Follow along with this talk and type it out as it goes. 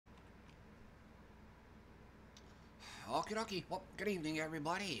Okie dokie. Well, good evening,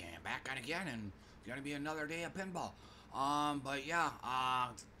 everybody. And back on again, and it's gonna be another day of pinball. But yeah,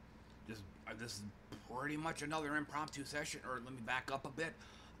 this is pretty much another impromptu session. Or let me back up a bit.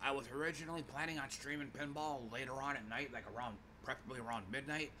 I was originally planning on streaming pinball later on at night, like preferably around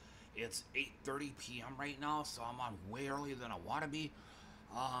midnight. It's 8:30 p.m. right now, so I'm on way earlier than I want to be.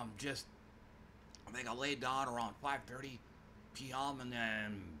 Just I think I laid down around 5:30 p.m. and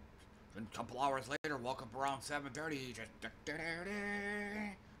then a couple hours later, woke up around 7:30,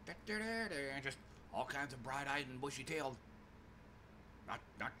 just all kinds of bright-eyed and bushy-tailed.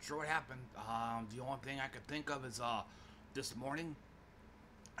 Not sure what happened. The only thing I could think of is this morning,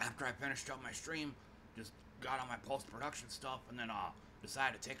 after I finished up my stream, just got on my post-production stuff, and then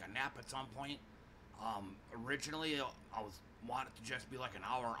decided to take a nap at some point. Originally, I was wanted to just be like an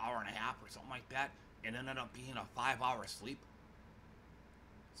hour and a half or something like that. It ended up being a 5-hour sleep.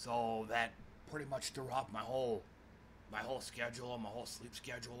 So that pretty much threw off my whole schedule, my whole sleep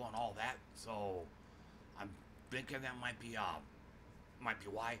schedule, and all that. So I'm thinking that might be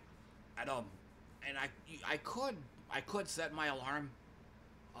why. I don't, and I could set my alarm,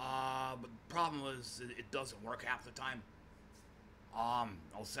 but the problem was it doesn't work half the time.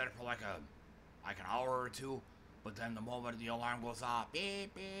 I'll set it for like an hour or two, but then the moment the alarm goes off,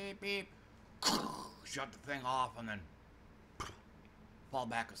 beep beep beep, shut the thing off, and then fall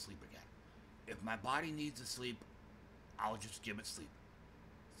back asleep again. If my body needs to sleep, I'll just give it sleep.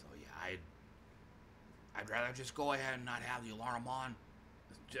 So yeah, I'd rather just go ahead and not have the alarm on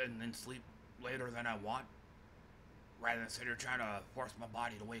and then sleep later than I want, rather than sit here trying to force my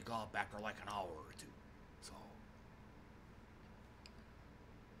body to wake up after like an hour or two. So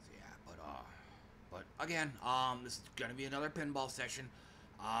yeah, but again, this is gonna be another pinball session.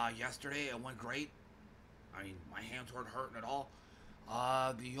 Yesterday it went great. I mean, my hands weren't hurting at all.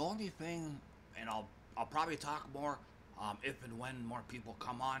 The only thing, and I'll probably talk more if and when more people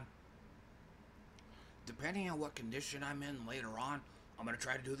come on. Depending on what condition I'm in later on, I'm gonna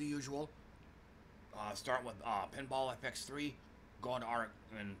try to do the usual. Start with Pinball FX3, going to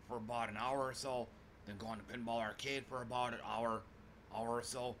for about an hour or so, then going to Pinball Arcade for about an hour or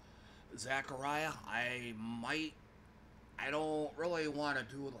so. Zaccaria, I don't really want to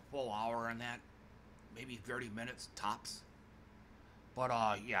do the full hour in that. Maybe 30 minutes tops. But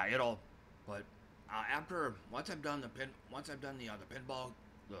yeah, once I've done the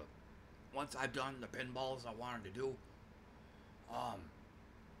pinballs I wanted to do,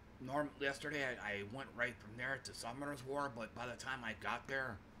 yesterday I went right from there to Summoner's War, but by the time I got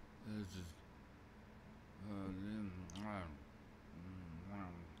there, it's just,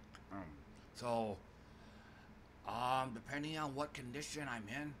 so, depending on what condition I'm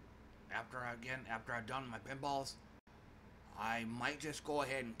in, after I've done my pinballs, I might just go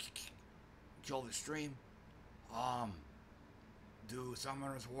ahead and kill the stream, do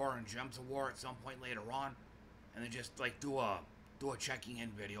Summoner's War and Gems of War at some point later on, and then just like do a checking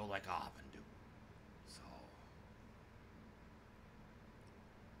in video like I often do. So,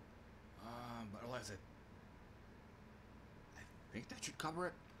 but otherwise, I think that should cover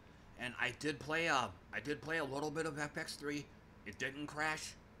it. And I did play a little bit of FX3. It didn't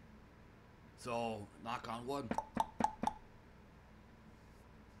crash. So, knock on wood.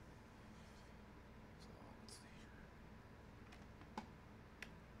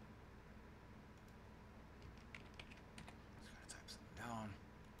 Down.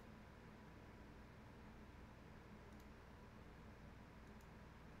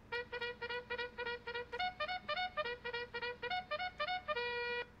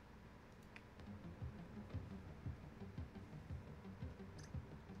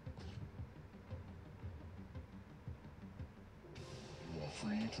 You are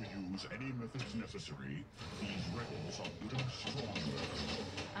free to use any methods necessary. These rebels are getting stronger.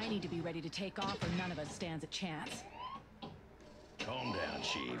 I need to be ready to take off or none of us stands a chance. Calm down,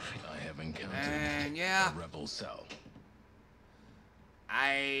 Chief. I have encountered a rebel cell.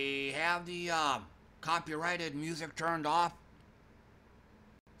 I have the copyrighted music turned off.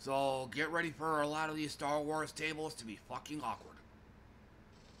 So get ready for a lot of these Star Wars tables to be fucking awkward.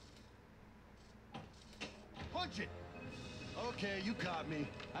 Punch it! Okay, you caught me.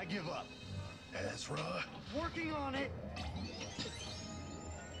 I give up. Ezra? Working on it!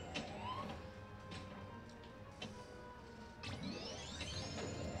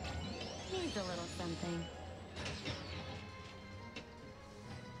 Needs a little something.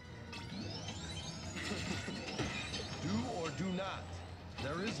 Do or do not.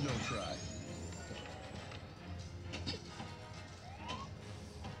 There is no try.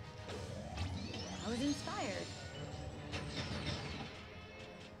 I was inspired.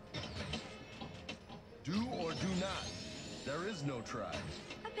 Do or do not. There is no try.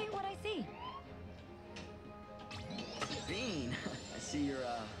 I paint what I see. Bean, I see you're,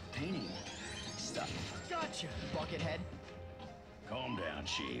 painting stuff. Gotcha, buckethead. Calm down,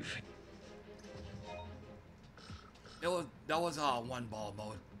 Chief. That was one ball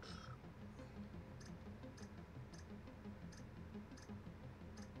mode.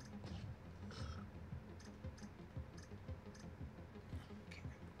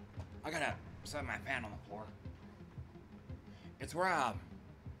 I gotta set my fan on the floor. It's where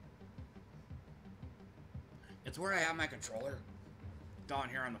I have my controller down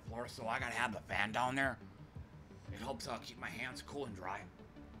here on the floor, so I gotta have the fan down there. It helps keep my hands cool and dry.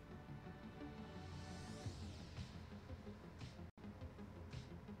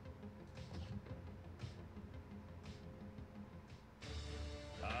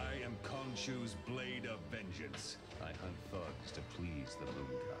 I am Khonshu's blade of vengeance. I hunt thugs to please the moon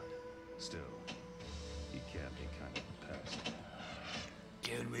god. Still, he can be kind of a pest.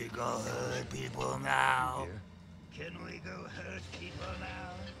 Can we go hurt people now? Yeah? Can we go hurt people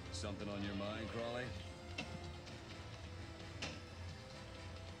now? Something on your mind, Crawley?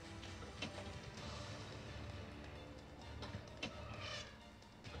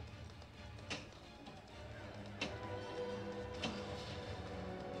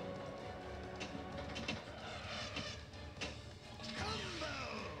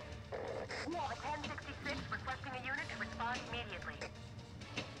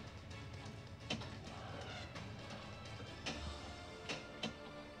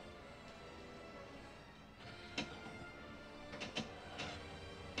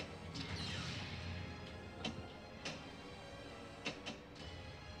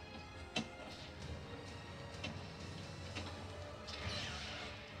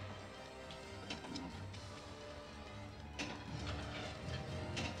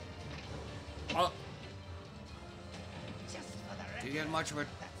 Do you get much of it?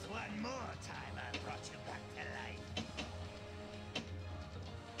 That's one more time I brought you back to life.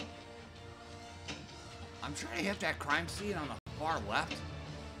 I'm trying to hit that crime scene on the far left.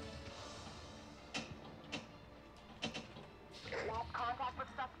 Lost contact with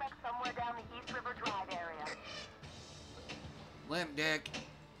suspect somewhere down the East River Drive area. Limp dick.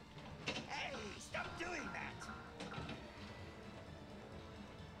 Hey, stop doing that!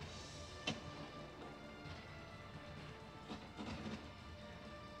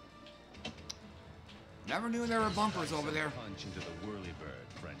 Never knew there were bumpers over there. Punch into the whirlybird,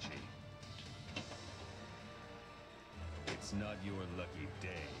 Frenchie. It's not your lucky day,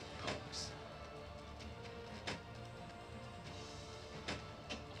 punks.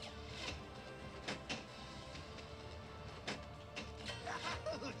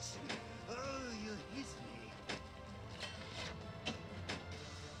 Ouch! Oh, you hit me.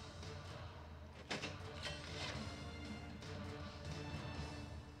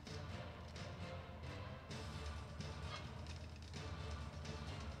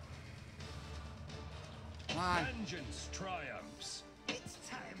 Come on. Vengeance triumphs. It's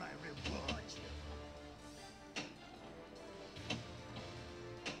time I reward you.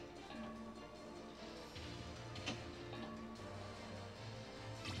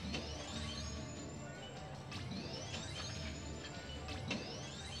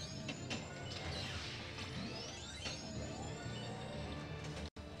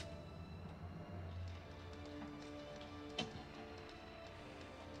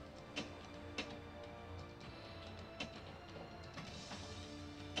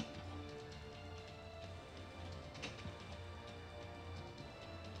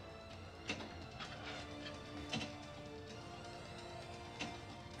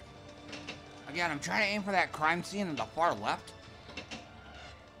 Again, I'm trying to aim for that crime scene on the far left.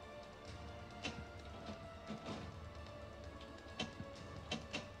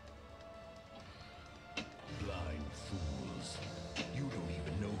 Blind fools. You don't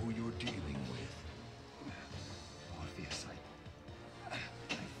even know who you're dealing with. Morpheus, I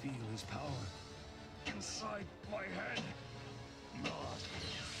feel his power inside my head. Morpheus.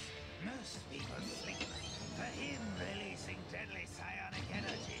 Most people sleep. For him, releasing deadly psionic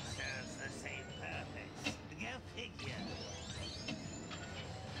energy serves the same purpose. Go figure.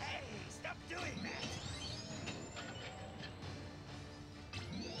 Hey, stop doing that!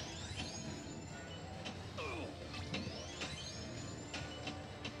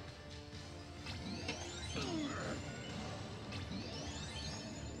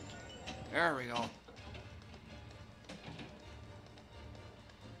 There we go.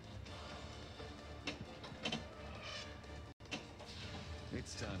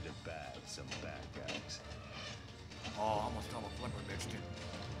 It's time to bag some bad guys. Oh, almost double flipper bitched it.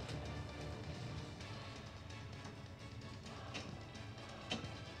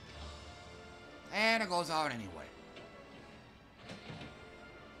 And it goes out anyway.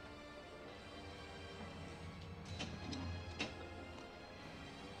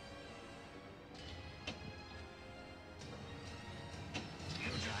 You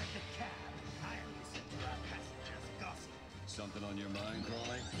drive the cab. I listen to our passengers gossip. Something on your mind,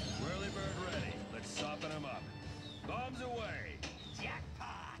 Crawley? Whirlybird ready. Let's soften him up. Bombs away!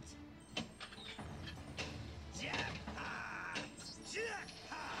 Jackpot! Jackpot!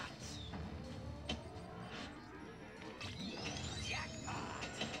 Jackpot! Jackpot!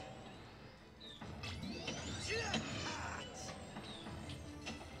 Jackpot!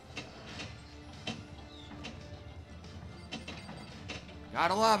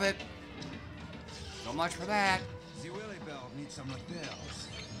 Gotta love it. So much for that. The Willy Belt needs some repairs.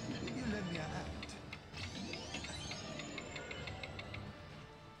 Will you lend me a hand?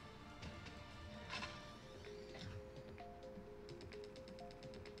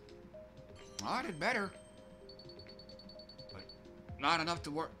 I did better. But not enough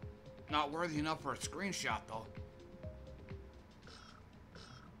to work. Not worthy enough for a screenshot, though.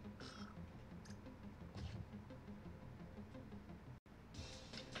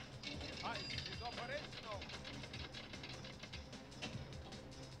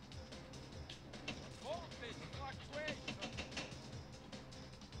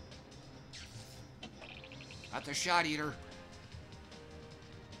 That's a shot eater.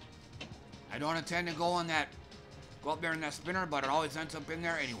 I don't intend to go up there in that spinner, but it always ends up in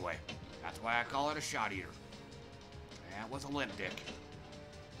there anyway. That's why I call it a shot eater. That was a limp dick.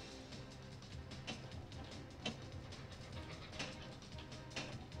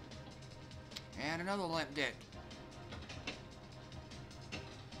 And another limp dick.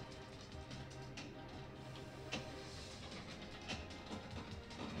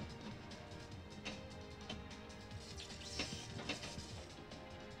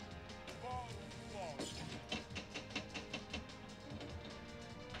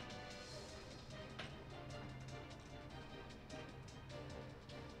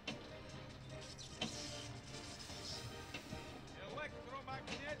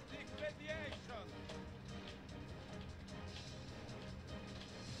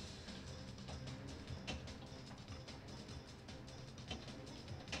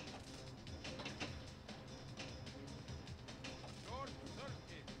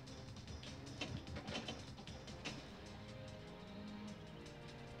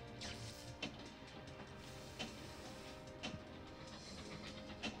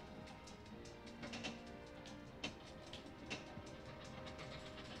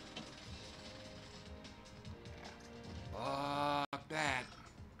 Fuck that.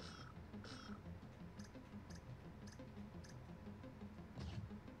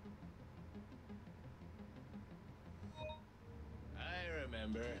 I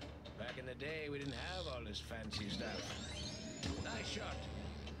remember. Back in the day, we didn't have all this fancy stuff. Nice shot.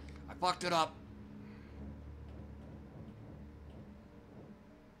 I fucked it up.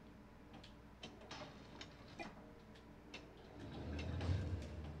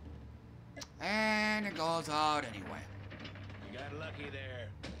 And it goes out anyway. You got lucky there.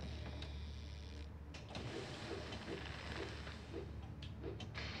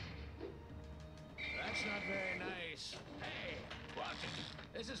 That's not very nice. Hey, watch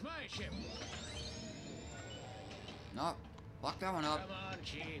it. This is my ship. Nope. Fuck that one up. Come on,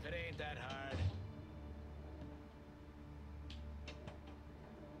 Chief. It ain't that hard.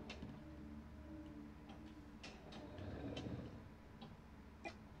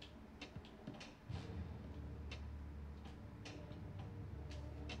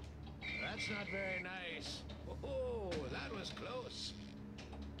 That's not very nice. Oh, that was close.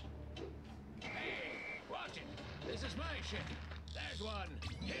 Hey, watch it. This is my ship. There's one.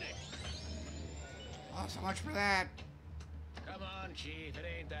 Hit it. Oh, so much for that. Come on, Chief. It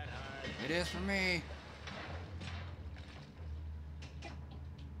ain't that hard. It is for me.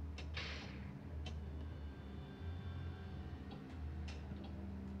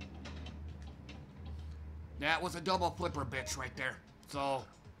 That was a double flipper bitch right there. So,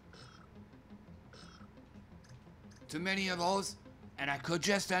 too many of those, and I could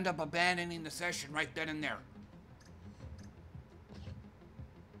just end up abandoning the session right then and there.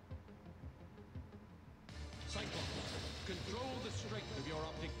 Cyclops, control the strength of your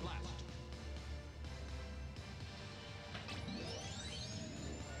optic blast.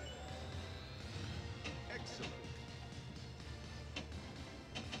 Excellent.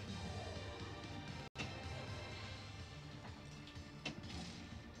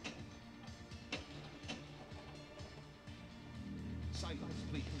 Silence,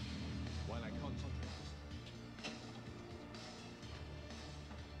 please, while I concentrate.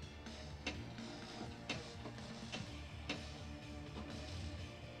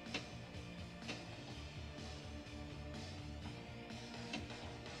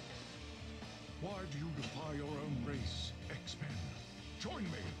 Why do you defy your own race, X-Men? Join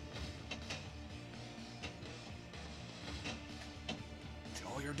me.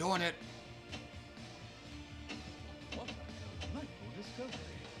 Joe, you're doing it. What a delightful discovery.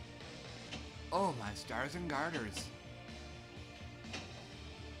 Oh, my stars and garters.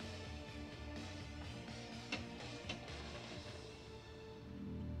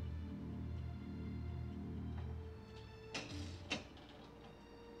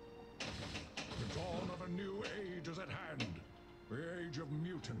 The dawn of a new age is at hand. The age of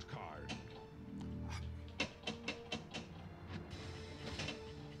mutant kind.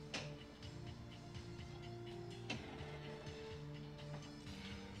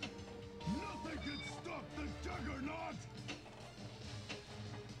 Nothing can stop the Juggernaut!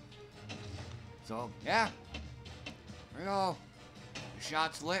 So, yeah. There we go. The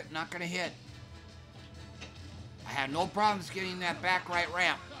shot's lit, not gonna hit. I had no problems getting that back right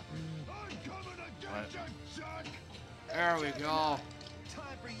ramp. But, there we go.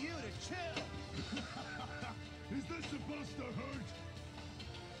 Time for you to chill. Is this supposed to hurt?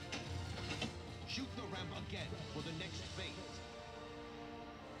 Shoot the ramp again for the next phase.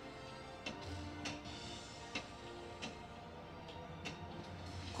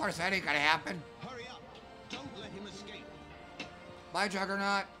 Of course, that ain't gonna happen. Hurry up. Don't let him escape. Bye,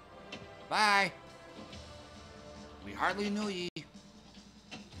 Juggernaut. Bye. We hardly knew ye.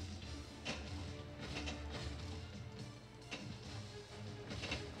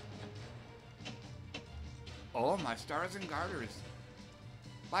 Oh, my stars and garters.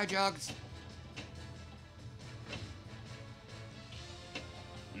 Bye, Jugs.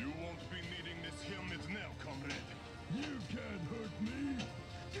 You won't be needing this helmet now, comrade. You can't hurt me.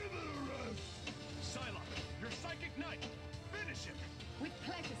 Give it a rest. Psylocke, your psychic knight. Finish him. With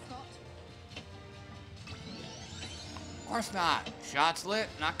pleasure, Scott. Of course not. Shot's lit,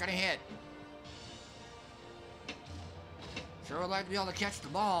 not gonna hit. Sure would like to be able to catch the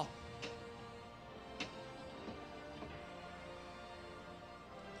ball.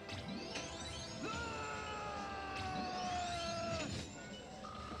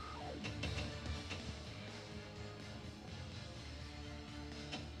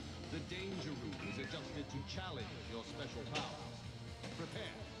 The danger room is adjusted to challenge your special powers.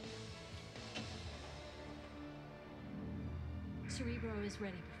 Prepare. Cerebro is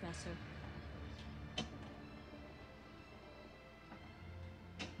ready, Professor.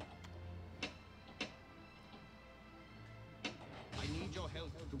 I need your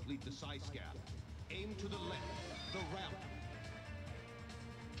help to complete the side scan. Aim to the left, the ramp.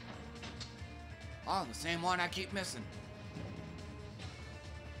 Oh, the same one I keep missing.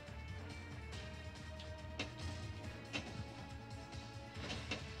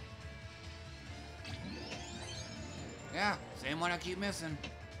 Yeah, same one I keep missing.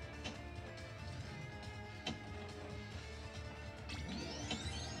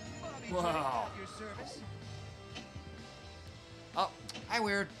 Whoa. Oh, hi,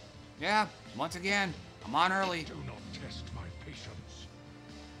 Weird. Yeah, once again, I'm on early. Do not test my patience.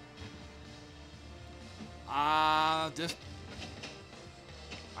 Just...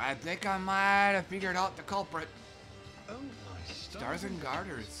 I think I might have figured out the culprit. Oh, my Stars and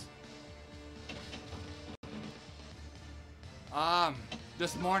garters.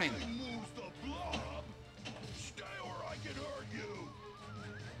 This morning. Moves the blob. Stay or I can hurt you.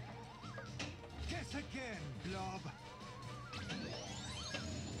 Guess again, blob.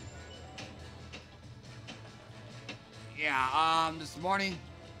 Yeah, this morning,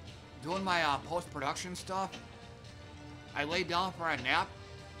 doing my post-production stuff, I laid down for a nap.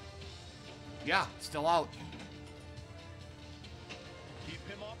 Yeah, still out. Keep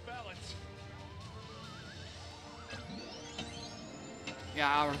him off balance.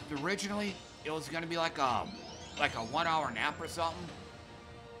 Yeah, originally it was gonna be like a 1 hour nap or something.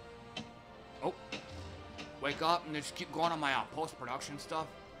 Oh, wake up and just keep going on my post-production stuff.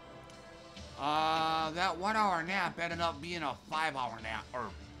 That 1 hour nap ended up being a 5 hour nap, or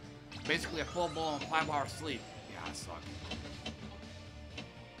basically a full-blown 5 hour sleep. Yeah, it sucked.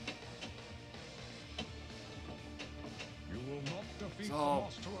 You will not defeat the So-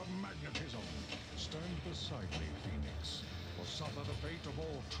 master of magnetism. Stand beside me, Phoenix, or suffer the fate of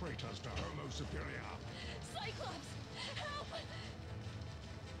all traitors to Homo Superior. Cyclops! Help!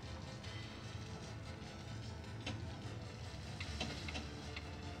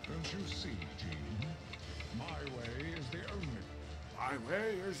 Don't you see, Jean? My way is the only. My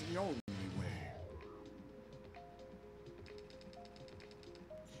way is the only way.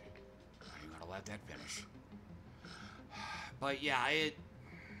 I'm gonna let that finish. But yeah,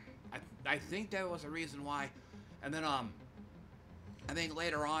 I think that was the reason why. And then I think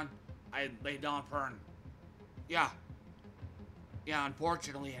later on, I laid down for an, yeah. Yeah,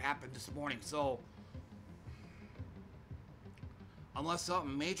 unfortunately it happened this morning, so unless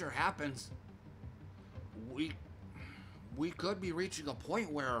something major happens, we could be reaching a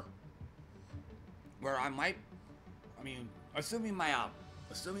point where I might, I mean, assuming my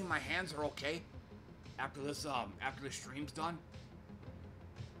hands are okay after this stream's done.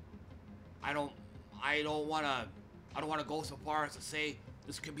 I don't want to go so far as to say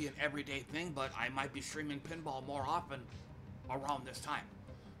this could be an everyday thing, but I might be streaming pinball more often around this time.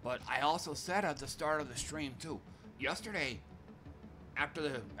 But I also said at the start of the stream too, yesterday, after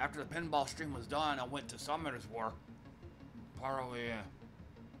the pinball stream was done, I went to Summoner's War.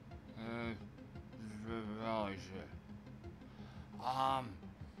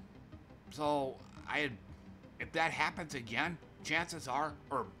 So if that happens again, chances are,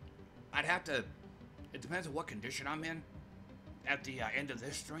 or I'd have to, it depends on what condition I'm in at the end of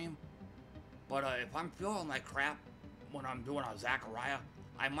this stream. But if I'm feeling like crap when I'm doing a Zaccaria,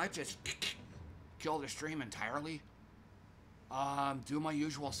 I might just kill the stream entirely. Do my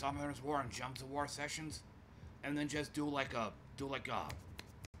usual Summoner's War and Gems of War sessions, and then just do like a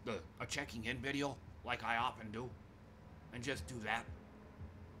checking in video like I often do, and just do that.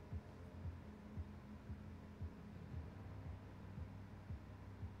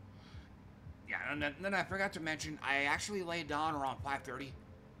 Yeah, and then I forgot to mention, I actually laid down around 5:30,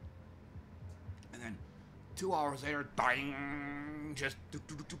 and then 2 hours later, ding, just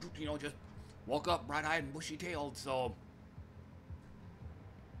just woke up bright-eyed and bushy-tailed. So,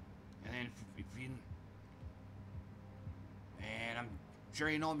 and then if you, and I'm sure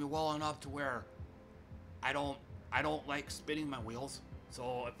you know me well enough to where I don't like spinning my wheels.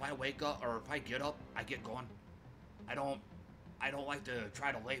 So if I wake up or if I get up, I get going. I don't like to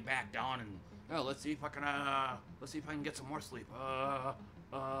try to lay back down and, oh, let's see if I can get some more sleep.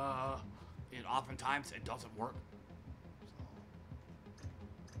 And oftentimes it doesn't work.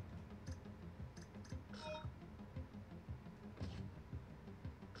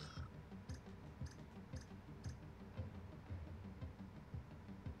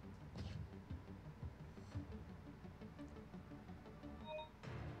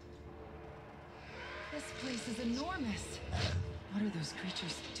 This place is enormous. What are those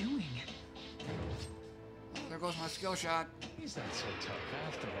creatures doing? There goes my skill shot. He's not so tough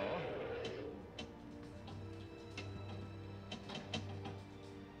after all.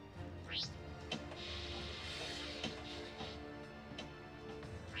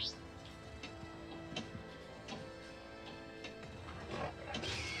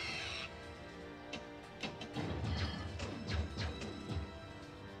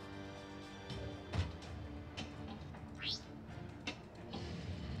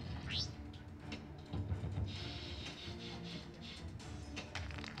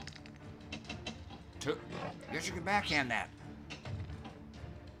 Guess you can backhand that.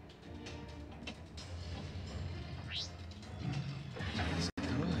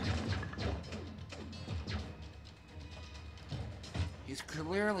 He's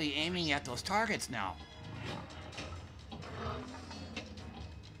clearly aiming at those targets now.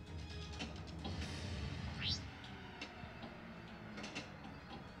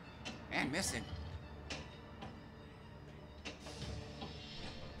 And missing.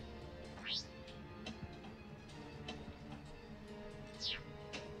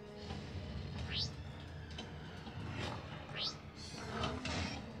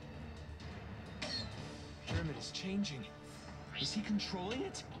 Changing. Is he controlling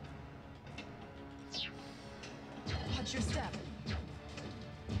it? Watch your step.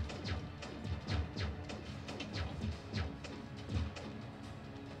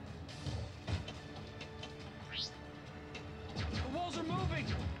 The walls are moving.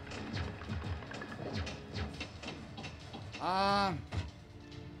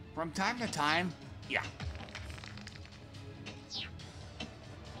 From time to time, yeah.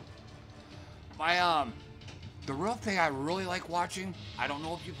 The real thing I really like watching, I don't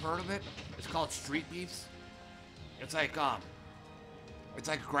know if you've heard of it, it's called Street Beefs. It's like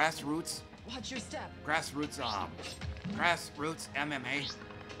grassroots. Watch your step. Grassroots MMA.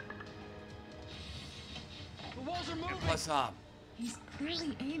 The walls are moving. And plus, He's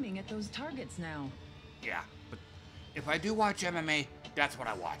clearly aiming at those targets now. Yeah, but if I do watch MMA, that's what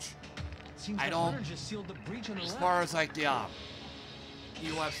I watch. Seems I the don't. hunter just sealed the breach on the As left. far as like the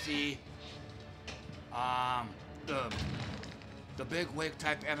UFC, the big wig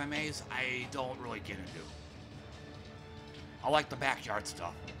type MMAs, I don't really get into. I like the backyard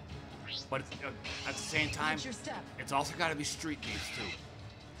stuff, but at the same time, it's also got to be street beefs too.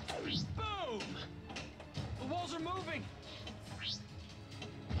 Boom! The walls are moving.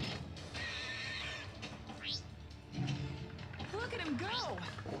 go!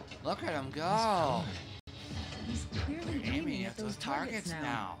 Look at him go. He's clearly Aiming at those targets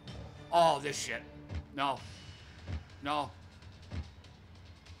now. Oh, this shit. No. No.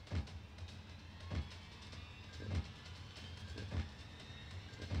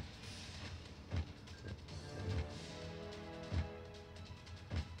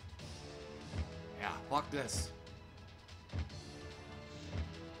 Yeah, fuck this.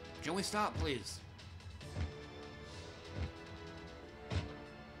 Can we stop, please?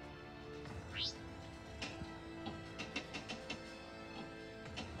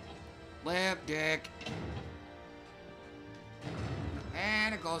 Lip dick.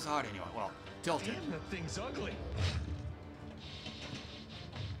 And it goes out anyway. Well, tilted. Damn, that thing's ugly.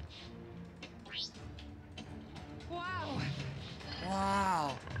 Wow!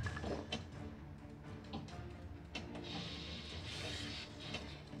 Wow.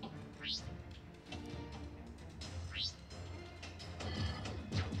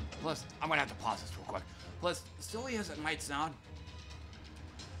 Plus, I'm gonna have to pause this real quick. Plus, silly as it might sound,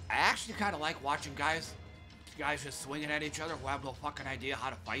 I actually kind of like watching guys just swinging at each other who have no fucking idea how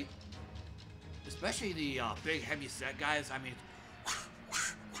to fight. Especially the big heavy set guys. I mean,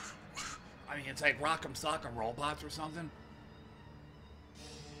 it's like Rock'em Sock'em Robots or something.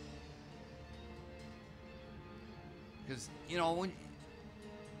 Because, you know, when,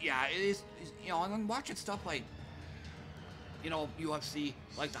 yeah, it is, you know, and then watching stuff like, you know, UFC,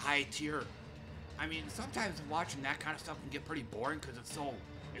 like the high tier. I mean, sometimes watching that kind of stuff can get pretty boring because it's so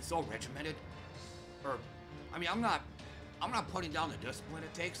regimented. Or, I mean, I'm not putting down the discipline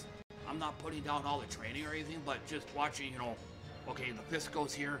it takes. I'm not putting down all the training or anything, but just watching, you know, okay, the fist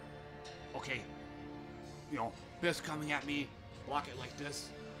goes here. Okay, you know, fist coming at me, block it like this,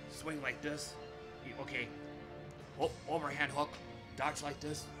 swing like this. Okay, overhand hook, dodge like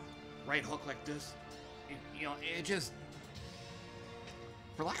this, right hook like this. You know, it just,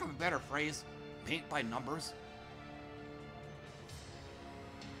 for lack of a better phrase, paint by numbers.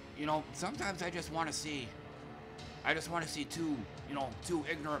 You know, sometimes I just want to see two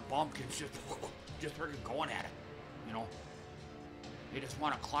ignorant bumpkins just freaking going at it. You know, they just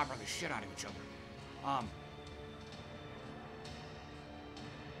want to clobber the shit out of each other.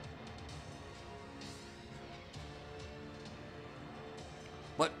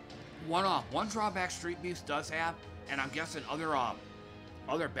 But one drawback Street Beefs does have, and I'm guessing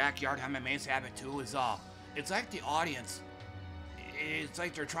other backyard MMAs have it too, is it's like the audience. It's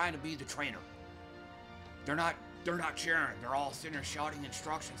like they're trying to be the trainer. They're not cheering. They're all sitting there shouting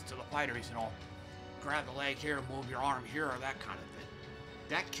instructions to the fighters, you know, grab the leg here, move your arm here, or that kind of thing.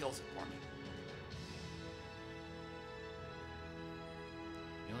 That kills it for me.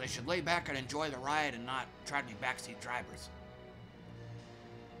 You know, they should lay back and enjoy the ride and not try to be backseat drivers.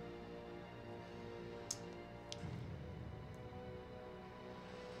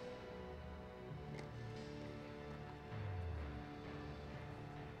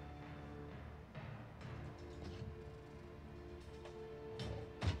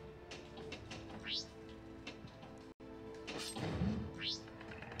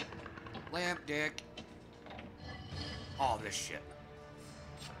 Lamp dick. All this shit.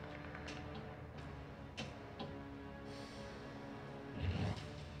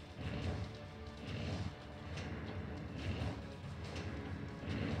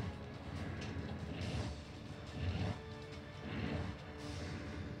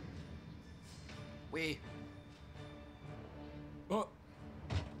 Oh.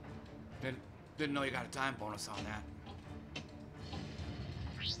 Didn't know you got a time bonus on that.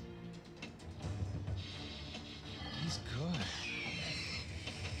 He's good.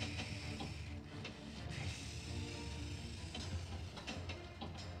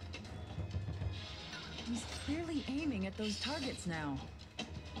 He's clearly aiming at those targets now.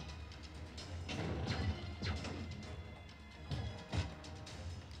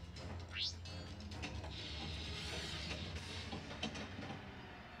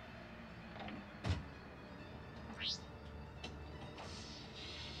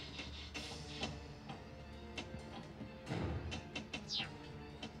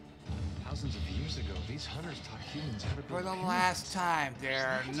 Thousands of years ago, these hunters taught humans how to build For the pyramids. last time,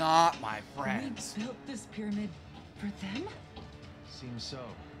 they're not my friends. We built this pyramid for them? Seems so.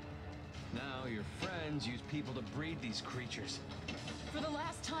 Now your friends use people to breed these creatures. For the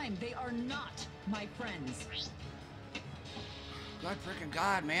last time, they are not my friends. Good freaking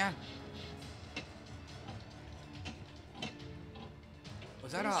God, man.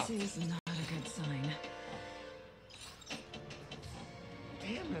 Was that a... This is not a good sign.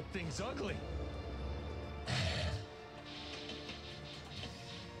 Damn, that thing's ugly.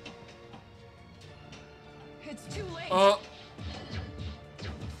 It's too late.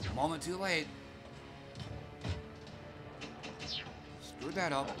 moment too late. Screwed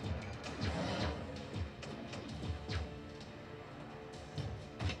that up.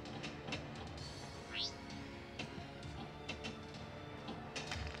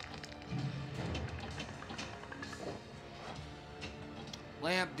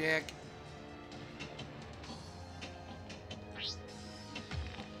 Lamp dick.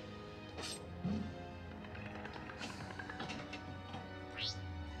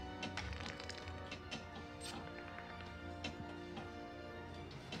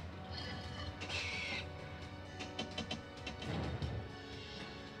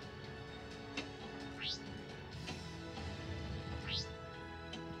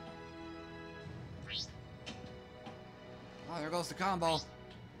 Oh, there goes the combo.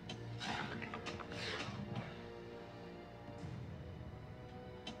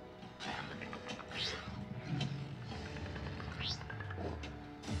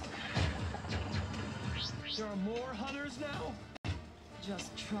 There are more hunters now?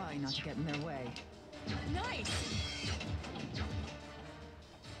 Just try not to get in their way. Nice!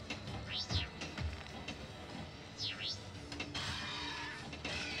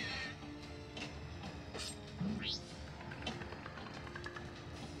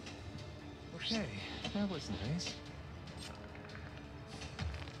 Okay, that was nice.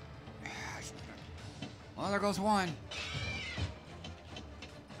 Well, there goes one.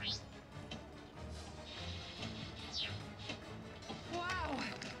 Wow!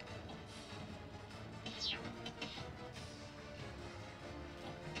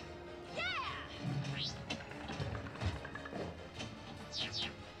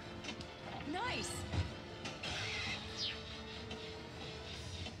 Nice!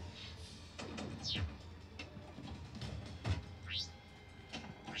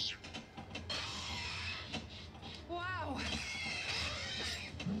 Wow!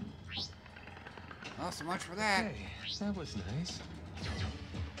 Well, so much for that. Okay, that was nice.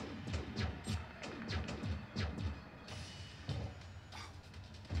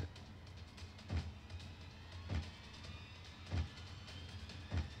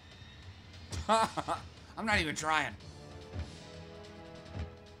 I'm not even trying.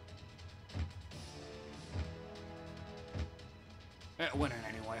 Winning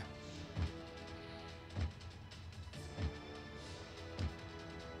anyway.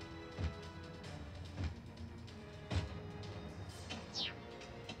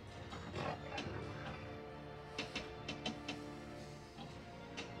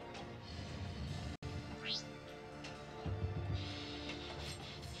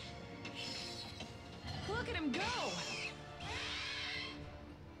 Look at him go!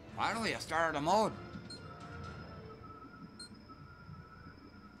 Finally, I started a mode.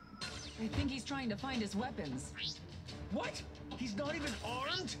 I think he's trying to find his weapons. What? He's not even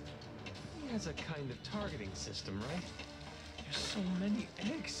armed? He has a kind of targeting system, right? There's so many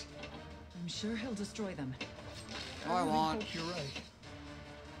eggs. I'm sure he'll destroy them. Oh, I really want. hope you're right.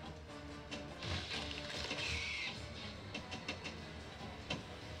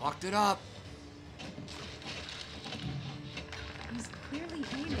 Locked it up. He's clearly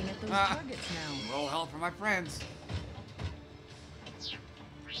aiming at those targets now. Roll hell for my friends.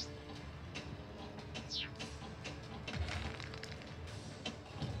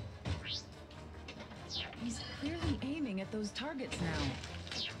 He's clearly aiming at those targets now.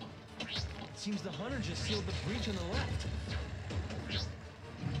 It seems the hunter just sealed the breach on the left.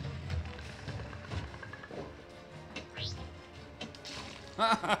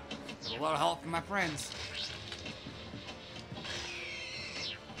 A lot of help from my friends.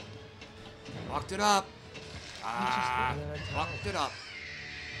 Locked it up. Locked it up.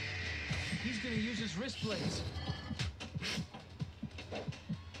 He's gonna use his wrist blades.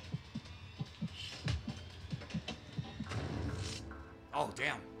 Oh,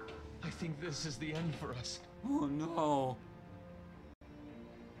 damn. I think this is the end for us. Oh, no.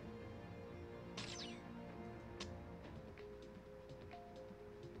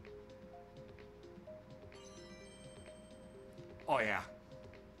 Oh, yeah.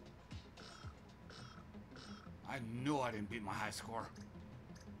 I knew I didn't beat my high score.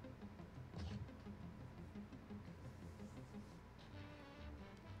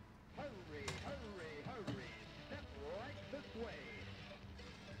 Hurry, hurry, hurry. Step right this way.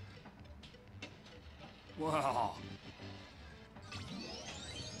 Wow.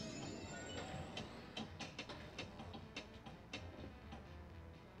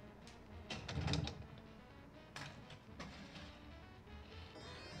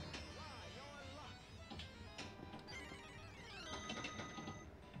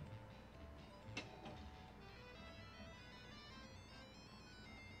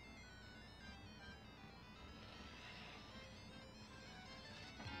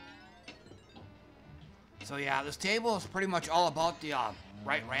 So yeah, this table is pretty much all about the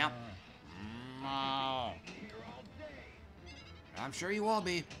right ramp. I'm sure you will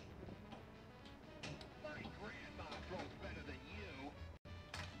be.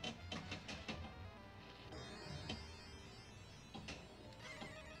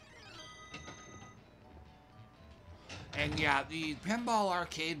 And yeah, the Pinball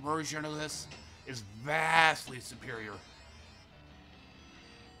Arcade version of this is vastly superior.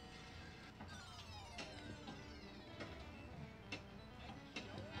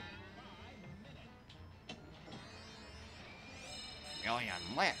 Million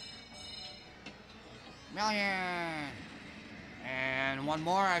lit. Million. And one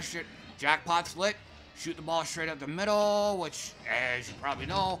more, I should. Jackpot's lit. Shoot the ball straight up the middle, which, as you probably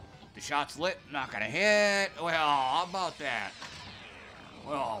know, the shot's lit, not gonna hit. Well, how about that?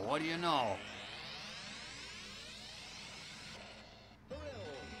 Well, what do you know?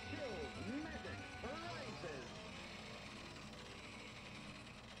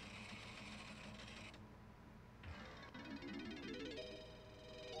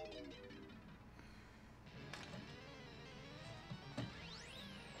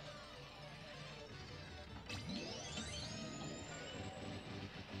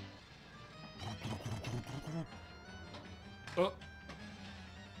 Oh.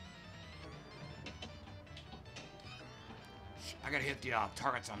 I gotta hit the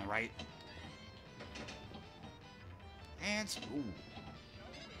targets on the right. And ooh.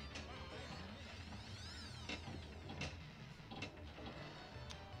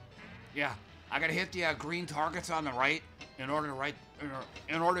 Yeah, I gotta hit the green targets on the right in order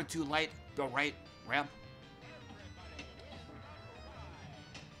to light the right ramp.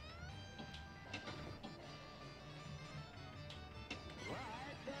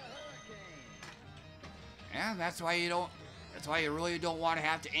 Yeah, that's why you really don't want to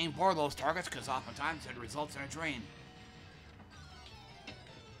have to aim for those targets, because oftentimes it results in a drain.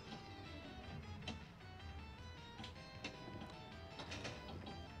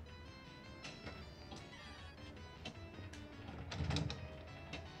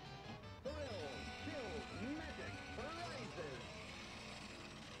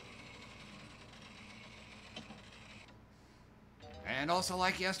 And also,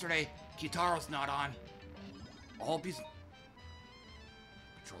 like yesterday, Kitaro's not on. I hope he's...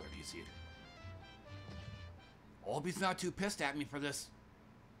 Controller, do you see it? I hope he's not too pissed at me for this.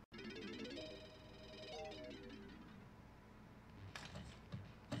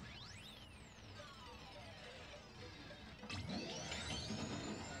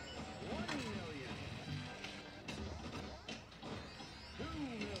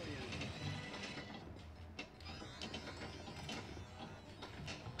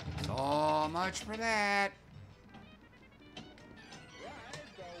 So much for that.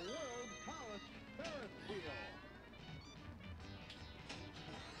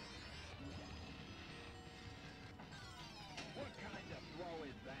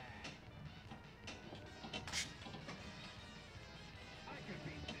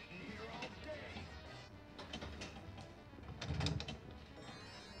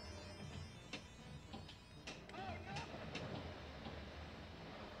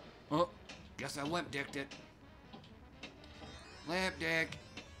 Oh, guess I limp-dicked it. Limp-dick.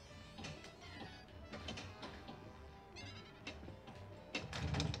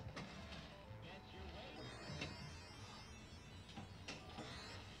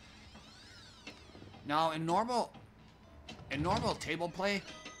 Now, in normal table play,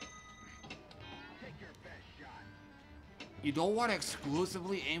 you don't want to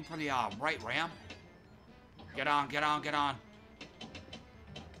exclusively aim for the right ramp. Get on, get on, get on.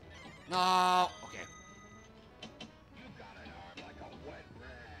 No. Okay.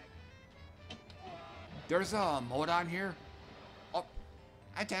 There's a mode on here. Oh,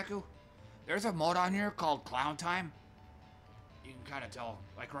 hi Taku. There's a mode on here called Clown Time. You can kind of tell,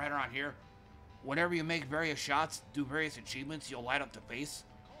 like right around here. Whenever you make various shots, do various achievements, you'll light up the face.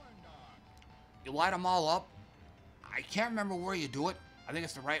 You light them all up. I can't remember where you do it. I think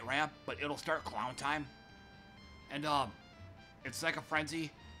it's the right ramp, but it'll start Clown Time. And it's like a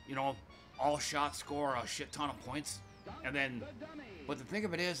frenzy. You know, all shots score a shit ton of points. And then, but the thing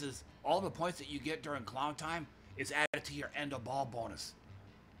of it is all the points that you get during Clown Time is added to your end of ball bonus.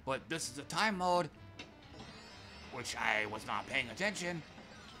 But this is a time mode, which I was not paying attention.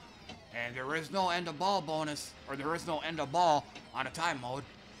 And there is no end of ball bonus, or there is no end of ball on a time mode.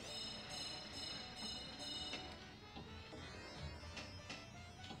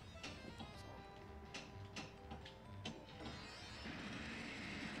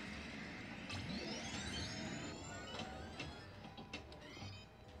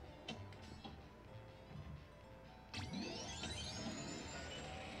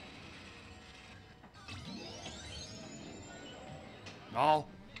 No.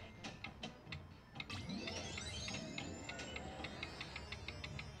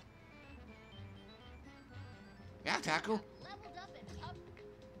 Yeah, Taco.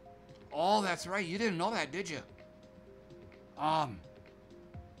 Oh, that's right. You didn't know that, did you?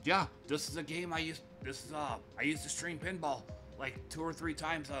 Yeah, this is a game I used to stream pinball like two or three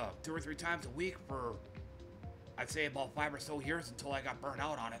times a week for I'd say about 5 or so years until I got burnt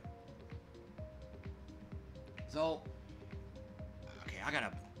out on it. So okay, I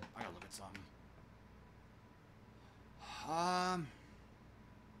gotta look at something.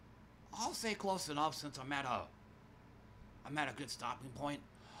 I'll say close enough since I'm at a good stopping point.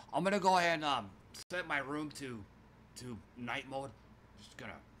 I'm gonna go ahead and set my room to night mode. Just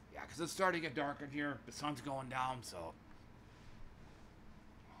gonna, yeah, because it's starting to get dark in here. The sun's going down, so.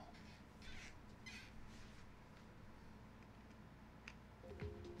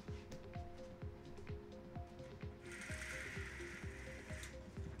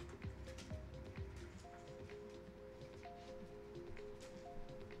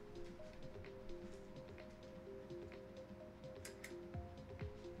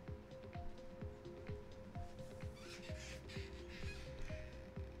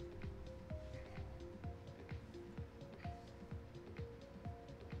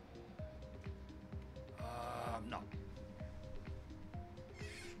 No.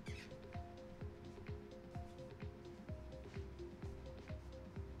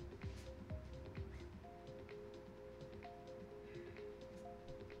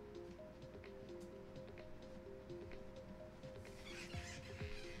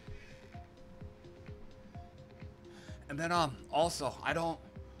 And then also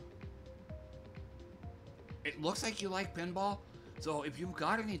it looks like you like pinball, so if you've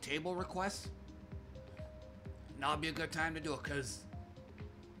got any table requests, now would be a good time to do it, because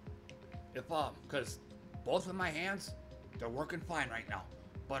both of my hands, they're working fine right now.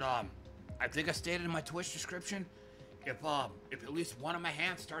 But I think I stated in my Twitch description, if at least one of my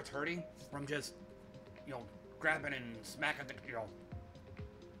hands starts hurting from just, you know, grabbing and smacking the, you know,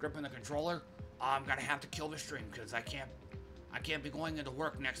 gripping the controller, I'm gonna have to kill the stream, because I can't be going into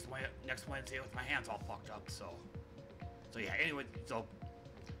work next Wednesday with my hands all fucked up. So yeah. Anyway, so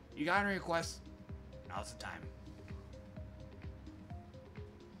you got any requests? Now's the time.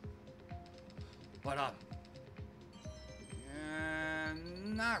 But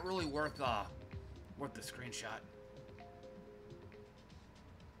not really worth the screenshot.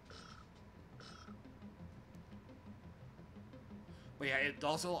 But yeah, it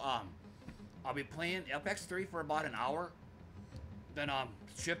also I'll be playing FX3 for about an hour, then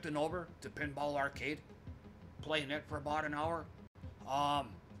shifting over to Pinball Arcade, playing it for about an hour, and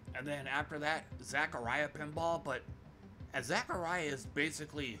then after that Zaccaria Pinball. But as Zaccaria is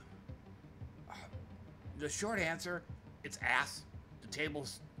basically the short answer, it's ass. The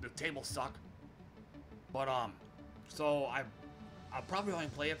tables suck. But so I'll probably only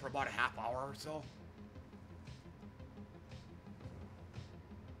play it for about a half hour or so.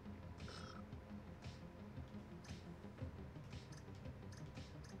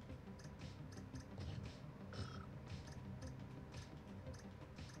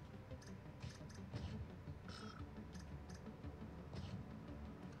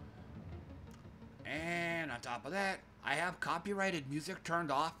 And on top of that, I have copyrighted music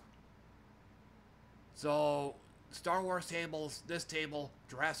turned off. So Star Wars tables, this table,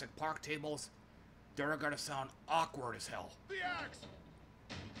 Jurassic Park tables, they're gonna sound awkward as hell. The axe!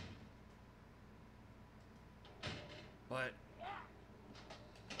 But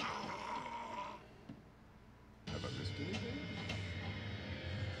have I missed anything?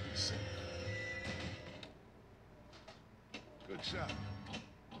 Be safe. Good shot.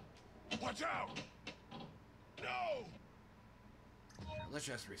 Watch out! No! Let's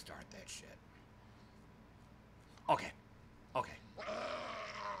just restart that shit. Okay. Okay.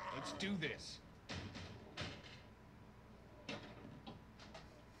 Let's do this.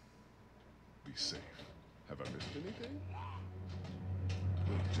 Be safe. Have I missed anything?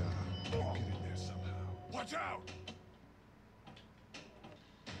 Good job. Get in there somehow. Watch out!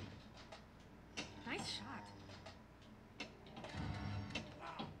 Nice shot.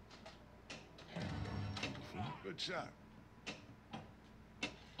 Good shot.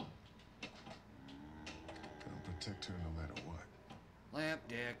 Gonna protect her no matter what. Lamp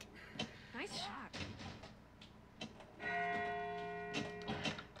dick. Nice shot.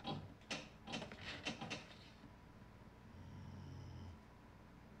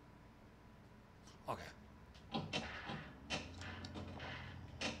 Okay.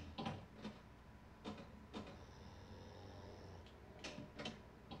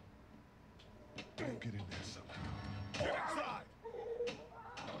 Don't get in there somehow. Get inside!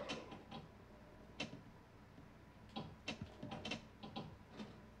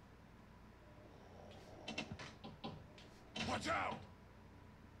 out!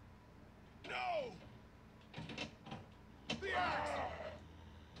 No! The axe!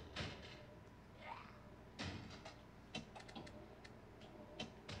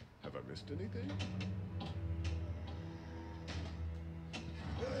 Have I missed anything?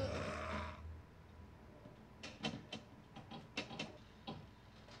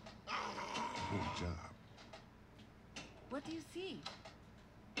 Good job. What do you see?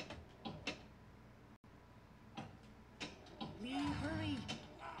 Lee, hurry!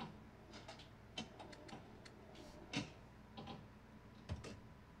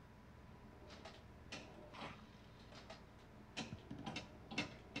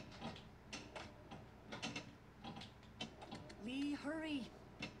 Lee, hurry!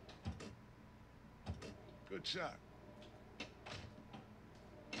 Good shot.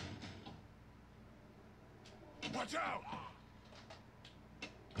 Watch out!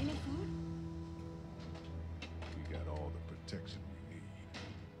 Any food? We got all the protection we need.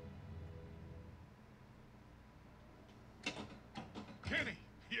 Kenny,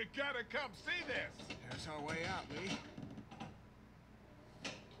 you gotta come see this! There's our way out, Lee.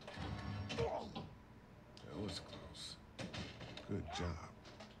 That was close. Good job.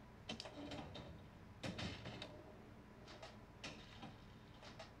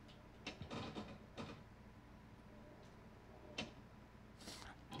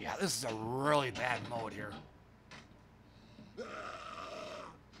 Yeah, this is a really bad mode here. That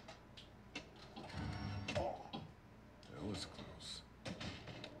was close.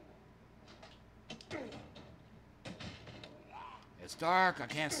 It's dark, I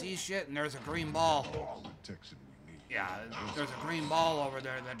can't see shit, and there's a green ball. All the protection we need. Yeah, there's a green ball over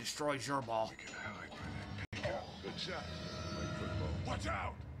there that destroys your ball. We can hide by that pickup. Good shot. Like football. Watch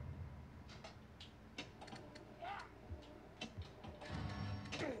out!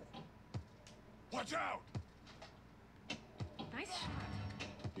 Watch out! Nice shot.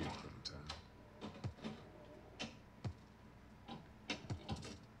 Here's Clementine.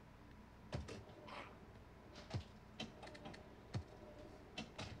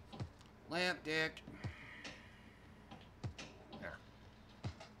 Lamp dick. There.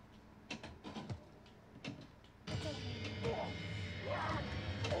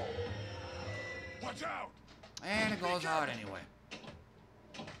 Watch out! And it goes out anyway.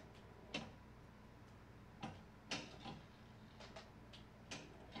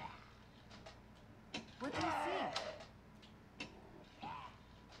 What do you see?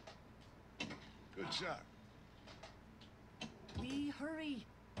 Good shot. Lee, hurry!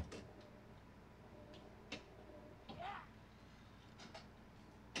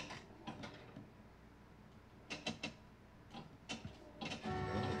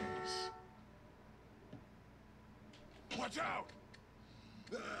 Nice. Watch out!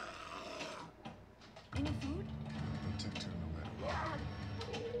 Any food? Protect her no matter what.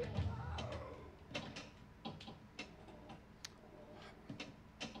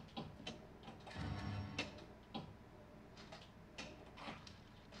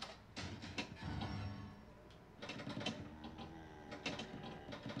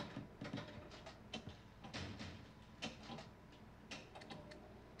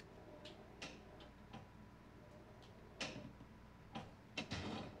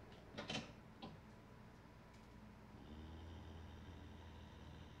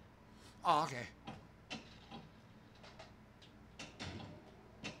 Oh, okay.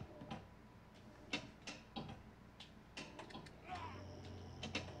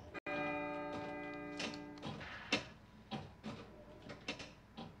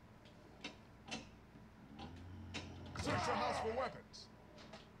 Search your house for weapons.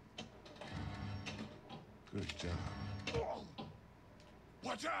 Good job.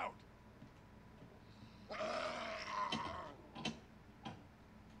 Watch out!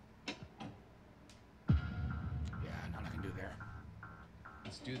 Yeah, nothing I can do there.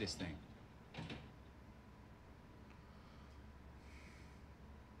 Let's do this thing.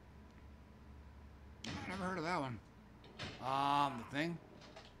 Never heard of that one. The thing?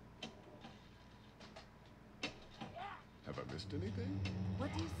 Have I missed anything? What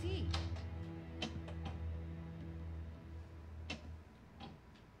do you see?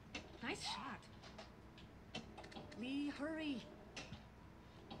 Nice shot. Lee, hurry!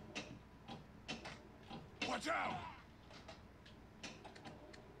 Watch out!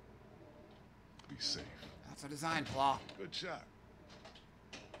 Be safe. That's a design flaw. Good shot.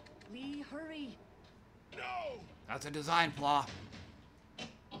 Lee, hurry! No! That's a design flaw.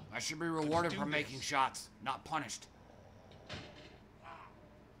 I should be rewarded for making shots, not punished.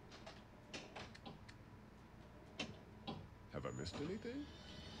 Have I missed anything?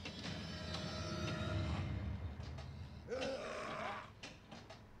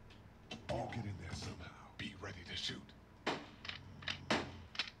 shoot.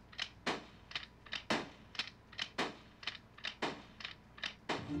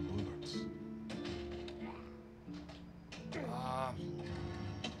 Bullets.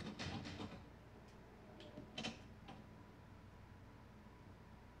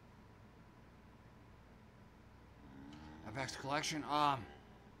 FX collection.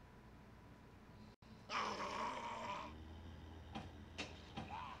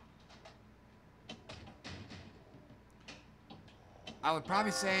 I would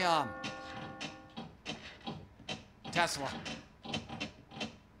probably say Tesla.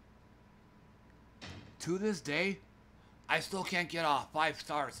 To this day, I still can't get 5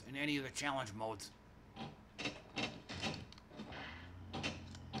 stars in any of the challenge modes.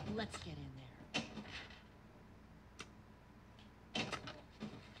 Let's get in there.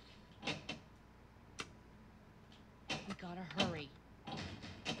 We gotta hurry.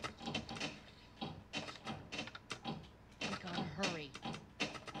 We gotta hurry.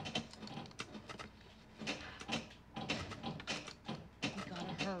 We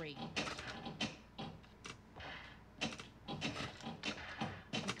gotta hurry.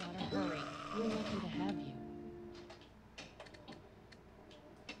 We gotta hurry. We're lucky to have you.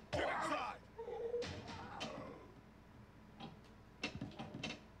 Get inside!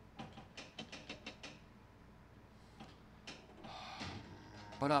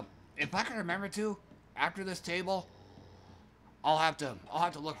 But if I can remember to, after this table, I'll have to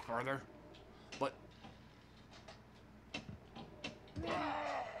look further. But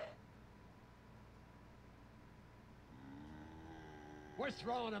We're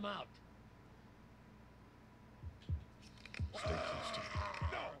throwing them out. Stay close to me.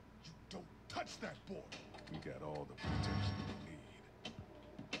 No! You don't touch that board! We got all the protection we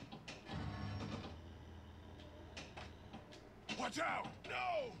need. Watch out!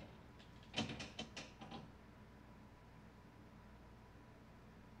 No!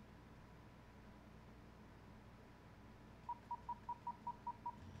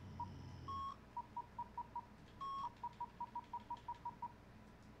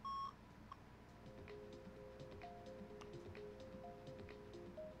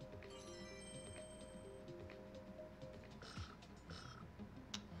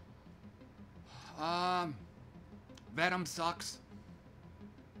 Venom sucks.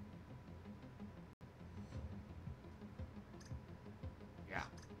 Yeah.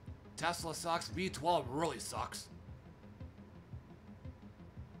 Tesla sucks. V12 really sucks.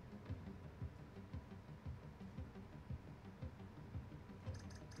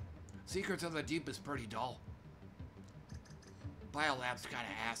 Secrets of the Deep is pretty dull. Biolab's kind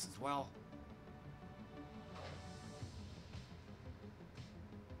of ass as well.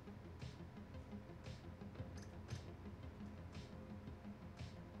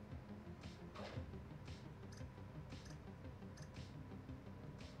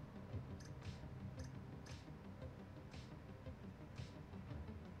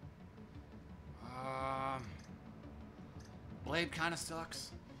 Blade kind of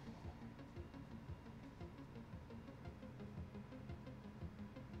sucks.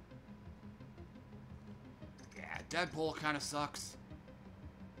 Yeah, Deadpool kind of sucks.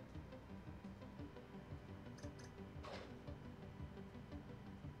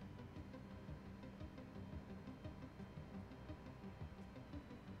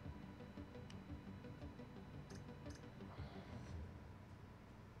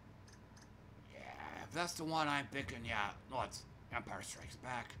 If that's the one I'm picking, yeah. No, it's Empire Strikes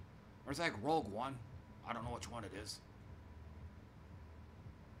Back. Or it's like Rogue One. I don't know which one it is.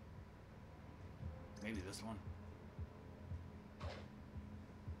 Maybe this one.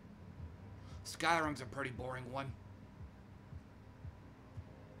 Skyrim's a pretty boring one.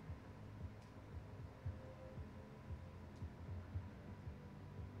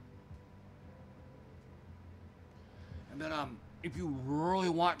 And then, if you really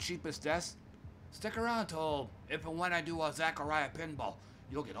want cheapest deaths, stick around till if and when I do a Zaccaria Pinball.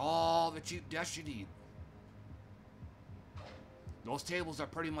 You'll get all the cheap deaths you need. Those tables are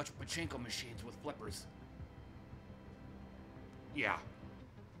pretty much pachinko machines with flippers. Yeah.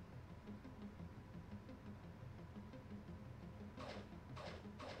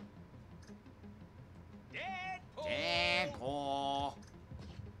 Deadpool.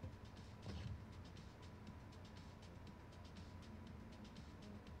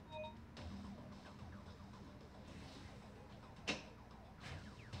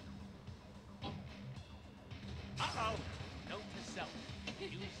 Uh-oh. Note to self.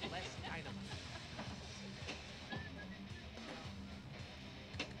 Use less dynamite.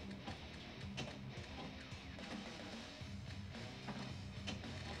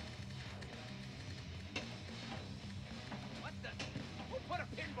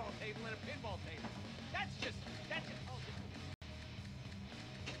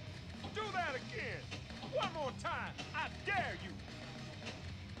 again! One more time! I dare you!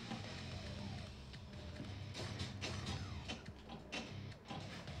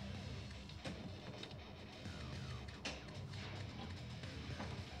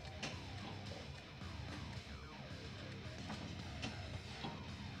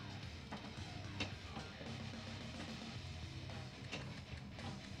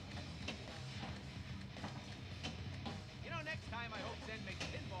 Next time, I hope Zen makes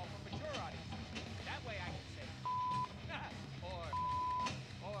pinball for mature audiences. That way I can say, or,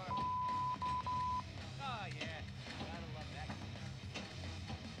 oh yeah, gotta love that.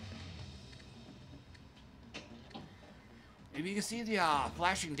 If you can see the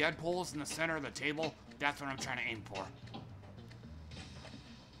flashing dead poles in the center of the table, that's what I'm trying to aim for.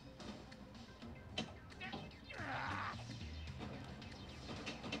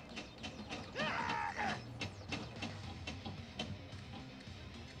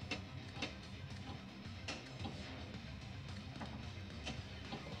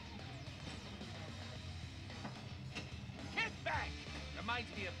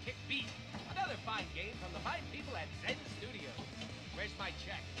 Reminds me of Kick Beat, another fine game from the fine people at Zen Studios. Where's my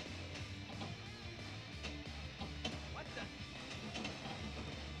check? What the?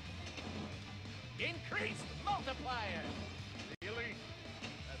 Increased multiplier! Really?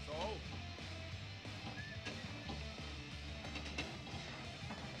 That's all?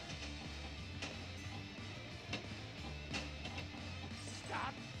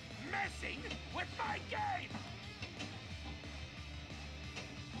 Stop messing with my game!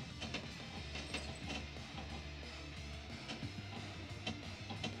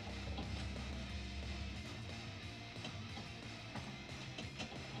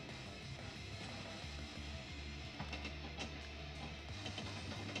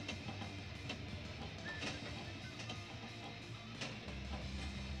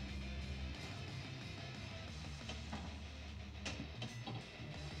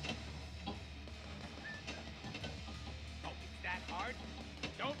 Hard?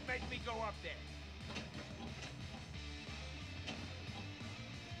 Don't make me go up there.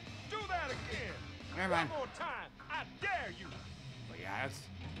 Do that again! Never One mind. more time! I dare you! But yeah, it's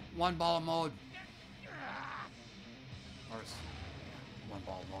one ball mode. Or it's one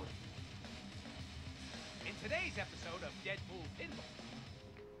ball mode. In today's episode of Deadpool Pinball.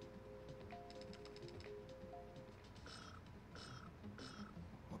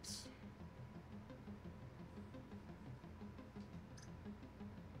 Whoops.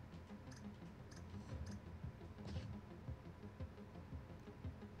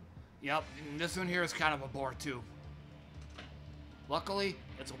 Yep, and this one here is kind of a bore too. Luckily,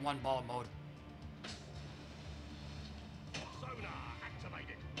 it's a one ball mode. Sonar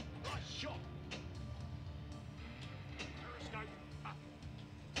activated. Right shot. Periscope up.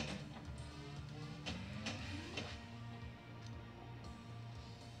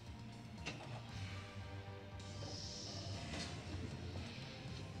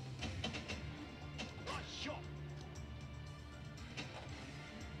 Right shot.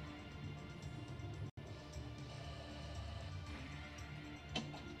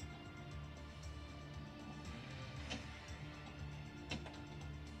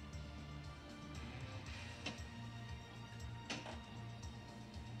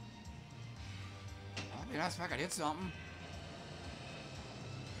 Be nice if I could hit something.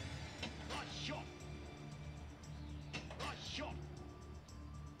 Right shot. Right shot.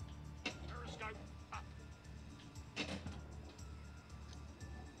 Periscope up.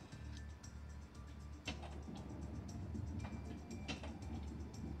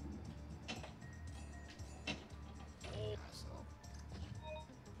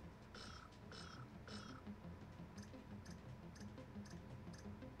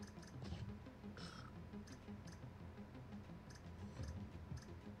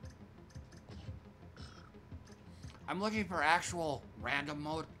 I'm looking for actual random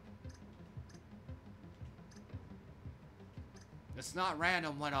mode. It's not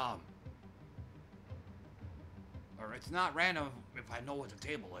random when or it's not random if I know what the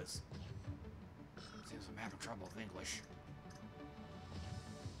table is. Seems I'm having trouble with English.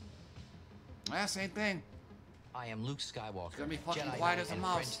 Yeah, same thing. I am Luke Skywalker. It's gonna be fucking Jedi quiet as a and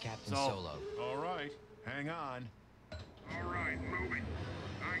mouse. French Captain So- Solo. All right, hang on. All right, move it.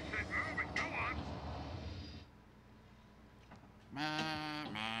 I said move it. Go on.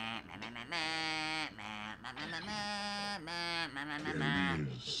 There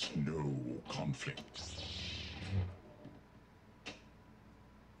is no conflict.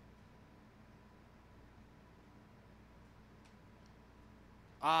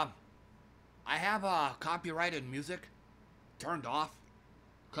 I have copyrighted music turned off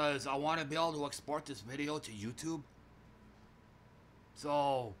because I want to be able to export this video to YouTube.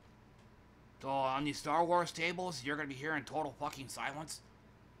 So on these Star Wars tables, you're going to be hearing total fucking silence.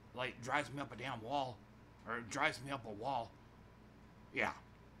 Like, drives me up a damn wall. Or it drives me up a wall. Yeah.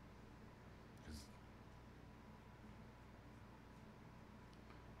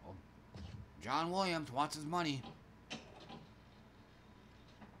 Well, John Williams wants his money.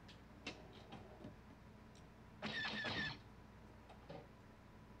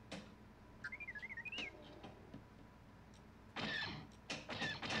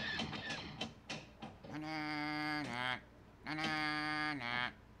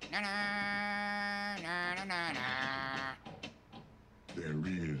 There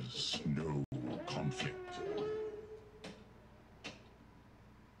is no conflict.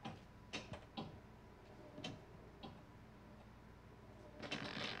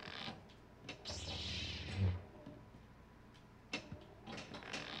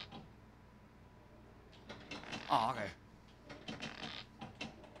 Oh, okay.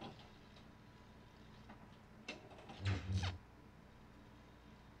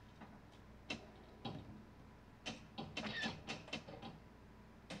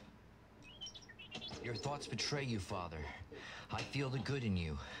 Your thoughts betray you, Father. I feel the good in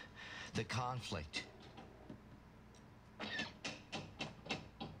you. The conflict.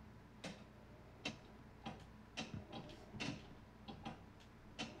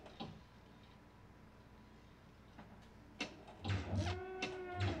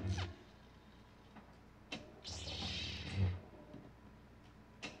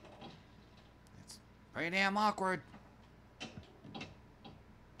 It's pretty damn awkward.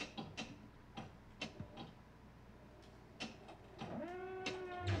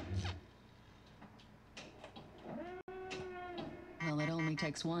 Well, it only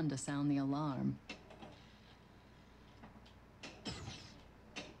takes one to sound the alarm.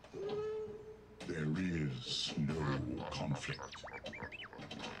 There is no conflict.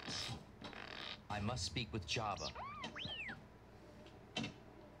 I must speak with Jabba. It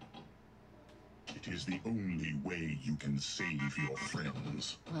is the only way you can save your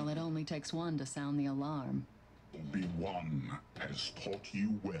friends. Well, it only takes one to sound the alarm. Obi-Wan has taught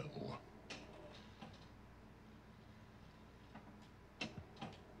you well.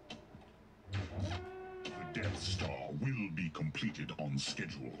 The Death Star will be completed on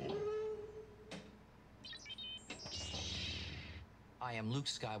schedule. I am Luke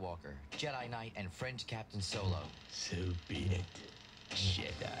Skywalker, Jedi Knight and friend Captain Solo. So be it,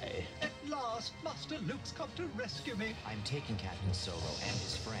 Jedi. At last, Master Luke's come to rescue me. I'm taking Captain Solo and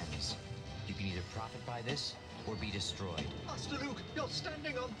his friends. You can either profit by this or be destroyed. Master Luke, you're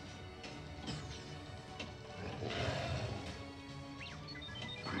standing on...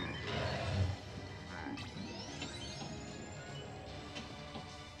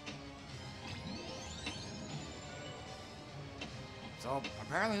 So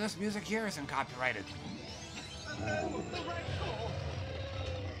apparently this music here isn't copyrighted. Oh, the right call.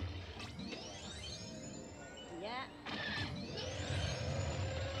 Yeah.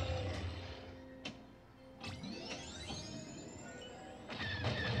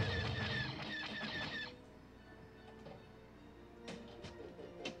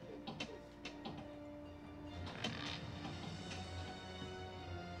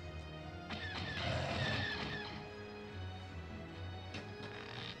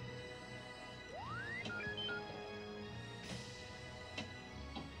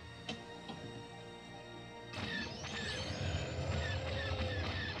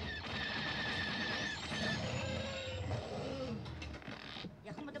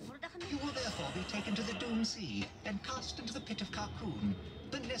 You will therefore be taken to the Doom Sea and cast into the pit of Carcoon,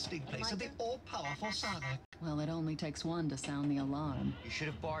 the nesting place of the all-powerful Sarlacc. Well, it only takes one to sound the alarm. You should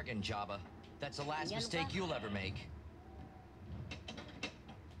have bargained, Jabba. That's the last mistake you'll ever make.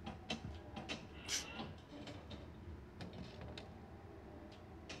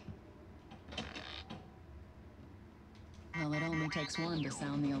 Well, it only takes one to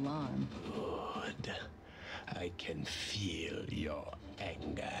sound the alarm. Good. I can feel your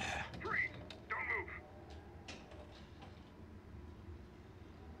anger. Freeze! Don't move!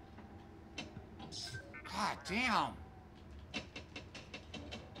 God damn.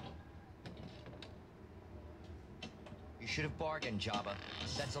 You should have bargained, Jabba.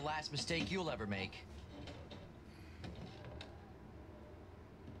 That's the last mistake you'll ever make.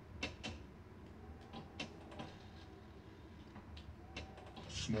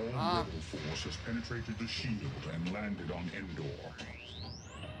 Small rebel force has penetrated the shield and landed on Endor.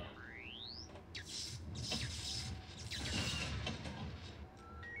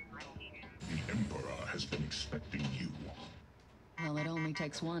 The Emperor has been expecting you. Well, it only takes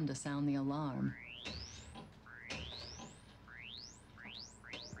takes one to sound the alarm.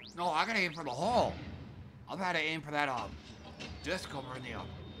 No, I gotta aim for the hole. I've had to aim for that disc over in the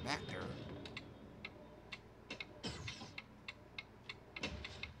back there.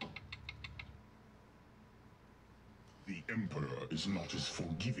 The Emperor is not as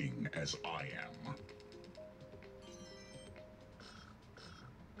forgiving as I am.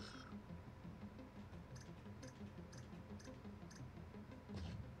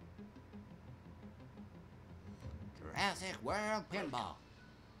 Jurassic World Pinball.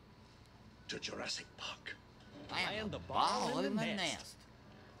 To Jurassic Park. Land the ball in the nest.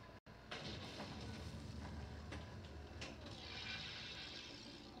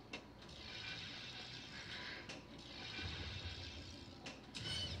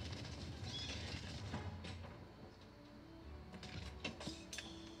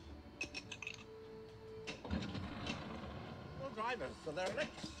 No drivers, so they're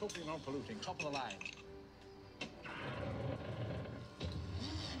electric, totally non-polluting, top of the line.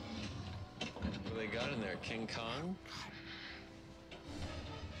 What they got in there, King Kong?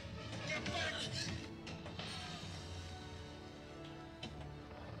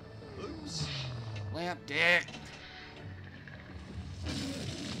 Oops. Lamp dick.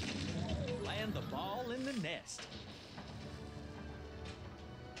 Land the ball in the nest.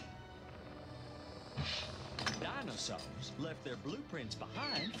 Dinosaurs left their blueprints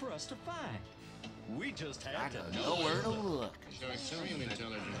behind for us to find. We just had to know where to look. So extreme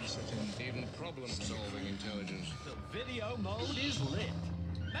intelligence, even problem-solving intelligence. The video mode is lit.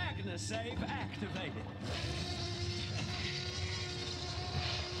 MagnaSave activated.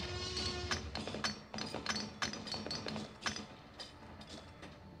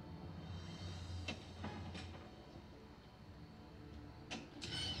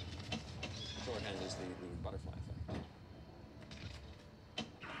 Shorthand is the butterfly effect.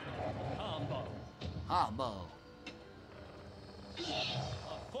 Combo. Combo. A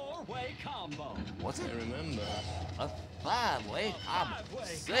four-way combo. What's it? I remember. A five-way combo.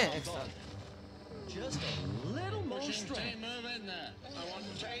 Six. Just a little more Pushing strength. team, move in there. I want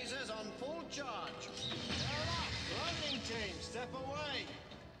phasers on full charge. Running team, step away.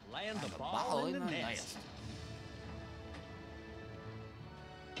 Land the ball in the nest.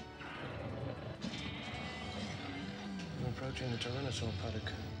 I'm approaching the Tyrannosaur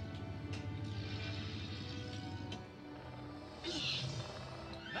paddock.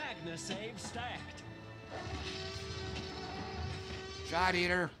 MagnaSave stacked. Shot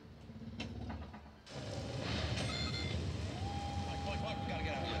eater.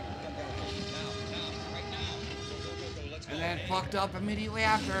 And then fucked up immediately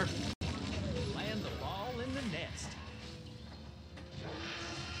after. Land the ball in the nest.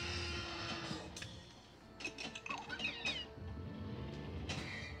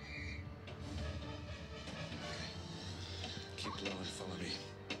 Keep low and follow me.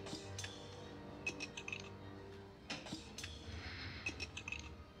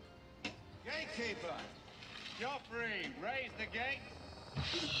 Gatekeeper, you're free. Raise the gate.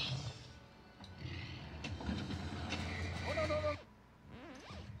 Oh, no, no, no.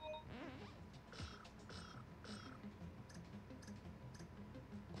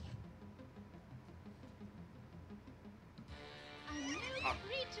 A new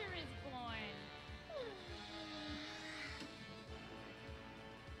creature is born.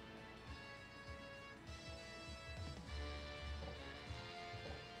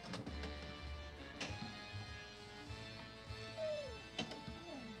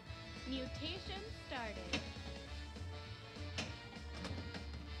 Mutation started.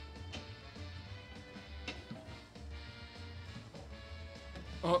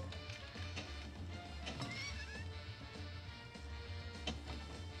 Oh.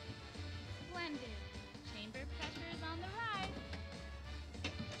 Splendid. Chamber pressure is on the rise.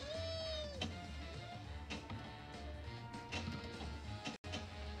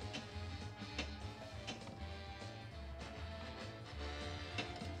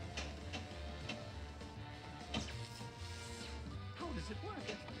 How does it work?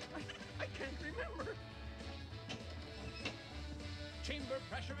 I can't remember. Chamber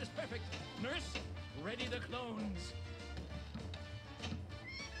pressure is perfect. Nurse, ready the clones.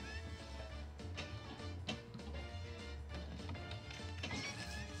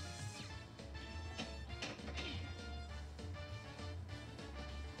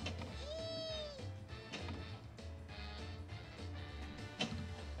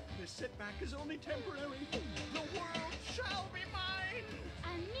 This setback is only temporary. The world shall be mine.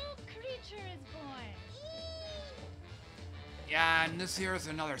 A new creature is born. Yeah, and this here is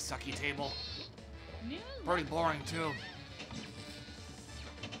another sucky table. New Pretty boring too.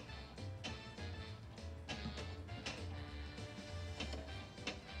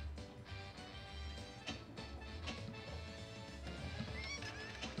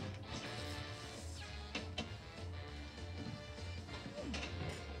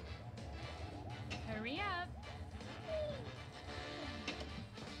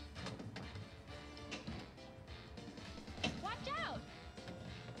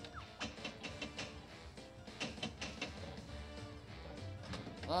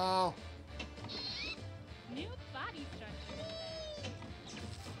 go. New body structure event.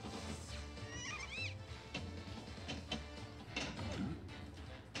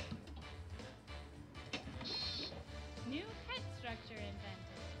 New head structure invented.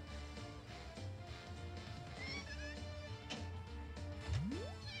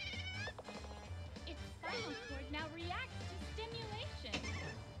 Its spinal cord now reacts to stimulation.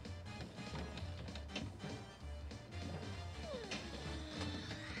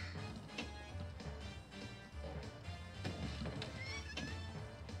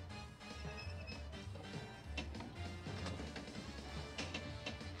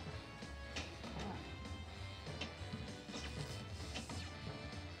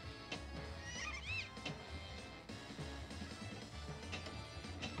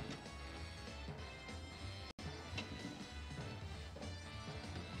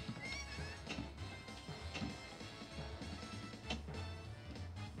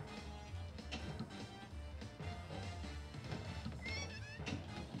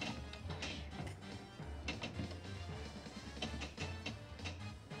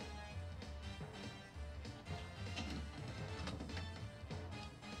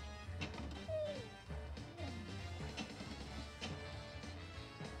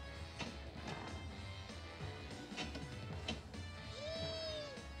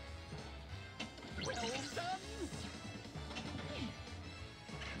 Well done!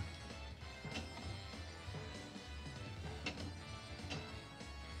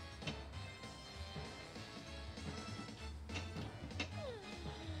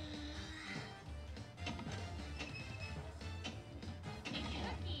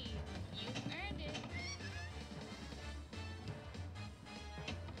 Cookie, you've earned it.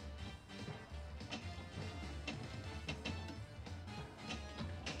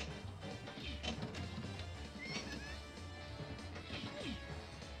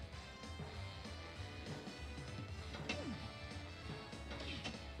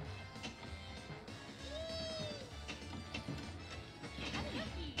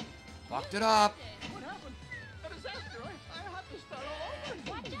 Fucked it up. What happened? A disaster! I have to start all over!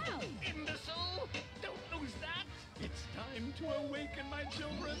 Watch out! Imbecile! Don't lose that! It's time to awaken my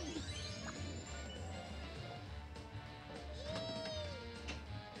children!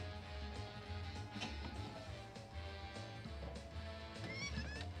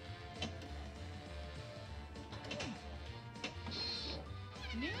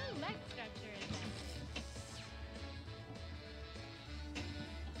 New leg structure invented.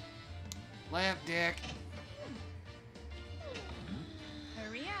 Lamp dick.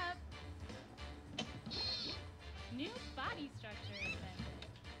 Hurry up. New body structure invented.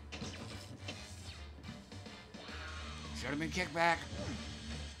 Should have been kickback.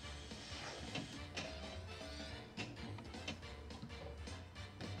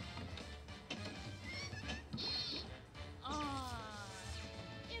 Aww,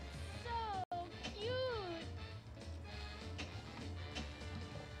 it's so cute.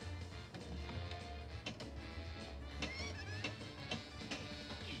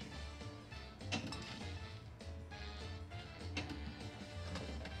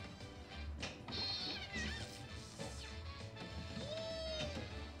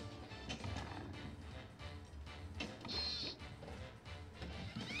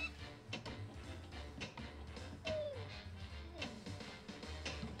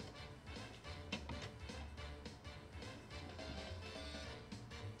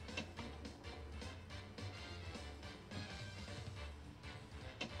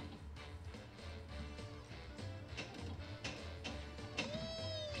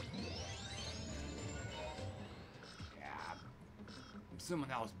 Assuming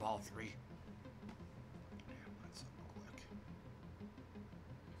that was ball 3. Let's look quick.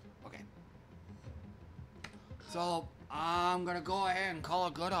 Okay. So I'm gonna go ahead and call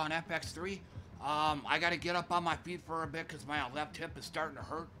it good on FX3. I gotta get up on my feet for a bit because my left hip is starting to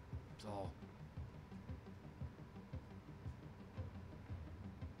hurt.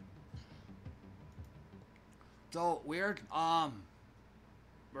 So weird. Or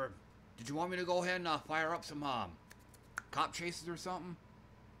did you want me to go ahead and fire up some cop chases or something?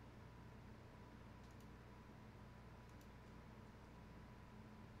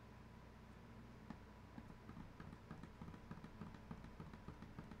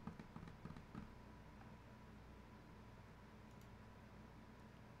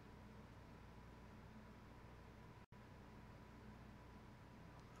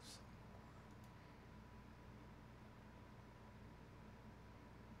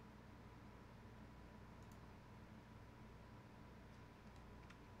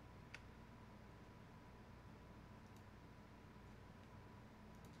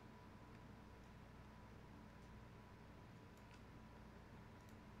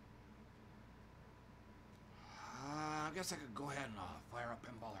 guess I could go ahead and fire up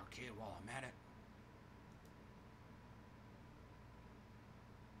Pinball Arcade while I'm at it.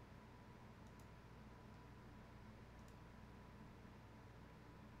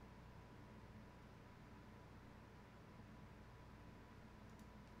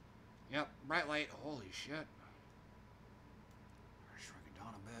 Yep, bright light. Holy shit. Shrink it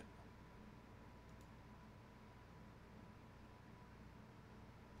down a bit.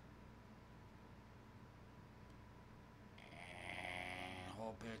 And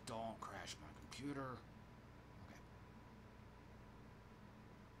hope it don't crash my computer.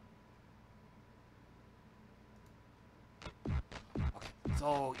 Okay.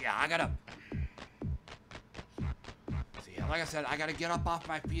 So, yeah, I gotta... Like I said, I gotta get up off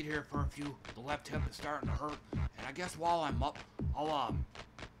my feet here for a few. The left hip is starting to hurt, and I guess while I'm up, I'll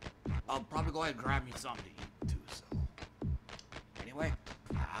probably go ahead and grab me something to eat too. So, anyway,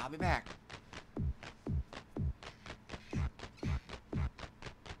 I'll be back.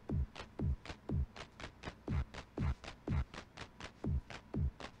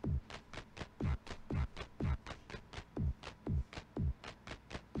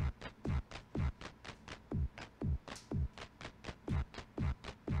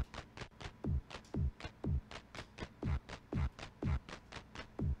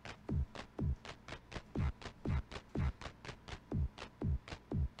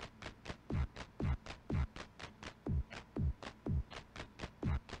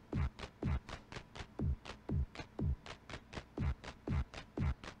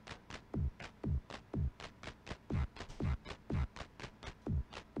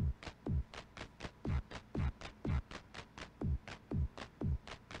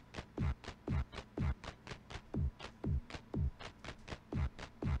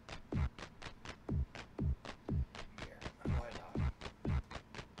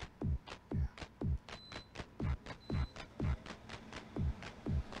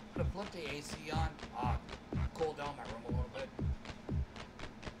 Flip the AC on, cool down my room a little bit.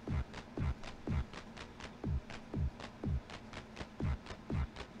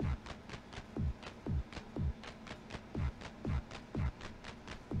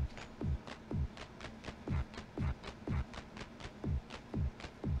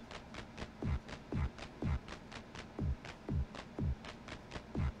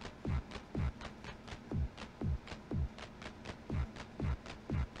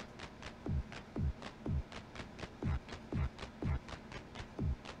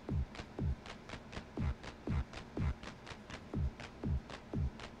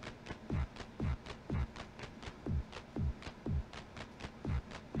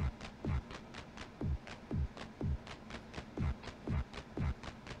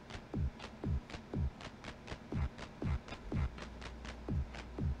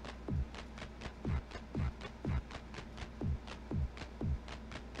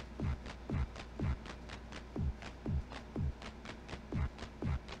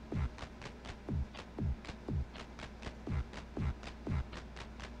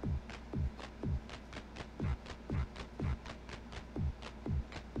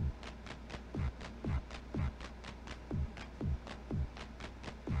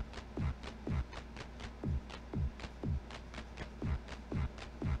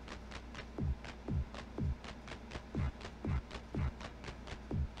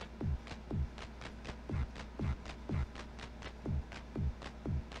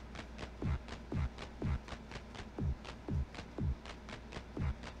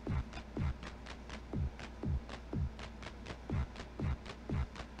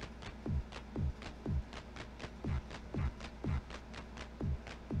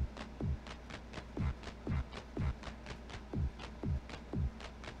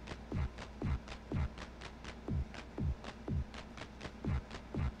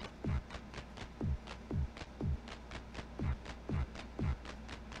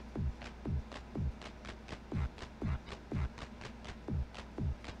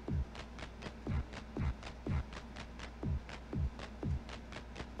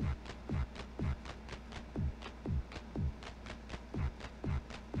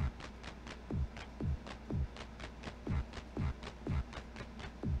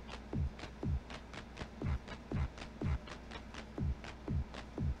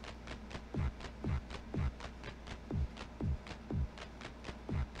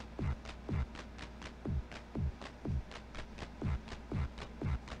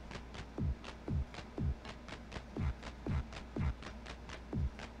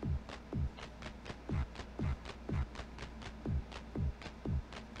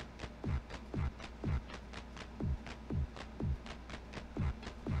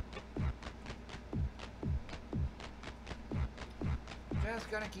 just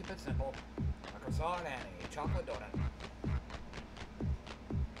gonna keep it simple. A croissant and a chocolate donut.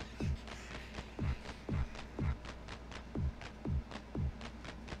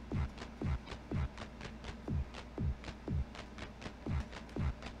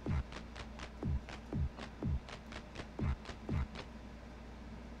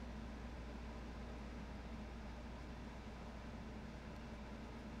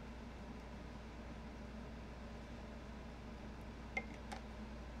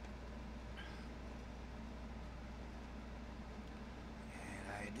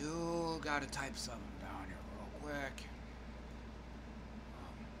 Gotta type something down here real quick.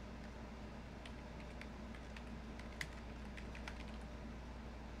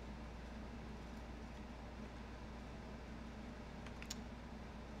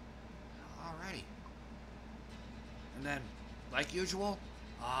 Alrighty. And then, like usual,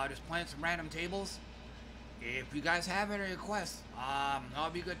 just playing some random tables. If you guys have any requests, that'll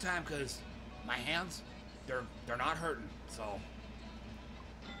be a good time because my hands, they're not hurting, so.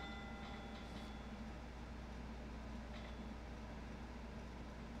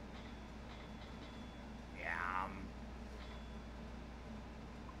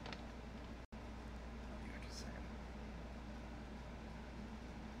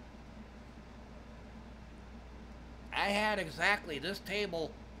 I had exactly this table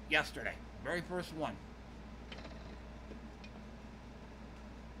yesterday. Very first one.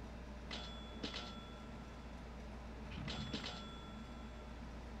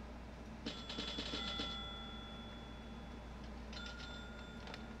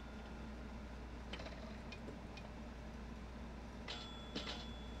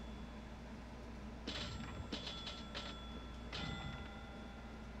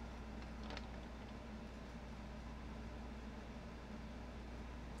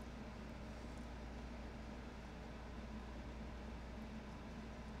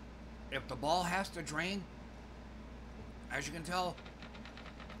 If the ball has to drain, as you can tell,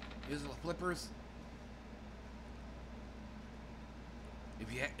 these are the flippers. If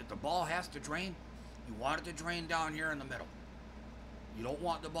the ball has to drain, you want it to drain down here in the middle. You don't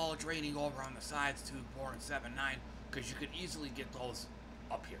want the ball draining over on the sides 2, 4, and 7, 9, because you could easily get those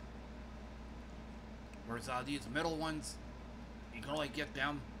up here. Whereas these middle ones, you can only get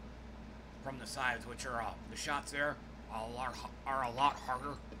them from the sides, which are the shots there are a lot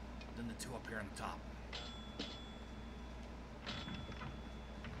harder than the 2 up here on the top.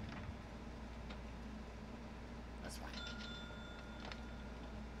 That's fine.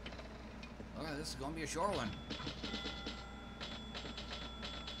 Okay, this is gonna be a short one.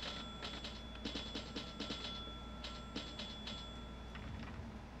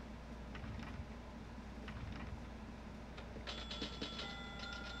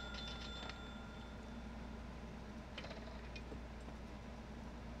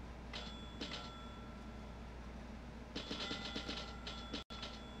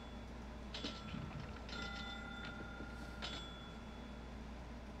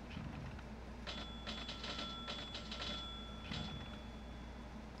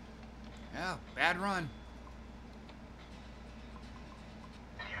 Yeah, bad run.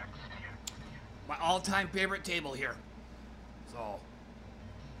 My all-time favorite table here. So,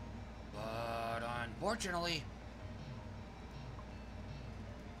 but unfortunately,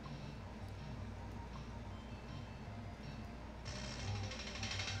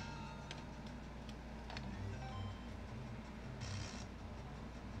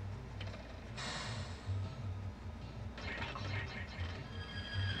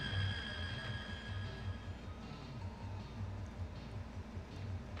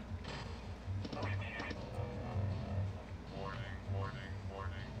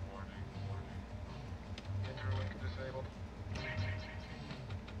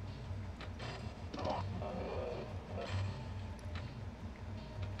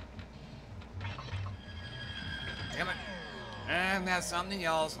 and that's something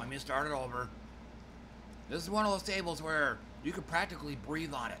else. Let me start it over. This is one of those tables where you could practically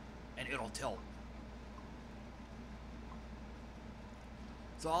breathe on it and it'll tilt.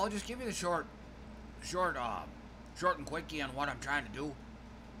 So I'll just give you the short and quickie on what I'm trying to do.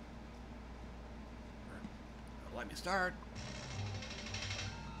 Let me start.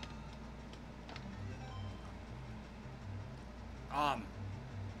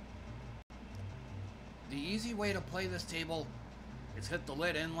 The easy way to play this table is hit the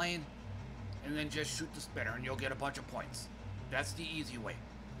lid in lane and then just shoot the spinner and you'll get a bunch of points. That's the easy way.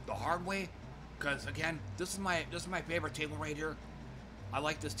 The hard way, because again, this is my favorite table right here. I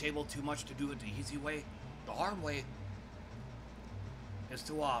like this table too much to do it the easy way. The hard way is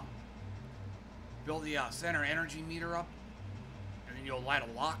to build the center energy meter up and then you'll light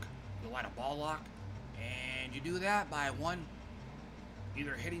a lock. You'll light a ball lock, and you do that by one,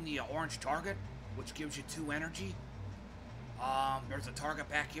 either hitting the orange target, which gives you 2 energy. There's a target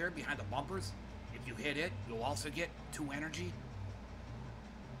back here behind the bumpers. If you hit it, you'll also get 2 energy.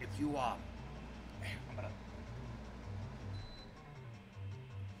 If you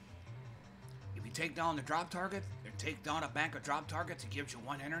if you take down the drop target and take down a bank of drop targets, it gives you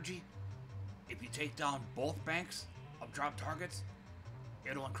 1 energy. If you take down both banks of drop targets,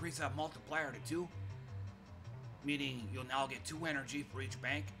 it'll increase that multiplier to 2, meaning you'll now get 2 energy for each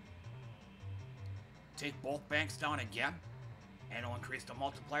bank. Take both banks down again, and it'll increase the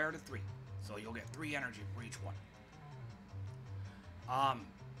multiplier to 3. So you'll get 3 energy for each one.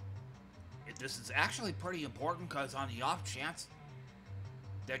 This is actually pretty important because on the off chance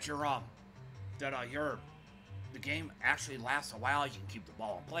that the game actually lasts a while, you can keep the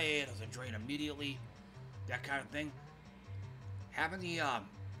ball in play, it doesn't drain immediately, that kind of thing. Having these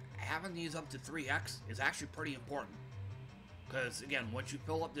up to 3x is actually pretty important because, again, once you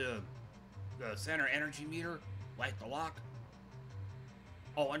fill up the center energy meter, like the lock.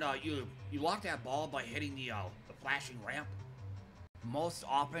 Oh, and you lock that ball by hitting the flashing ramp. Most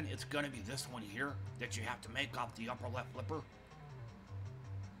often, it's going to be this one here that you have to make off the upper left flipper.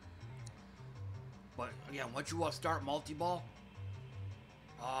 But again, once you start multi-ball,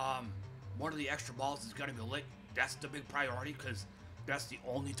 one of the extra balls is going to be lit. That's the big priority because that's the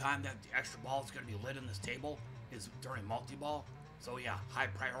only time that the extra ball is going to be lit in this table is during multi-ball. So yeah, high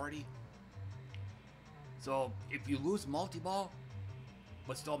priority. So if you lose multi-ball,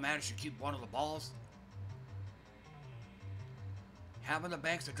 but still manage to keep one of the balls, having the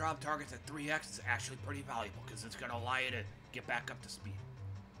banks of drop targets at 3x is actually pretty valuable because it's going to allow you to get back up to speed.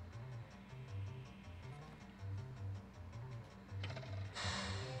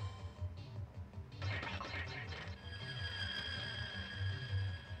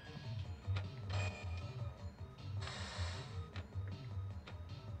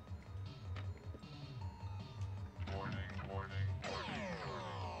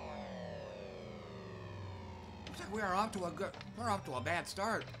 We're off to a bad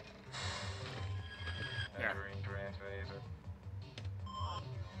start. There.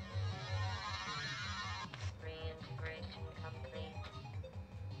 Reintegration complete.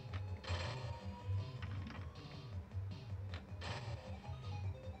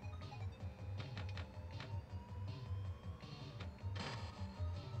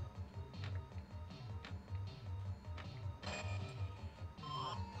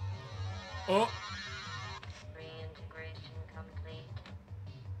 Oh.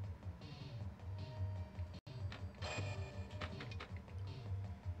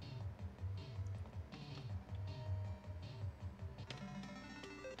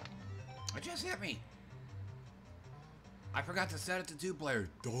 It just hit me. I forgot to set it to 2 players.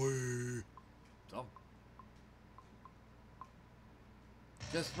 So,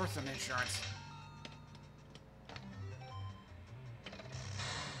 just for some insurance.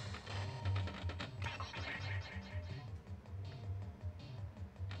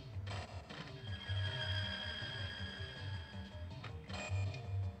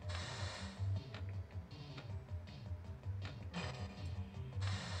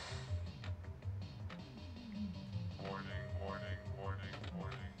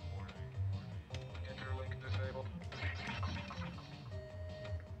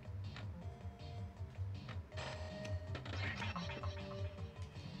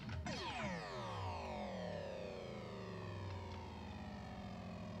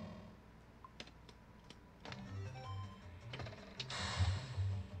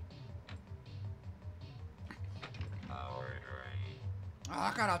 Oh,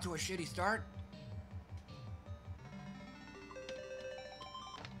 I got out to a shitty start.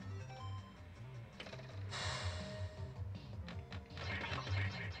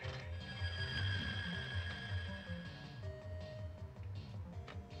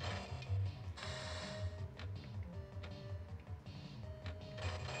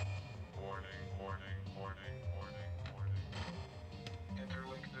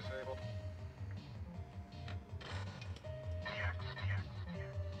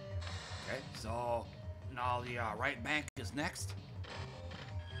 So now the right bank is next.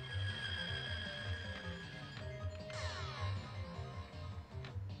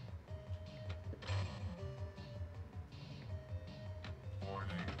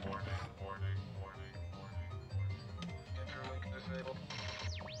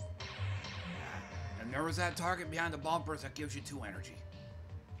 And there was that target behind the bumpers that gives you 2 energy.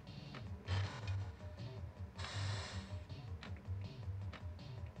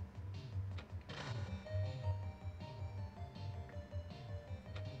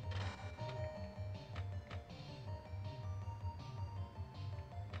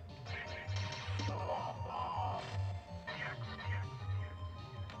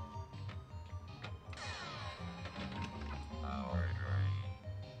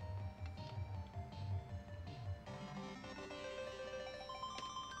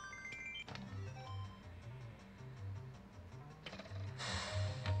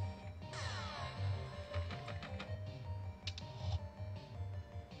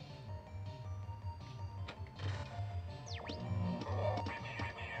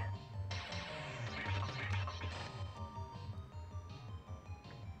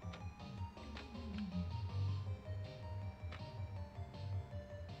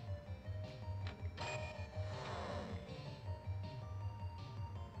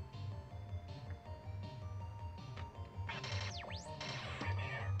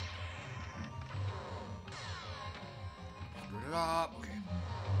 it up. Okay.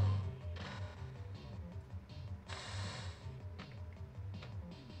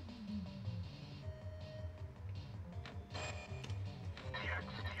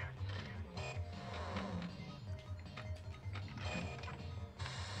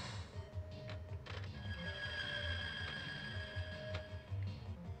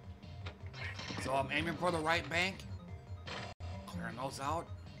 So I'm aiming for the right bank. Clearing those out.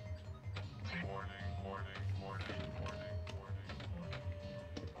 Warning, warning, warning, warning, warning, warning.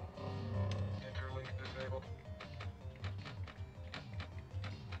 Interlink disabled.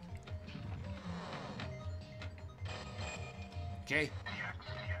 Okay.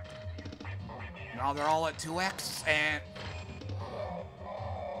 Now they're all at 2x and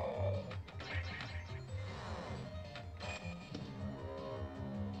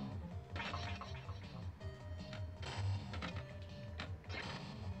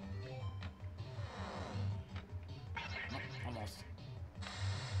almost.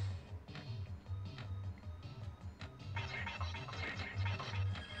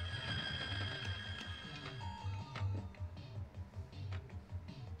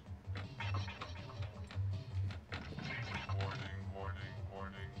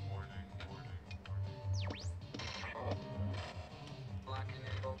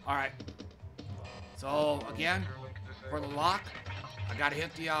 All right. So again, for the lock, I gotta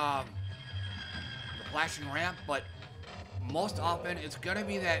hit the flashing ramp, but most often it's gonna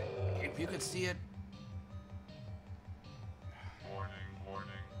be that if you can see it. Yeah,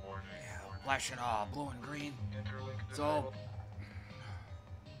 flashing blue and green. So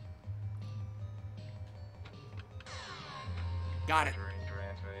got it.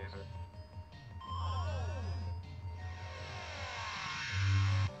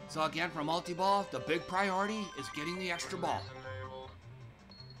 So again, for multi-ball, the big priority is getting the extra ball.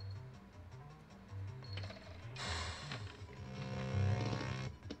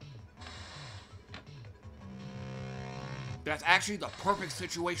 That's actually the perfect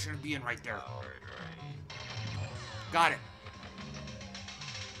situation to be in right there. Got it.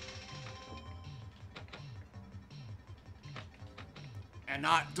 And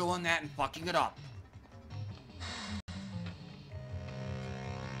not doing that and fucking it up.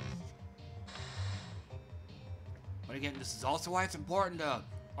 But again, this is also why it's important to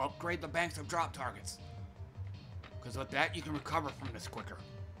upgrade the banks of drop targets. Because with that, you can recover from this quicker.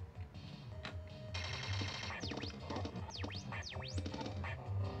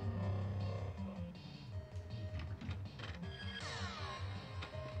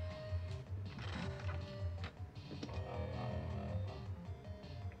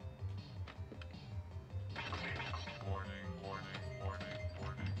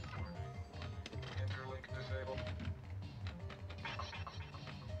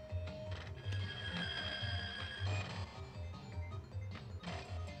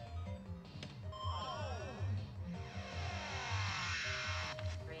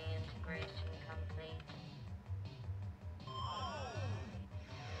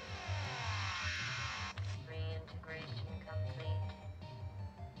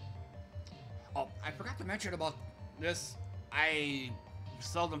 Oh, I forgot to mention about this. I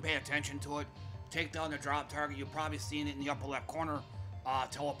seldom pay attention to it. Take down the drop target. You've probably seen it in the upper left corner.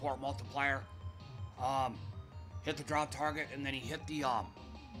 Teleport multiplier. Hit the drop target, and then he hit the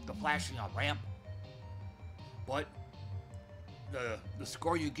flashing ramp. But the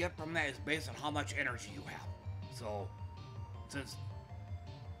score you get from that is based on how much energy you have. So since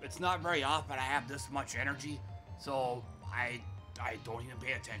it's not very often I have this much energy, so I don't even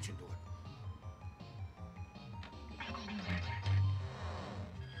pay attention to it.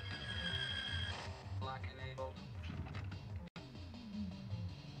 Lock enabled.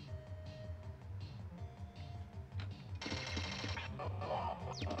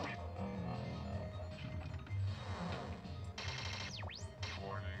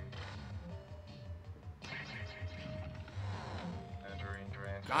 Warning. Entering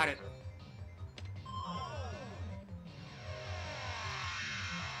transit. Got it.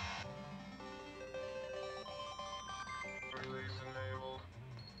 Release enabled.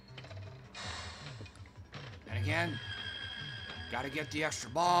 And again, gotta get the extra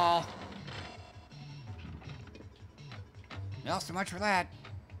ball. Well, so much for that.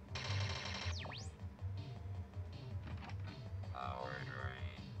 Power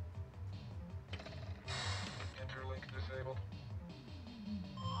drain. Interlink disabled.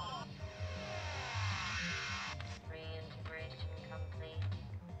 Reintegration complete.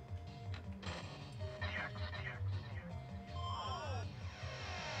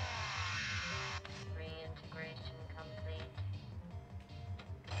 Reintegration complete.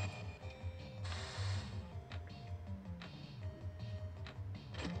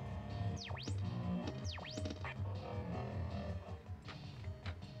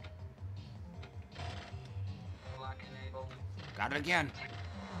 Got it again.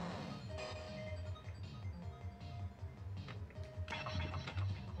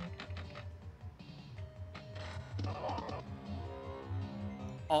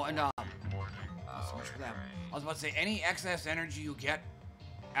 Oh, and not so much for that. I was about to say, any excess energy you get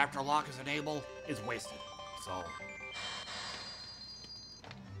after lock is enabled is wasted. So.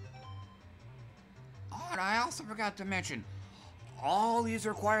 Oh, and I also forgot to mention, all these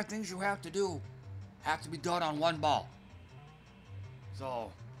required things you have to do have to be done on one ball.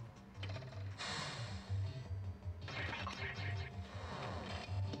 So.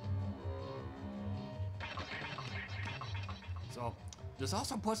 So, this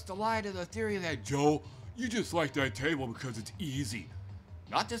also puts the lie to the theory that, Joe, you just like that table because it's easy.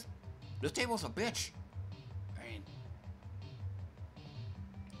 Not this. This table's a bitch. I mean.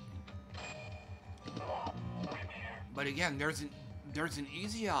 But again, there's an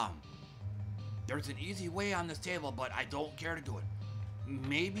easy way on this table, but I don't care to do it.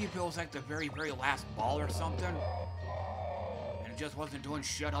 Maybe if it was like the very, very last ball or something, and it just wasn't doing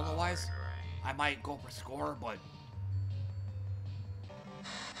shit otherwise, I might go for score, but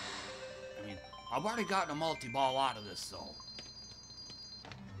I mean, I've already gotten a multi-ball out of this, so.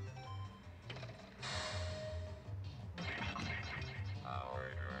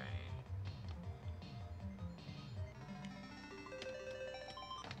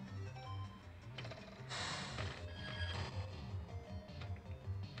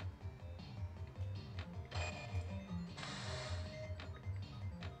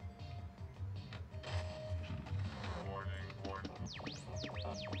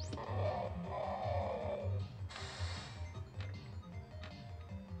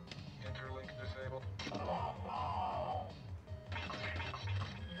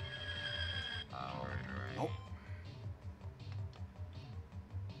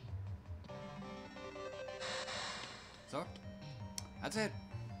 So, that's it.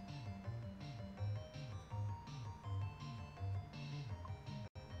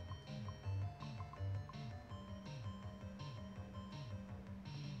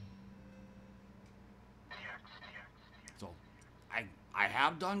 So, I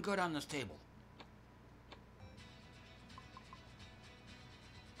have done good on this table.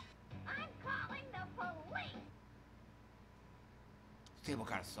 I'm calling the police. This table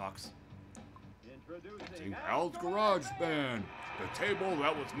kind of sucks. Introducing Al's Garage Band, the table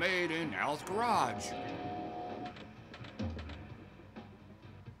that was made in Al's garage.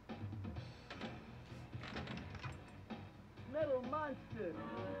 Metal monster,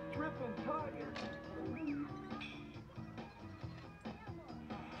 tripping target.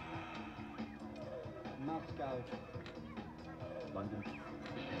 Moscow, London.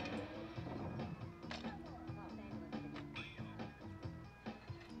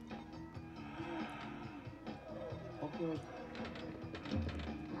 Stitchy,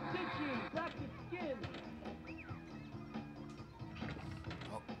 black skin.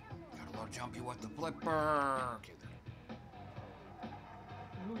 Oh, got a little jumpy with the flipper. Okay,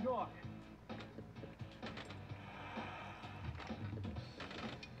 New York.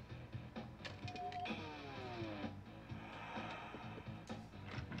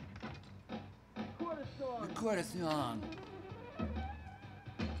 Kurdistan.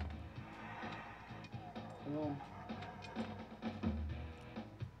 Hello.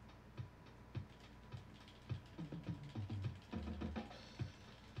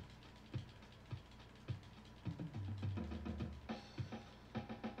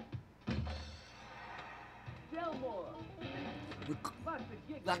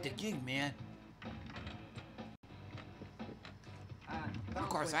 Like the gig, man. Of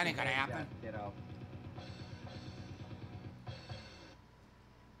course, that ain't gonna happen.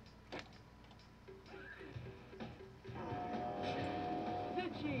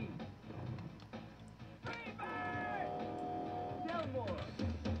 Stitchy. Delmore.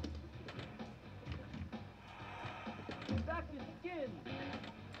 Back to skin.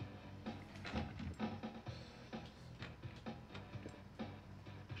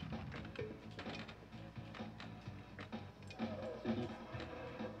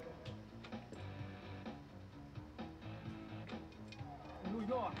 New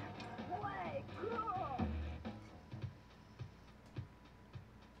York. Way cool.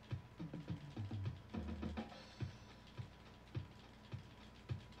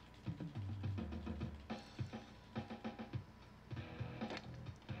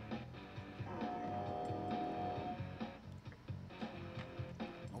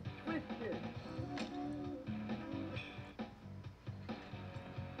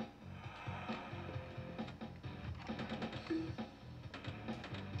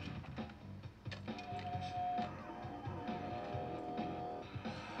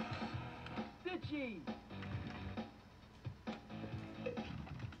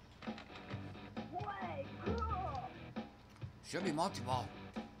 Should be multi-ball.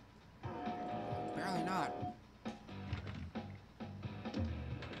 Apparently not.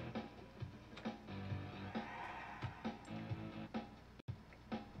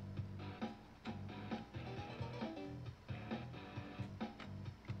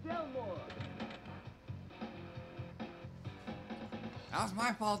 That was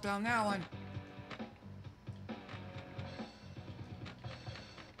my fault on that one.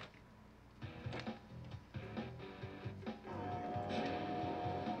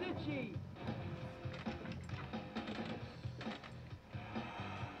 Stitchy!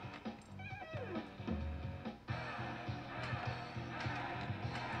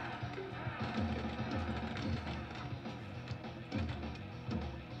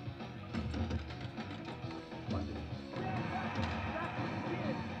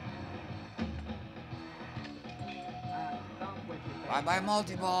 Bye-bye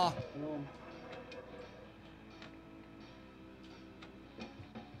multi-ball.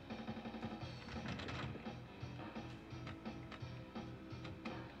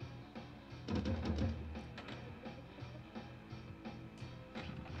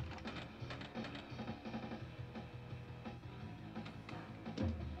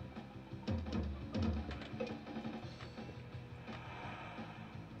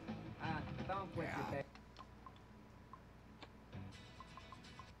 Yeah.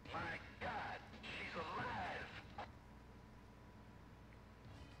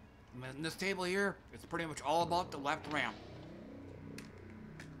 And this table here, it's pretty much all about the left ramp.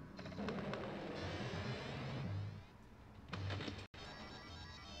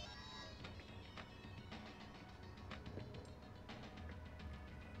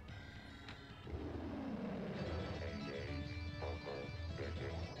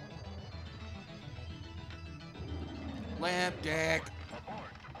 Lamp deck.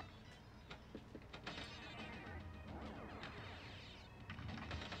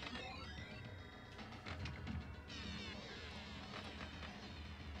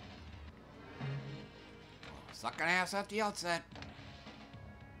 Sucking ass at the outset.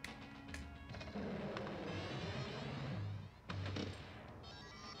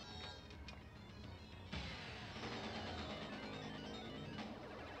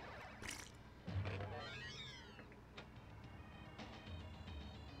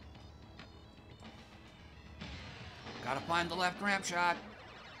 Gotta find the left ramp shot.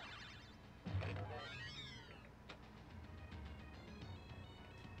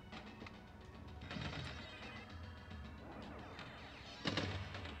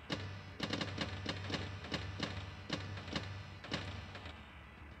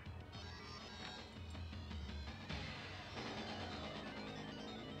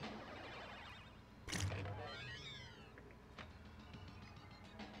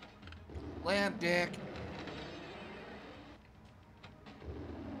 Lamp dick.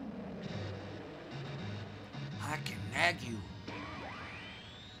 I can nag you.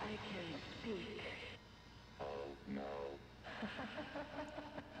 I can speak. Oh no.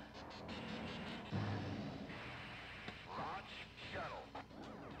 Launch shuttle.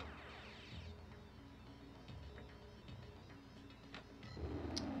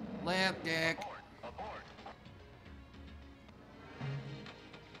 Lamp dick. Abort.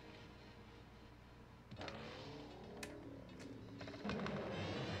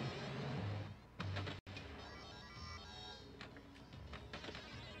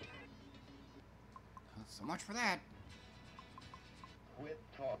 So much for that. Quit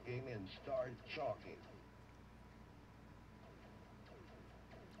talking and start chalking.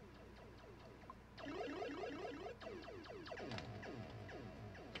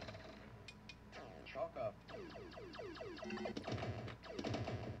 Chalk up.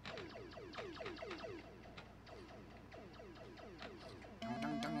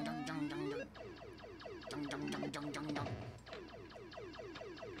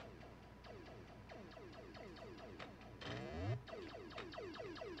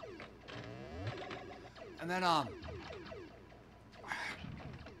 And then,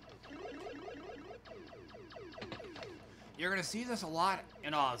 you're gonna see this a lot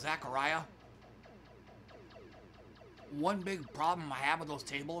in, Zaccaria. One big problem I have with those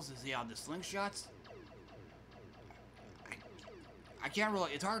tables is the slingshots. I can't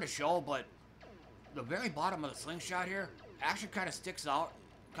really, it's hard to show, but the very bottom of the slingshot here actually kind of sticks out,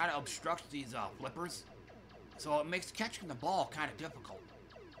 kind of obstructs these, flippers. So it makes catching the ball kind of difficult.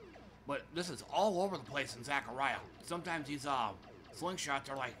 But this is all over the place in Zaccaria. Sometimes these slingshots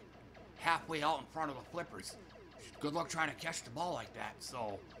are like halfway out in front of the flippers. Good luck trying to catch the ball like that,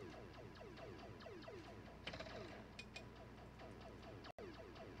 so.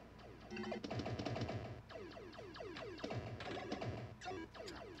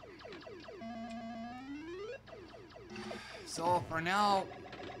 So for now,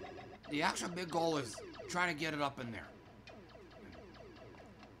 the actual big goal is trying to get it up in there.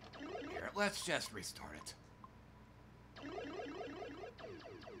 Here, let's just restart it.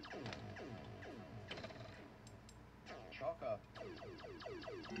 Chalk up.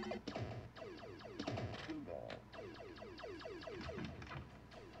 2 ball.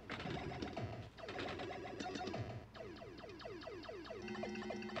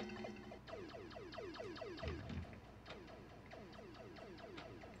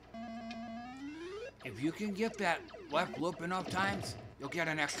 If you can get that left loop enough times, you'll get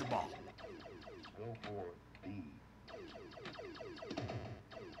an extra ball. Go for B.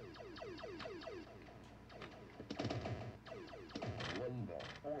 One ball,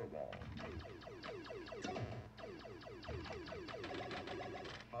 4 ball.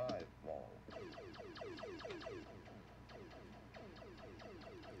 5 ball.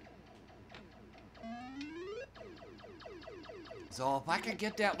 So if I can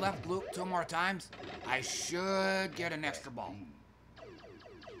get that left loop 2 more times, I should get an extra ball.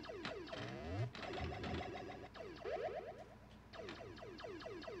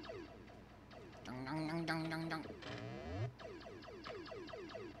 Dung, dung, dung, dung, dung, dung.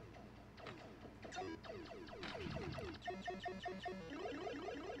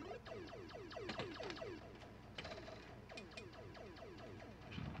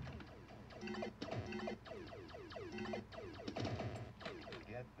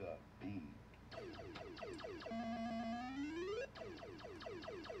 Get the B.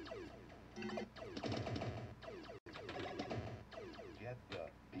 Get the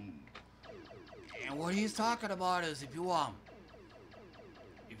B. And what he's talking about is if you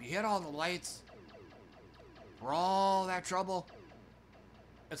hit all the lights for all that trouble,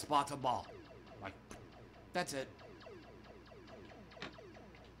 it spots a ball. Like, that's it.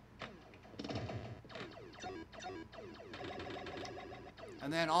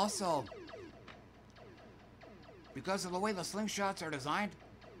 And then also, because of the way the slingshots are designed,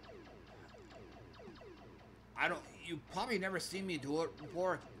 you probably never seen me do it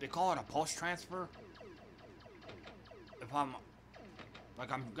before. They call it a post transfer. If I'm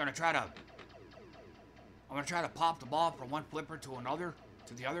gonna try to pop the ball from one flipper to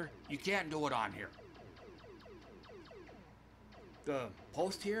the other. You can't do it on here. The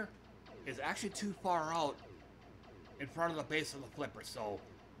post here is actually too far out in front of the base of the flipper, so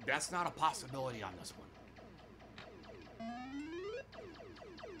that's not a possibility on this one.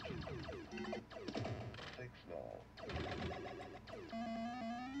 6 ball.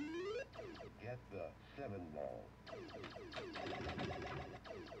 Get the 7 ball.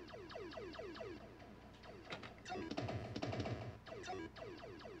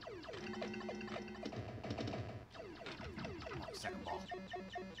 Second ball.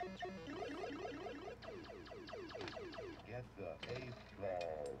 Get the 8th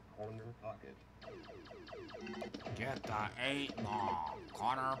ball. Corner pocket. Get the 8 ball.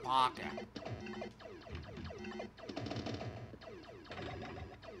 Corner pocket.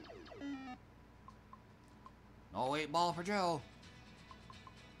 No 8 ball for Joe.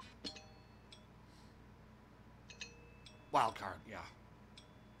 Wild card, yeah.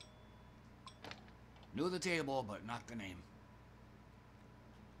 Knew the table, but not the name.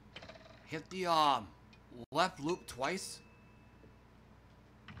 Hit the left loop twice.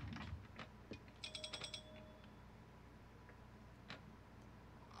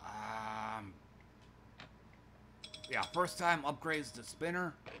 Yeah, first time upgrades the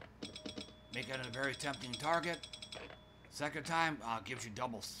spinner, making it a very tempting target. Second time gives you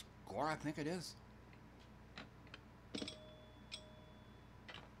double score, I think it is.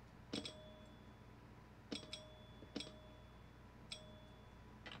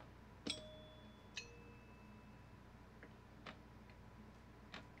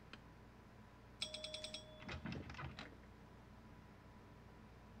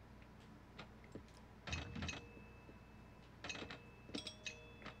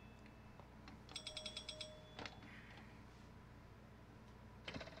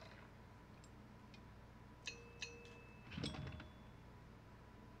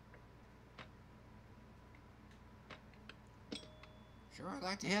 Sure, I'd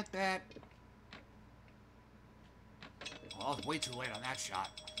like to hit that. Well, I was way too late on that shot.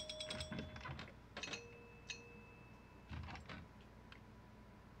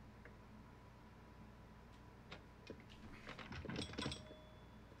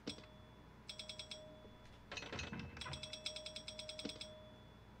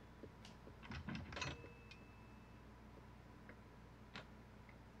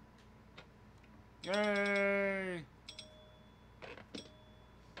 Yay!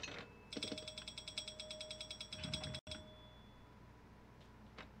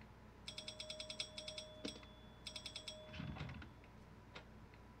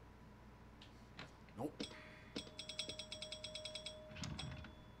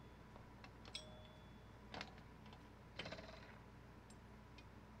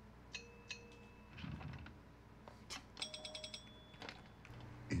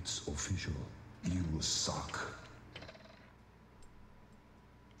 It's official. You suck.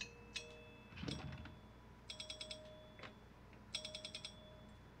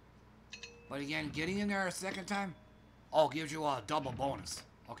 But again, getting in there a second time, oh, gives you a double bonus.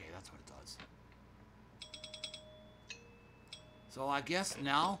 Okay, that's what it does. So I guess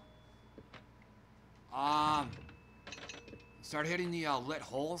now, start hitting the lit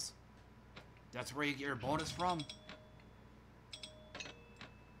holes. That's where you get your bonus from.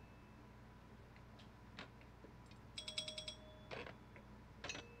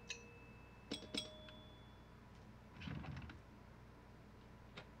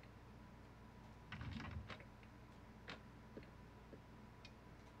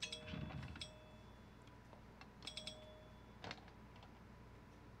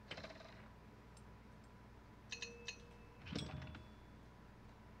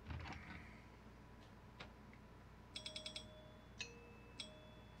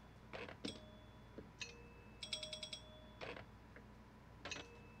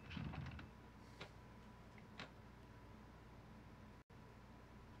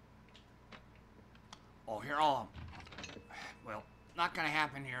 Oh, here, oh, well, not gonna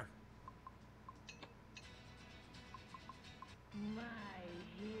happen here. My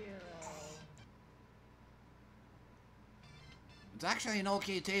hero. It's actually an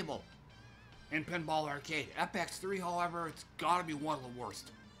okay table in Pinball Arcade. FX3, however, it's gotta be one of the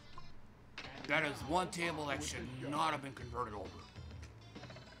worst. That is one table that should not have been converted over.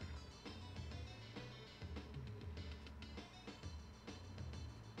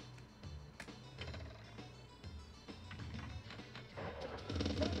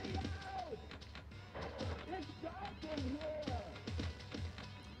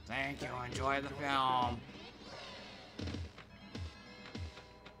 Thank you. Enjoy the film.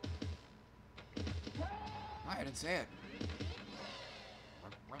 I didn't say it.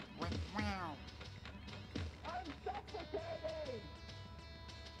 I'm suffocating!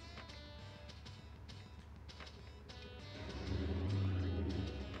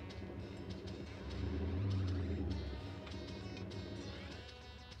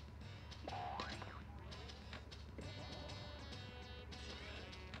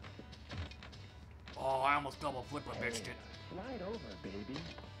 Oh, I almost double flip a bitched it. Slide over, baby.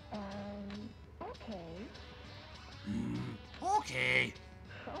 Okay. Okay.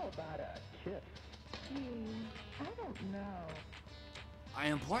 How about a kiss? I don't know. I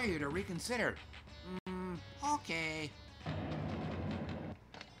implore you to reconsider. Okay.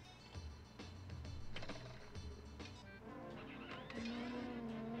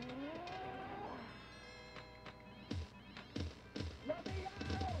 Let me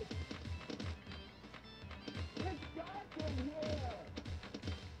out! It's dark in here!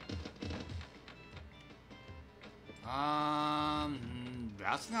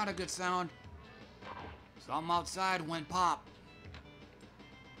 That's not a good sound. Something outside went pop.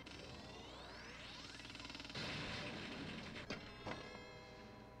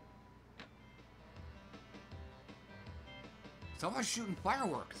 Someone's shooting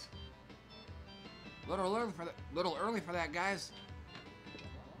fireworks. Little early for that, guys.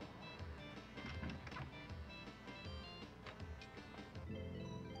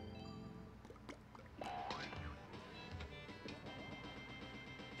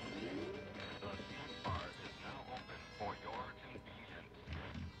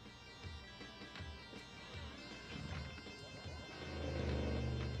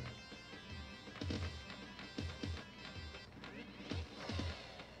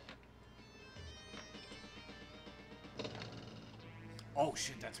 Oh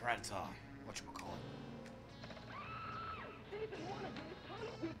shit, that's right, it's whatchamacallit.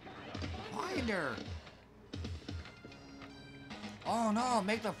 Find her! Oh no,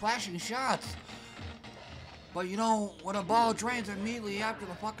 make the flashing shots! But you know, when a ball drains immediately after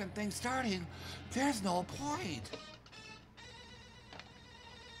the fucking thing starting, there's no point.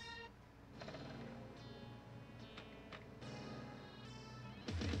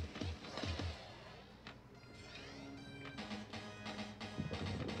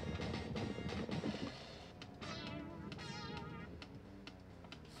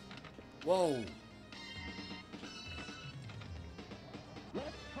 Whoa. Let's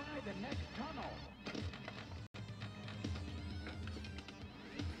try the next tunnel.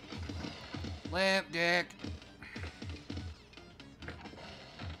 Limp dick.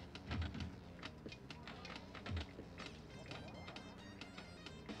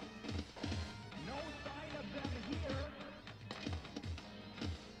 No sign of them here.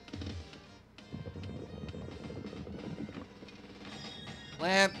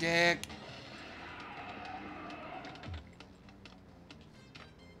 Limp dick.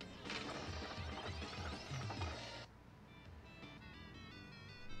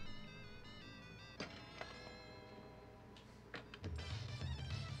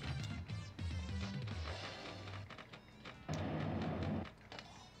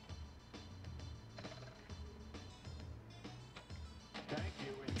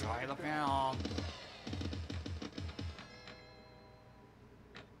 enjoy the film.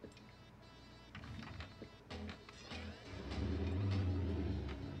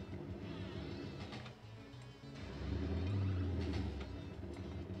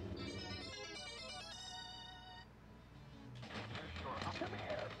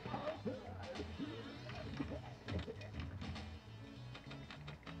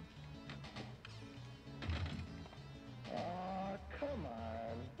 Come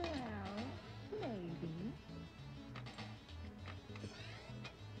on. Well, maybe.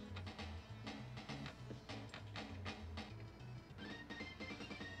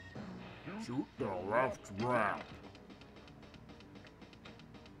 Shoot the left ramp.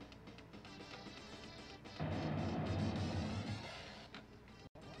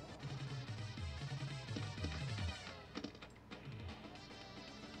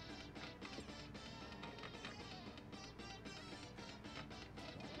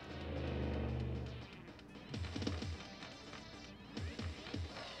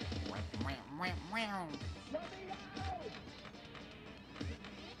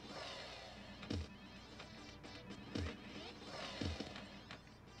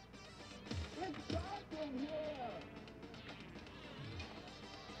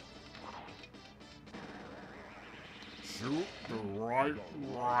 Shoot the right.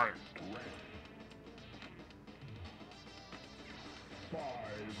 5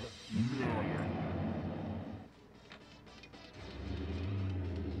 million.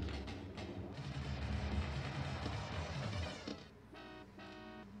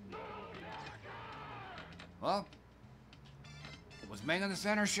 Well, was banging the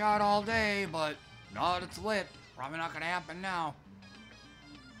center shot all day, but now that it's lit, probably not gonna happen now.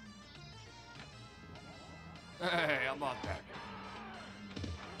 Hey, how about that?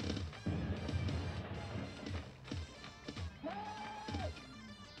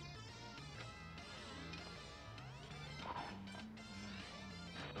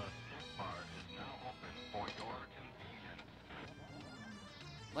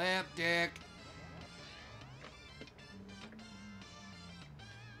 Lamp dick.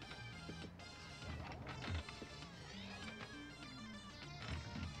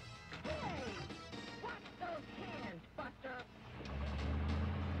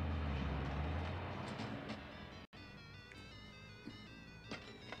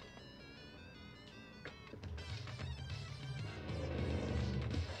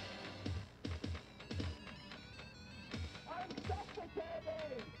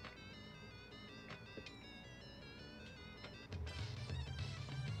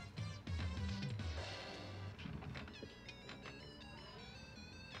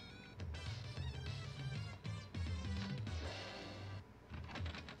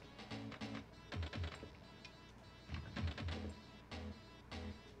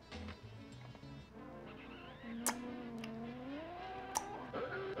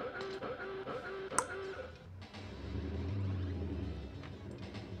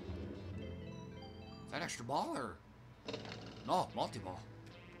 Is that extra ball or? No, multi-ball.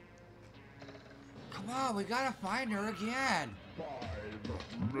 Come on, we gotta find her again.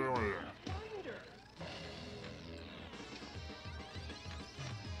 5 million.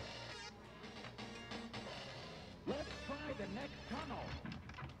 Let's try the next tunnel.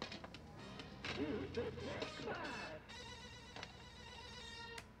 Use the next side.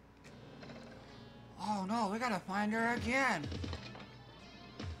 Oh no, we gotta find her again.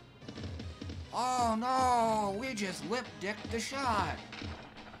 Oh no, we just lip-dicked the shot.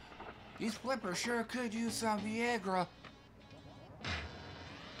 These flippers sure could use some Viagra.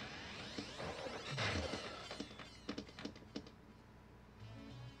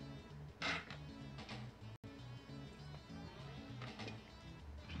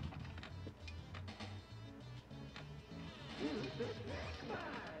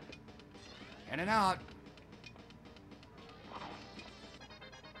 In and out.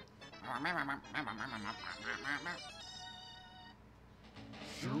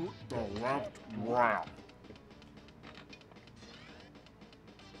 Shoot the left ramp.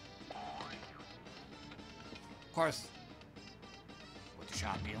 Of course, with the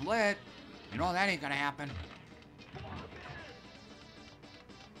shot being lit, you know that ain't gonna happen.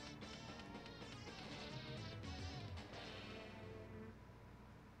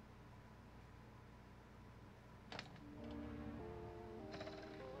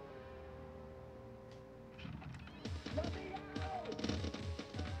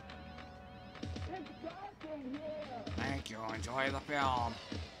 Thank you. Enjoy the film.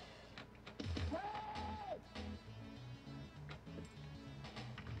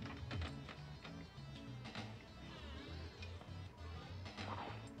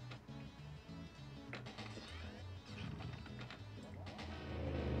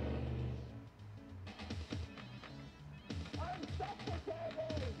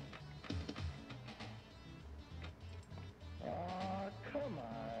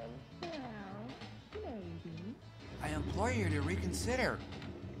 implore you to reconsider.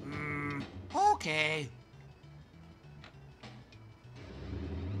 Okay.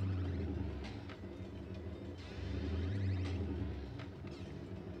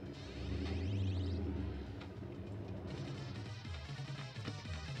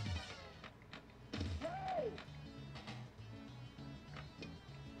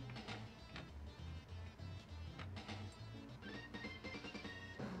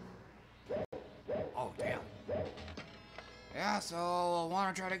 Oh, damn. Yeah, so I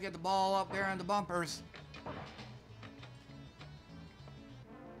want to try to get the ball up there in the bumpers.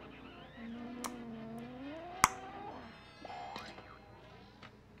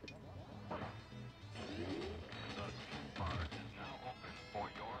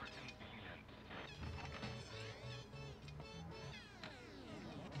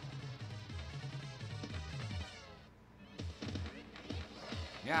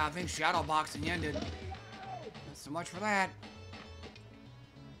 Yeah, I think shadow boxing ended. So much for that.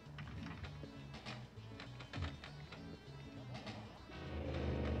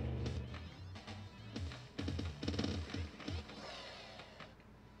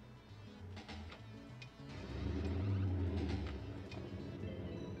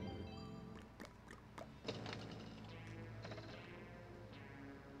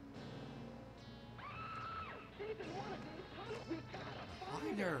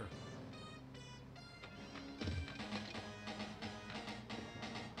 Find her.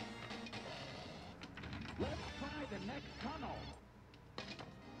 Let's try the next tunnel.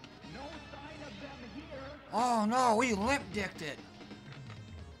 No sign of them here. Oh no, we limp-dicked it.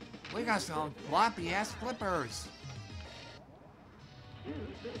 We got some floppy ass flippers.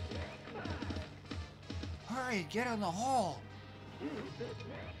 Hurry, get in the hole.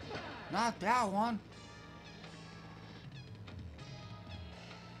 Not that one.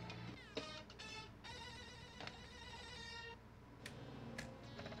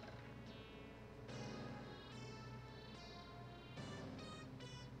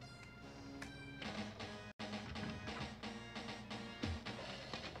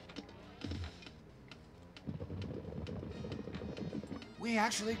 We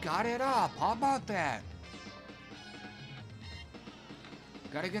actually got it up. How about that?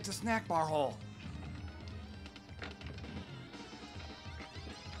 Gotta get the snack bar hole.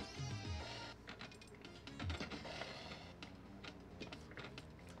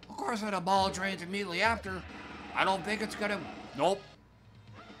 Of course, when a ball drains immediately after, I don't think it's gonna... Nope.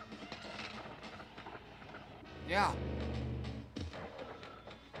 Yeah.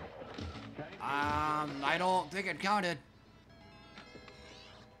 I don't think it counted.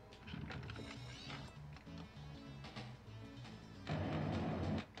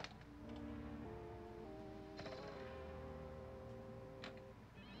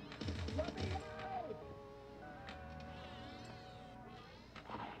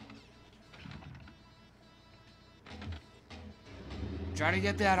 Try to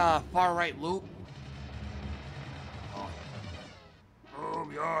get that far right loop.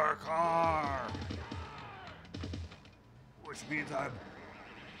 Move your car. Which means I'm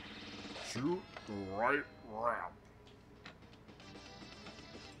shoot the right ramp.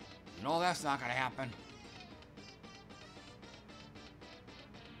 No, that's not gonna happen.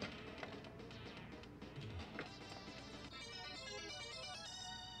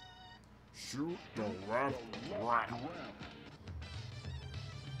 Shoot the left ramp.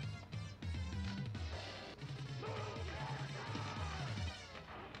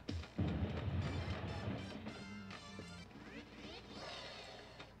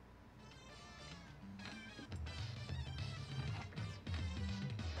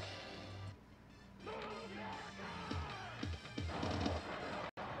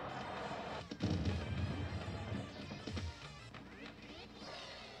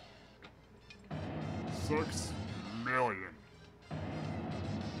 $6 million.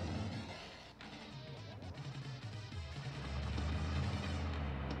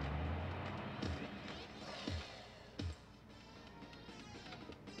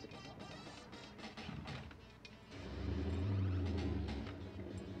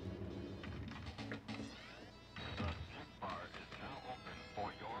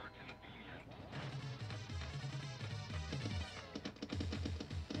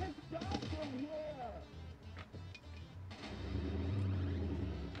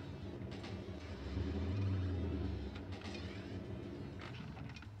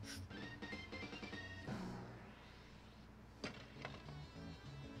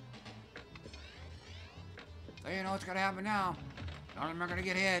 So you know what's gonna happen now. None of them are gonna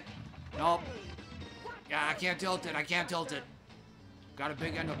get hit. Nope. Yeah, I can't tilt it. I can't tilt it. Got a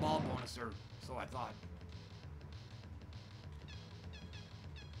big end of ball bonus, or so I thought.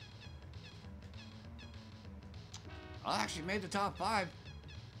 I actually made the top 5.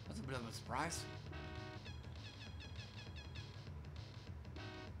 That's a bit of a surprise.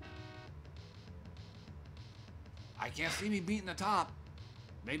 I can't see me beating the top.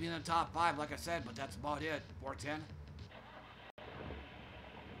 Maybe in the top 5, like I said, but that's about it. 410.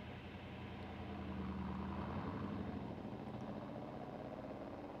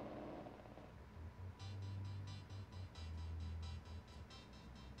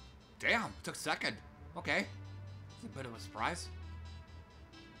 Damn, took second. Okay. It's a bit of a surprise.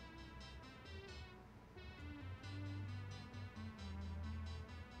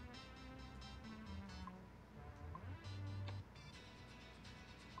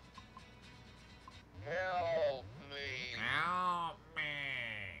 Help me. Help me.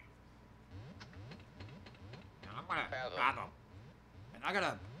 Now I'm gonna fathom. And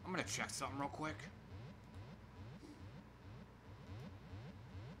I'm gonna check something real quick.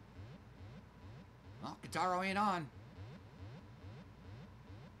 Well, Guitarro ain't on.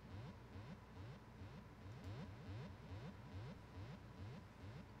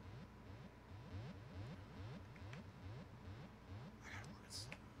 I gotta look at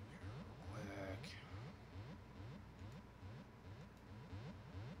something here real quick.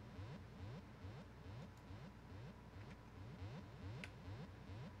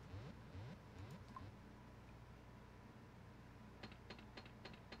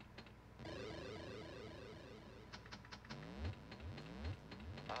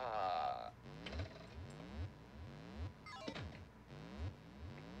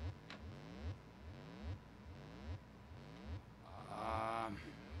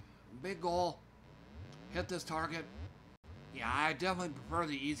 Big goal. Hit this target. Yeah, I definitely prefer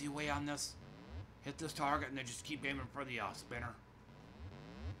the easy way on this. Hit this target and then just keep aiming for the spinner.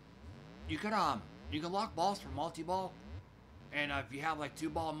 You can lock balls for multi-ball, and if you have like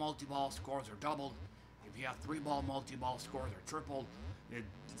 2-ball multi-ball, scores are doubled. If you have 3-ball multi-ball, scores are tripled.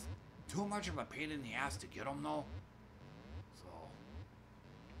 It's too much of a pain in the ass to get them though. So.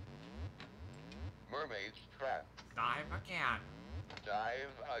 Mermaid's trap. Dive again. Dive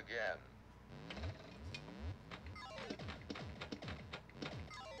again.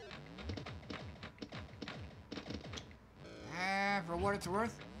 For what it's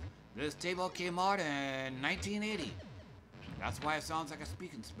worth, this table came out in 1980. That's why it sounds like a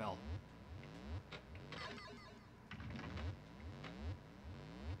speaking spell.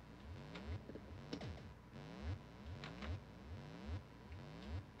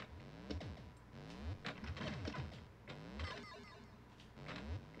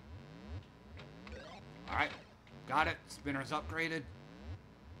 Alright, got it. Spinner's upgraded.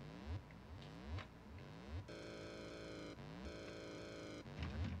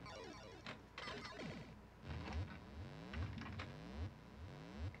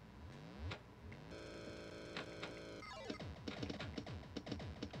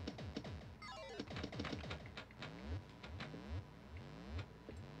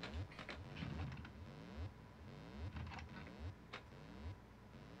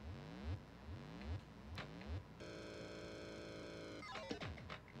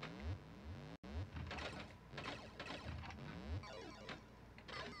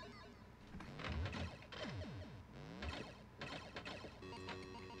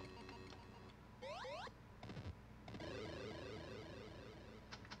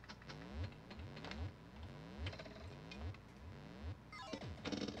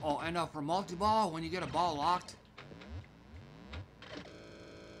 Oh, and for multi-ball, when you get a ball locked,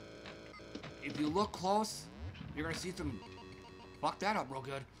 if you look close, you're gonna see some. Fuck that up real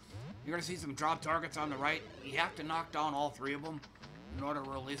good. You're gonna see some drop targets on the right. You have to knock down all 3 of them in order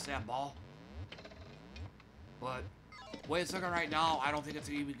to release that ball. But the way it's looking right now, I don't think it's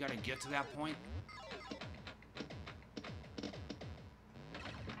even gonna get to that point.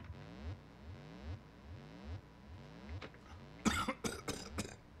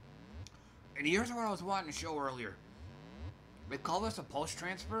 And here's what I was wanting to show earlier. They call this a post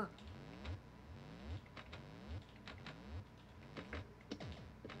transfer.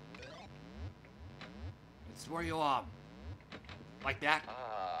 It's where you like that.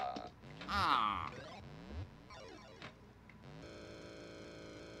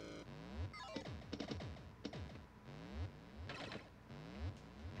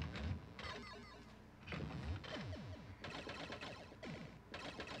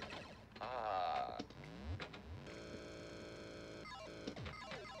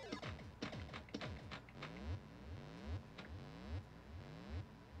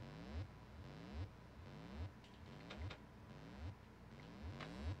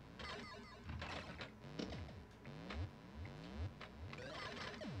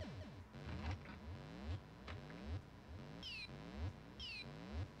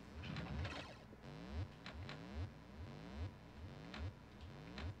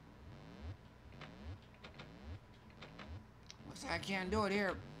 Looks like I can't do it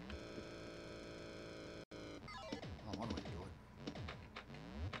here. Oh, one way to do it.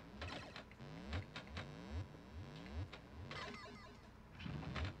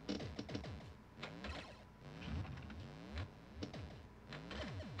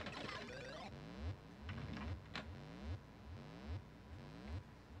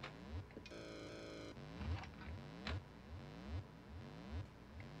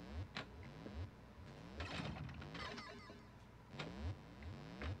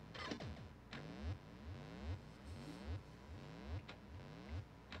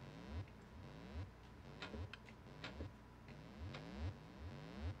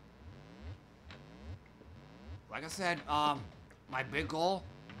 Like I said, my big goal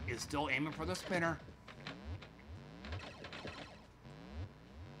is still aiming for the spinner.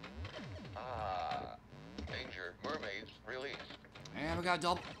 Danger, mermaids, released. And we got a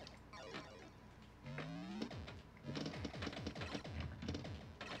double.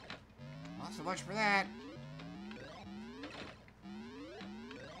 Not so much for that.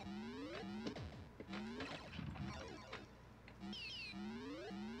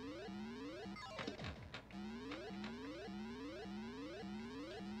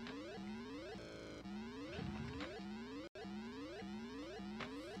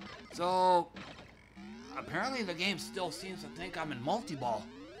 So, apparently the game still seems to think I'm in multi-ball.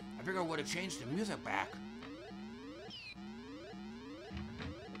 I figured I would have changed the music back.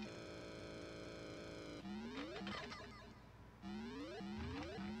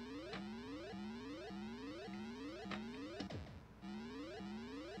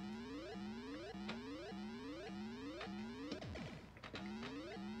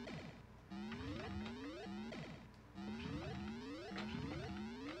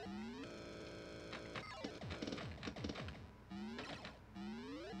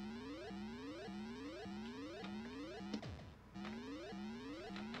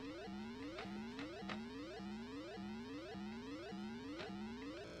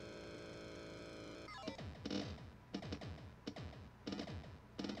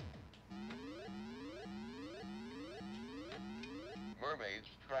 Mermaids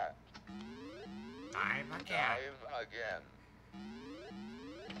trapped. Dive again. Dive again.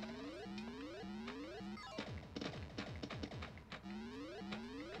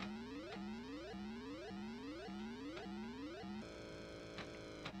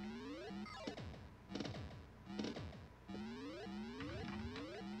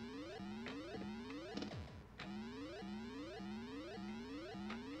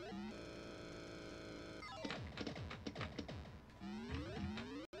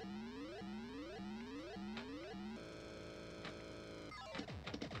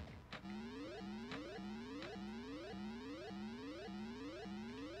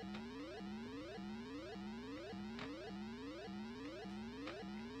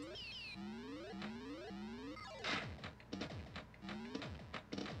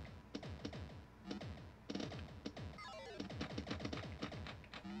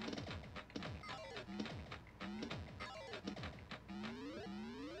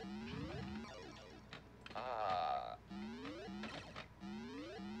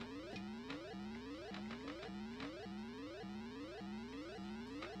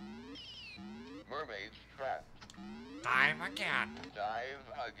 Mermaids trapped. Dive again. Dive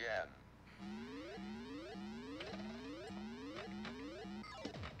again.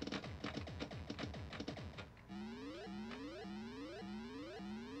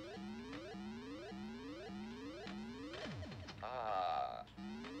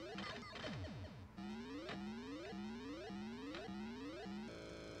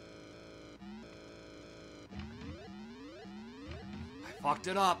 I fucked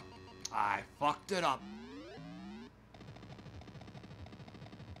it up. I fucked it up.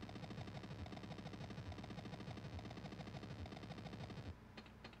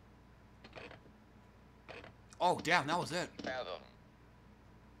 Oh, damn, that was it. Fathom.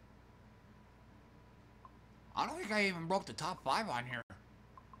 I don't think I even broke the top 5 on here.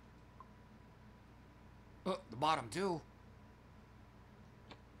 The bottom 2.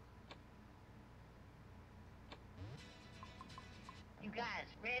 You guys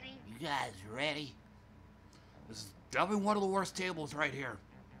ready? You guys ready? This is definitely one of the worst tables right here.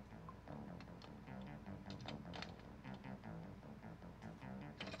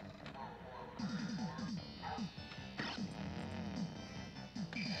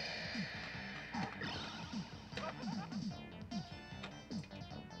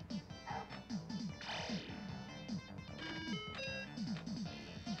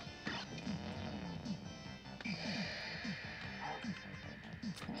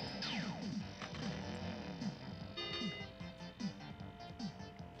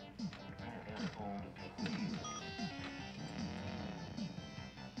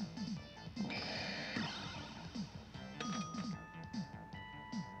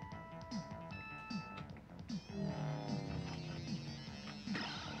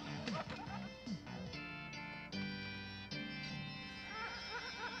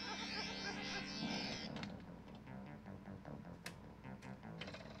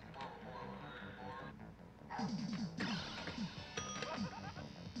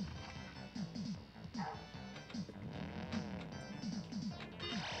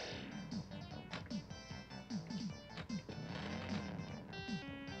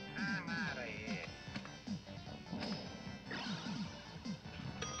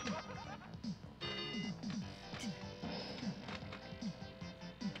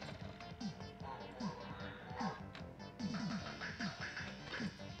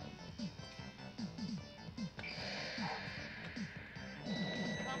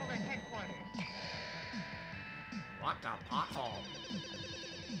 blocked a pothole.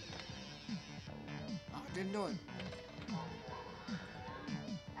 Oh, it didn't do it.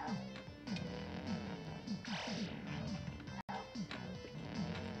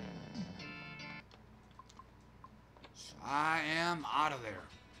 I am out of there.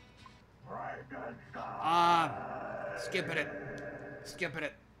 Skipping it. Skipping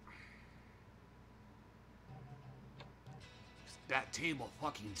it. That table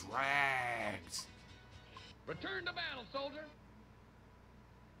fucking drags. Return to battle, soldier.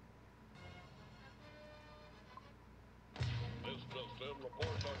 This just in,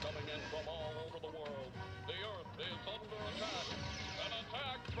 reports are coming in from all over the world. The Earth is under attack. An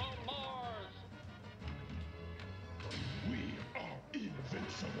attack from Mars. We are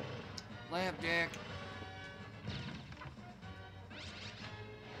invincible. Lamp dick.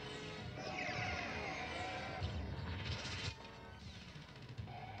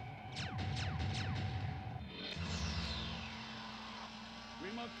 We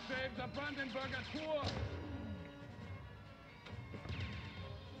must save the Brandenburger Tor.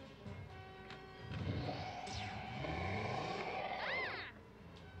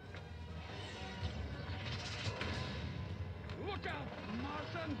 Look out,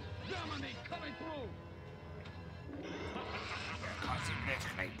 Martians! Germany coming through!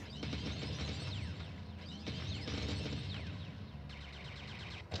 Concentrate.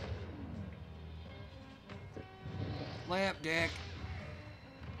 Lamp dick.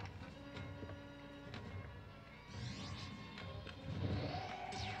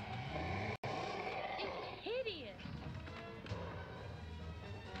 It's hideous.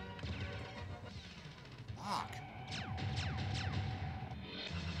 Fuck.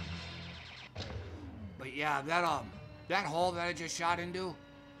 But yeah, that hole that I just shot into,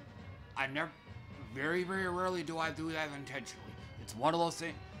 very, very rarely do I do that intentionally. It's one of those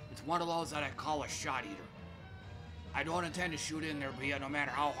things, it's one of those that I call a shot eater. I don't intend to shoot in there, but yeah, no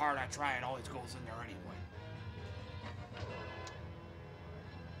matter how hard I try, it always goes in there anyway.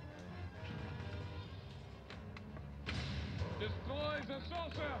 Destroy the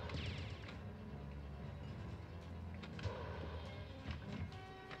saucer!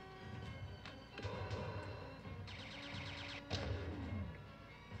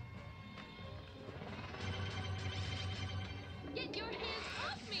 Get your hands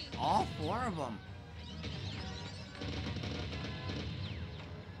off me! All four of them.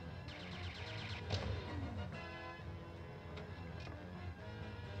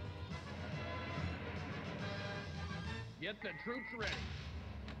 Get the troops ready.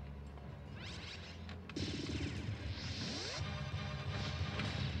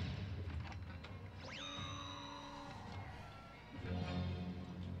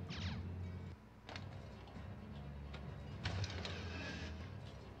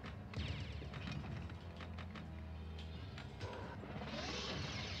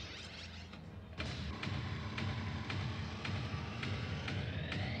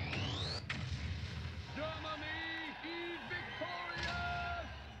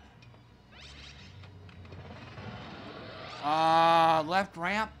 Left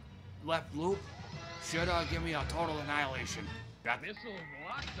ramp, left loop, should give me a total annihilation.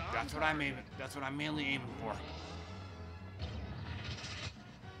 That's what I'm aiming. That's what I'm mainly aiming for.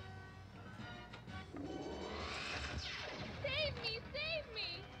 Save me! Save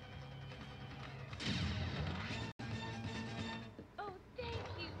me! Oh, thank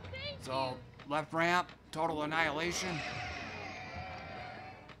you! Thank you! So left ramp, total annihilation.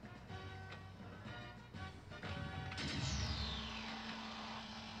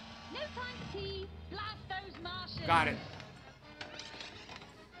 Got it.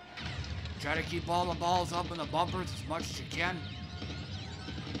 Try to keep all the balls up in the bumpers as much as you can.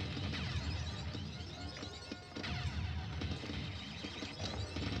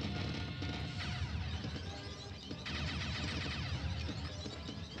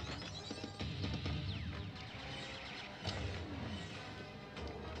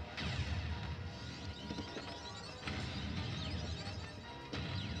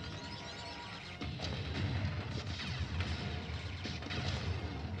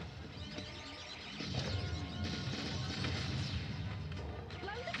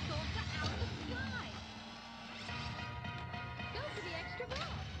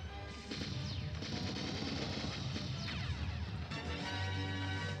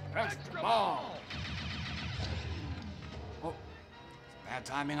 Extra ball! Oh, bad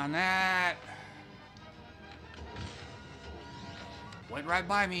timing on that. Went right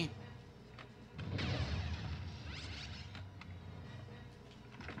by me.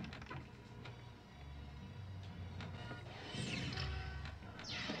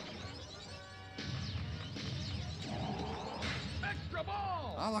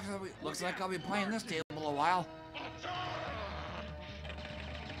 Well, looks like I'll be playing this table a while.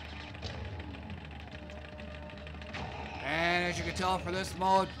 And as you can tell for this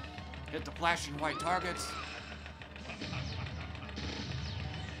mode, hit the flashing white targets.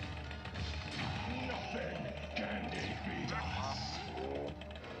 Nothing can defeat us.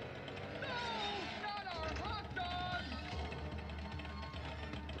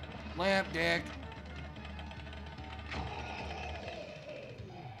 Lamp dig.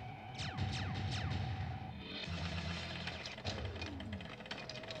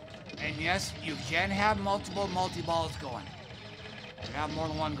 And yes, you can have multiple multi-balls going. You can have more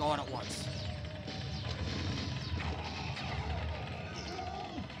than one going at once.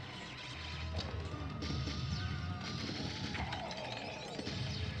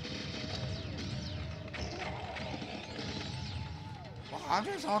 Wow,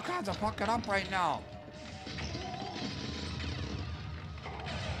 there's all kinds of fucking up right now.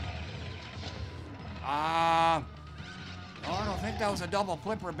 No, I don't think that was a double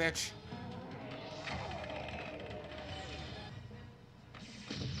flipper, bitch.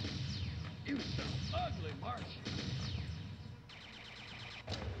 You so ugly, Marsh.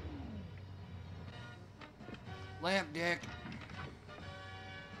 Lamp dick.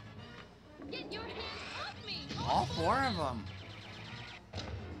 Get your hands off me! All four of them.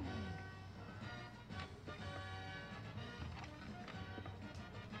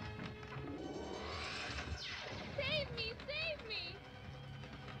 Save me! Save me!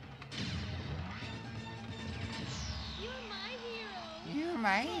 You're my hero! You're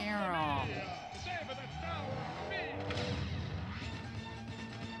my hero. Saving the tower for me.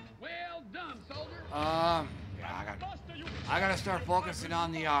 Well done, soldier. Yeah, I gotta start focusing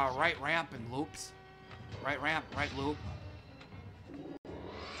on the right ramp and loops. Right ramp, right loop.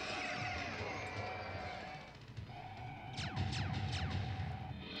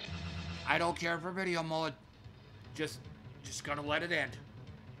 I don't care for video mode. Just gonna let it end.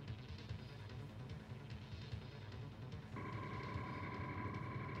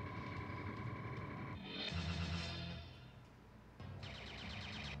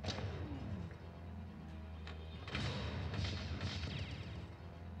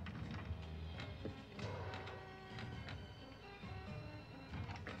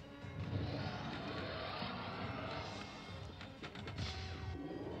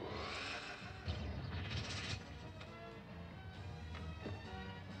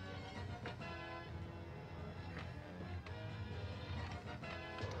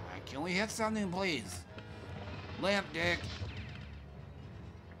 Can we hit something, please? Lamp dick.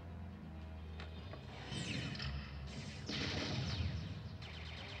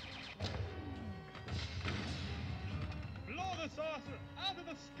 Blow the saucer out of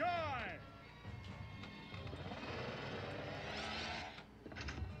the sky.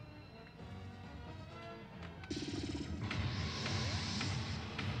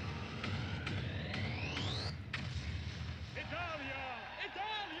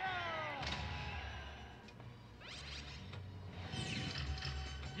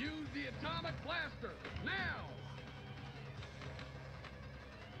 Use the atomic blaster, now!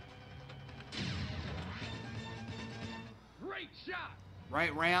 Great shot!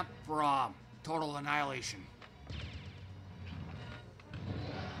 Right ramp for total annihilation.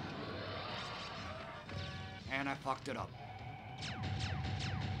 And I fucked it up.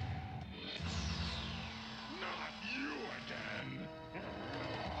 Not you again.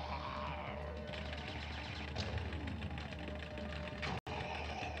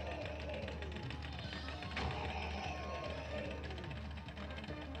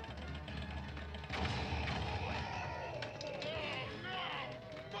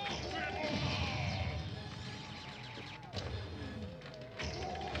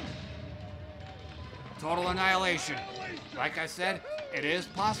 Total annihilation. Like I said, it is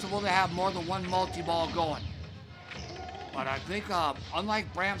possible to have more than one multi-ball going. But I think,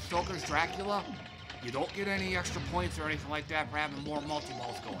 unlike Bram Stoker's Dracula, you don't get any extra points or anything like that for having more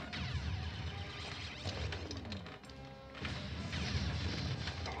multi-balls going.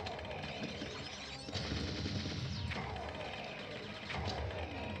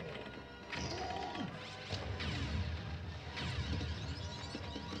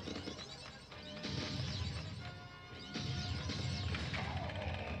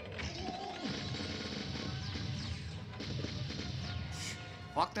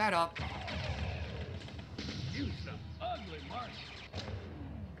 Fuck that up. You some ugly Marsh.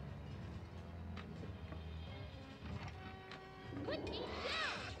 Put me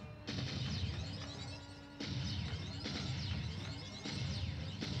down!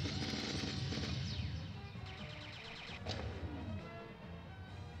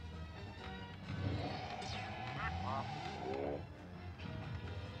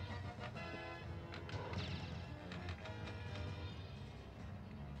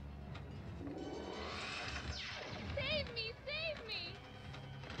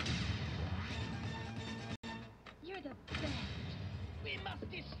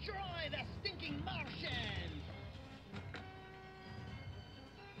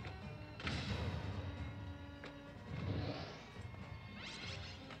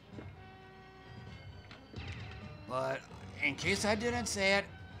 But in case I didn't say it,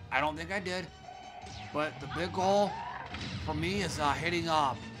 I don't think I did. But the big goal for me is hitting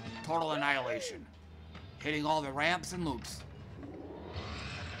total annihilation. Hitting all the ramps and loops.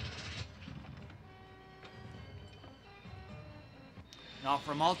 Now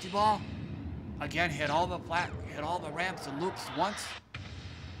for multi-ball, again, hit all the ramps and loops once.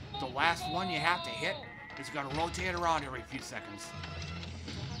 The last one you have to hit is going to rotate around every few seconds.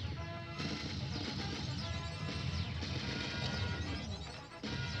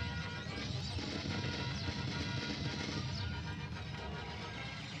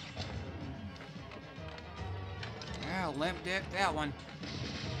 Yeah, limp dick, that one.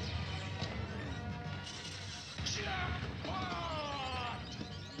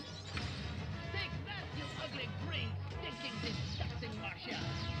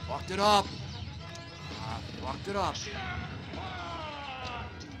 Fucked it up. Fucked it up.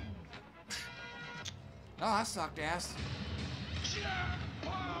 Oh, I sucked ass.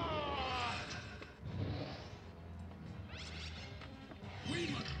 We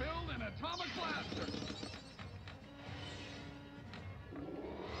must build an atomic blaster.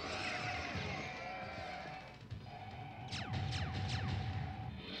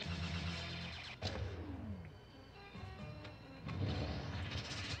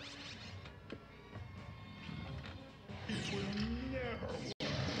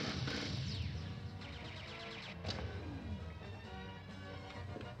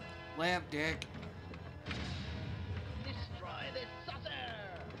 Lamp dick. Destroy this saucer!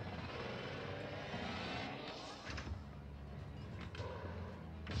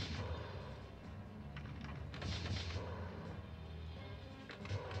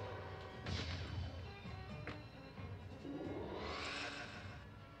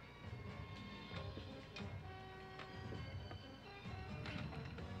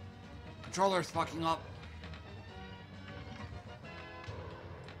 Controller's fucking up.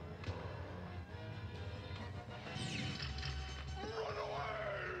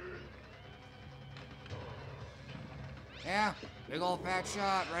 Yeah, big old fat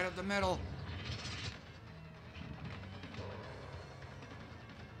shot right up the middle.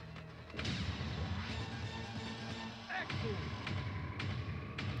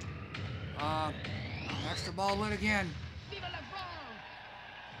 Extra ball lit again.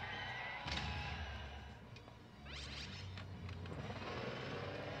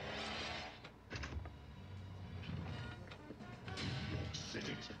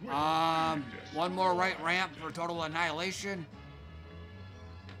 One more right ramp for total annihilation.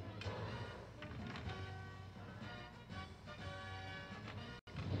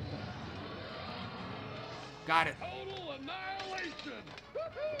 Got it. Total annihilation.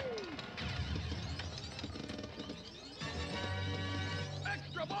 Woohoo!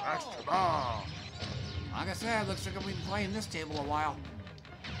 Extra ball. Extra ball. Like I said, looks like we've been playing this table a while.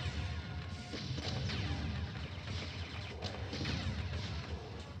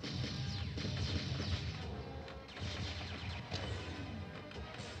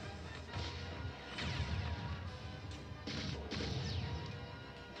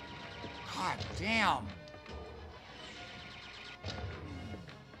 God damn.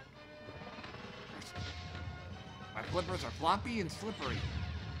 My flippers are floppy and slippery.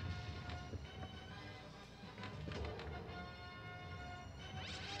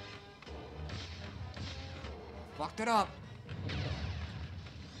 Fucked it up.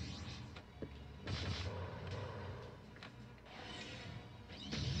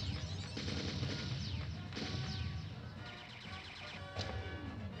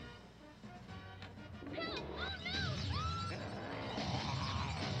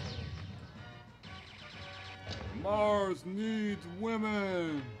 Mars needs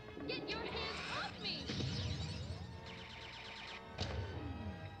women. Get your hands off me!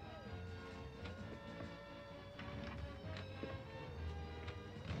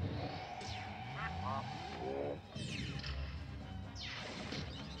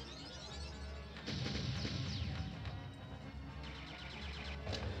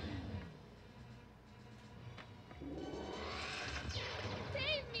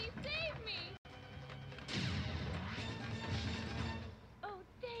 Save me! Save me! Oh,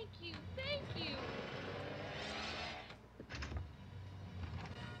 thank you! Thank you!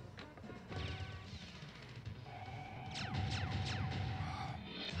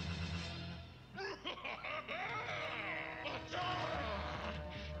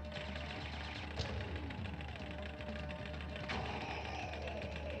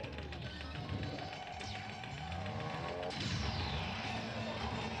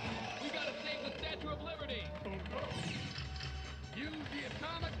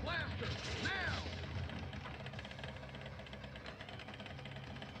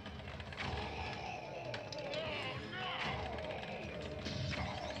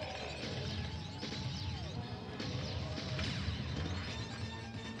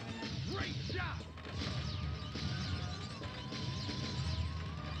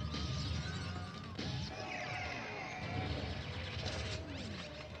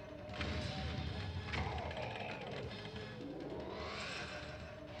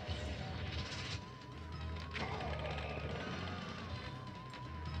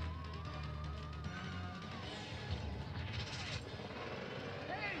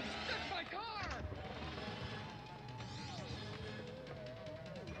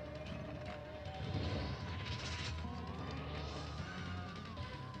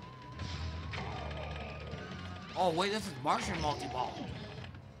 Oh, wait, this is Martian multi-ball.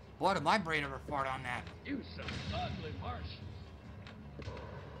 Boy, did my brain ever fart on that. You some ugly Martians.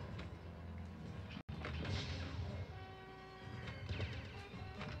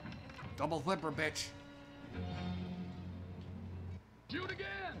 Double flipper, bitch. Shoot again.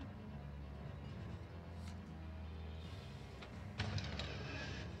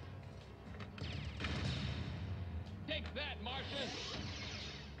 Take that, Martian.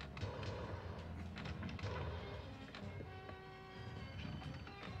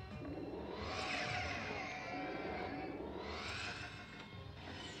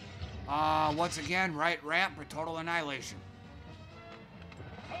 Once again, right ramp for total annihilation.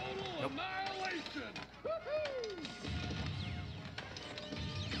 Total annihilation. Woohoo!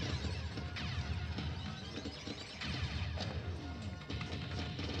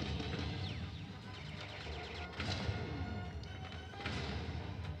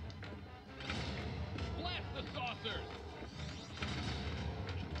 Blast the saucers.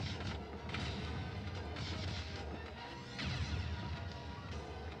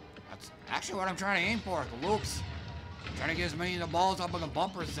 That's actually what I'm trying to aim for, the loops. I'm trying to get as many of the balls up on the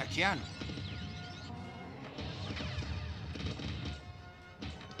bumpers as I can.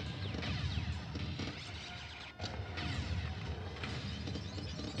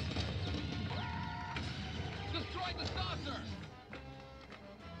 Destroy the saucer.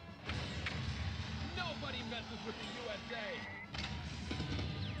 Nobody messes with the USA.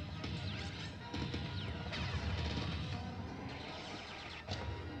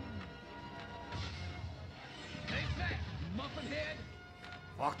 Take that, muffin head.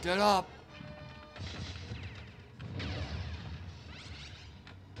 Fucked it up.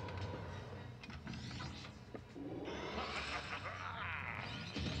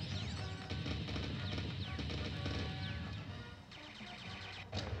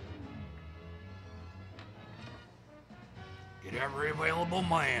 Get every available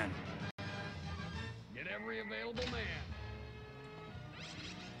man. Get every available man.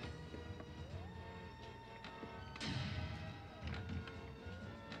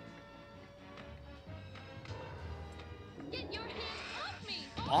 Get your hands off me!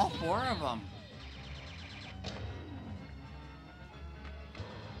 All four of them.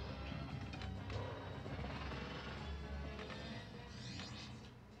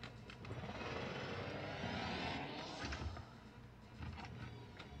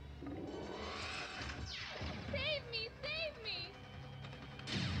 Save me! Save me!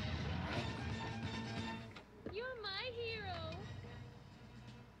 You're my hero.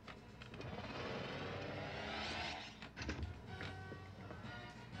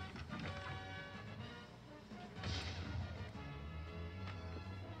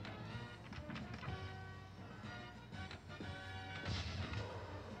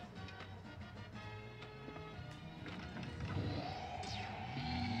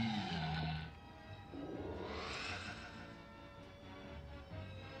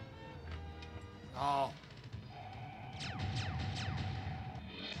 Oh.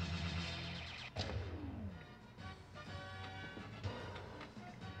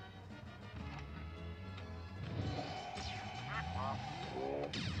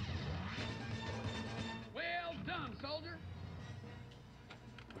 Well done, soldier.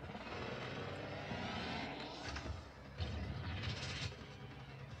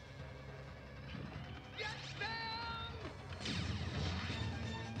 Get them!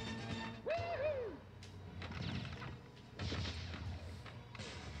 Woohoo!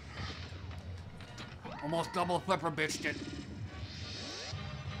 Almost double flipper bitched it.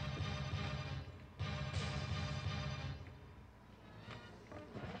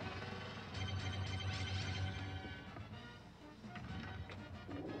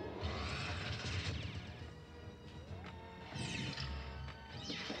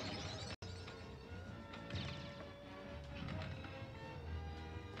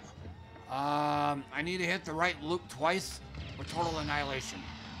 I need to hit the right loop twice for total annihilation.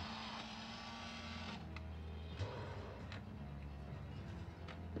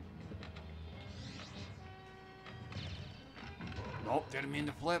 Nope, didn't mean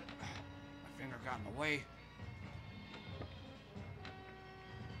to flip. My finger got in the way.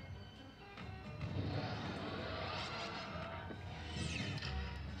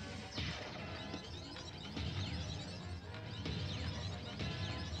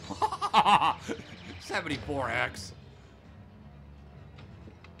 Ha 74X.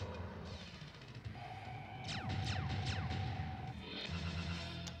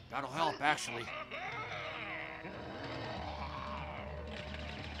 That'll help, actually.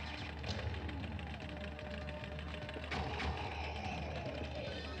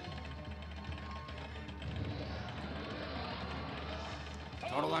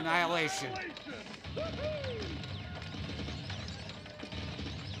 annihilation.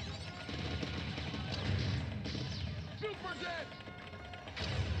 Super dead!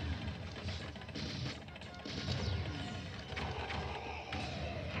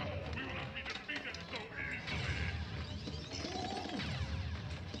 We will not be defeated so easily!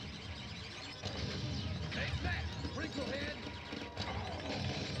 Take that, Wrinklehead!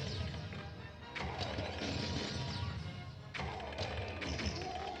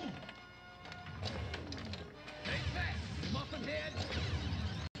 Take that, Muffinhead!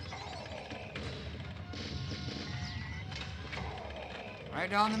 Right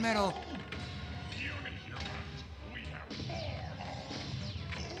down the middle.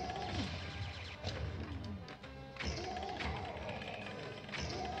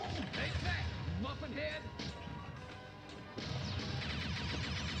 Take that, Muffinhead!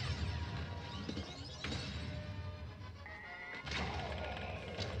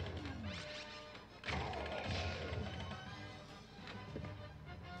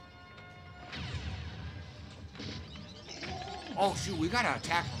 Oh shoot, we gotta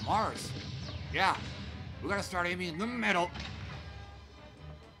attack from Mars. Yeah, we gotta start aiming in the middle.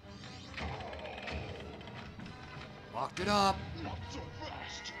 Locked it up. Not so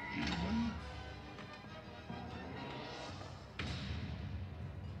fast, human.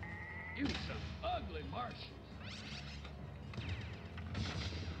 You some ugly Martians!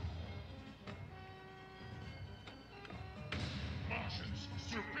 Martians,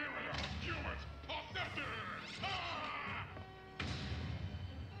 superior, humans, pathetic! Ah!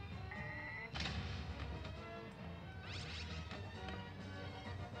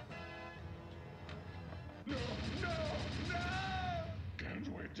 No, no, no! Can't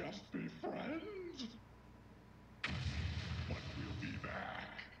we just be friends? But we'll be back.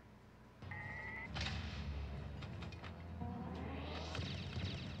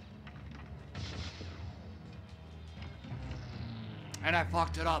 And I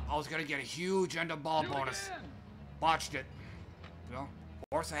fucked it up. I was gonna get a huge end of ball bonus. Botched it. Well, of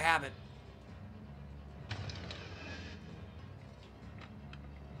course I have it.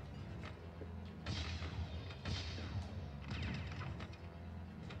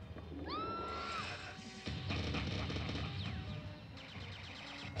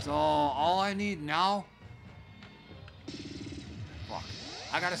 So all I need now, fuck,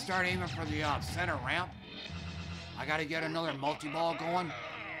 I gotta start aiming for the center ramp. I gotta get another multi-ball going.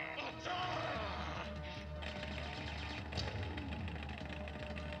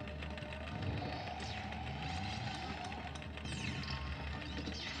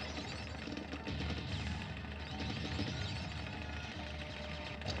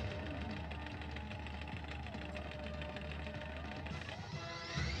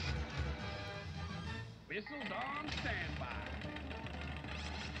 Missiles on standby.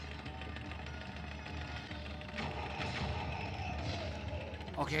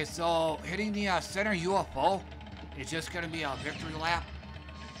 Okay, so hitting the center UFO is just gonna be a victory lap.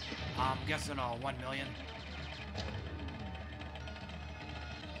 I'm guessing 1 million.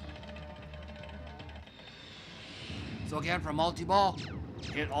 So again, for multi-ball,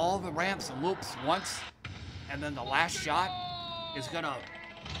 hit all the ramps and loops once, and then the last shot is gonna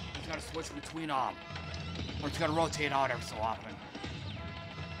switch between or it's gonna rotate out every so often.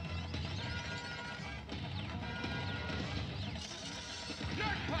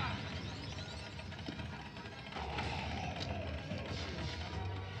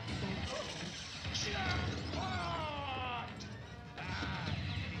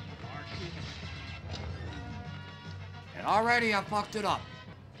 And already I fucked it up.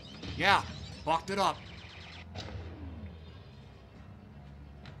 Yeah, fucked it up.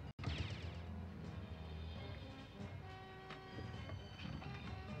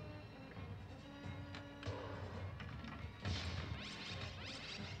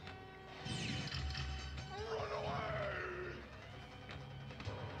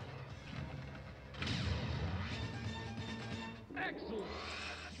 Excellent!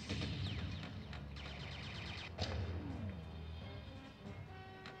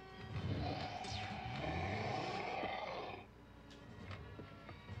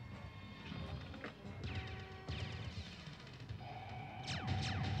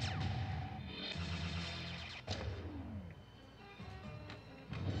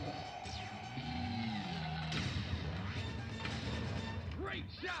 Great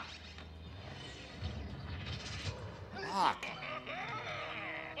shot! Fuck.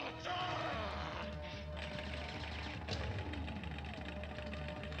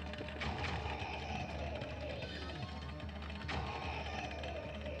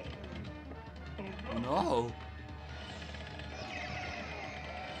 No.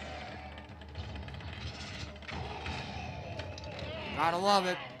 Gotta love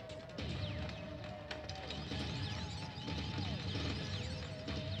it.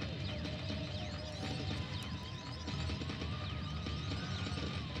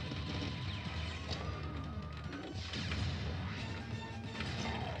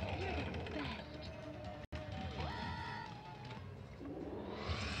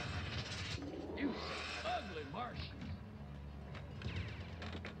 You ugly Martians.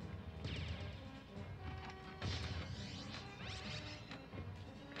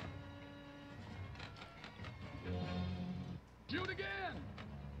 Shoot again.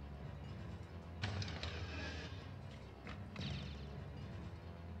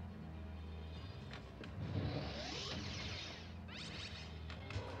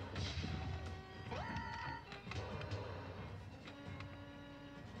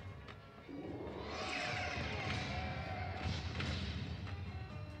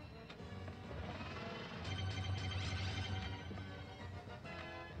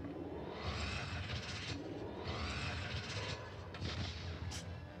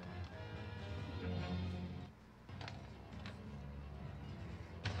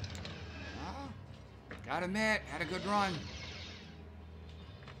 Gotta admit, had a good run.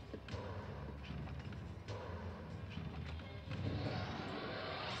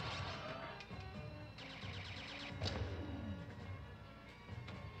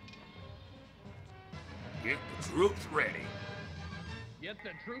 Get the troops ready. Get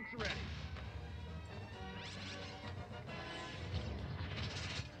the troops ready.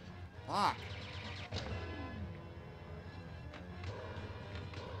 Fuck.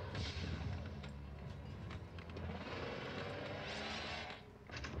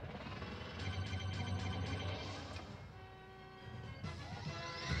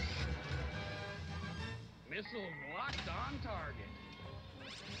 Missiles locked on target.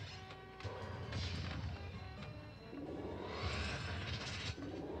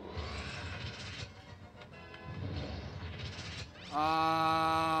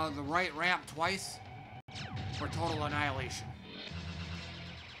 The right ramp twice for total annihilation.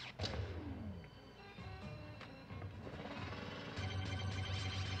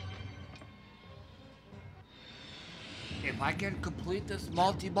 If I can complete this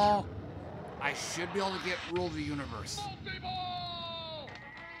multi-ball, I should be able to get rule of the universe. Multi-ball!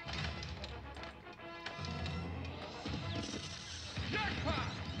 Jackpot!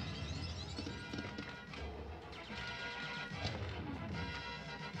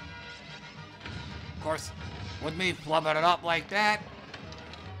 Of course, with me flubbing it up like that,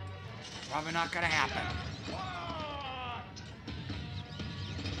 probably not gonna happen.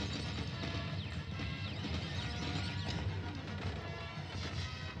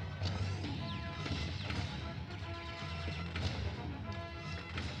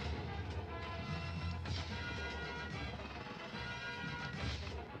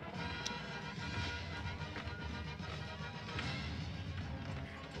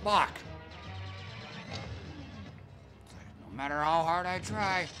 Fuck. No matter how hard I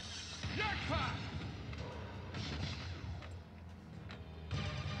try. Jackpot!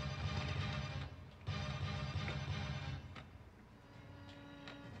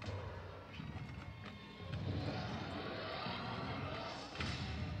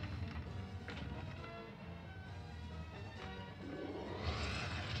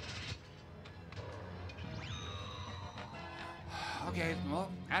 Okay, well,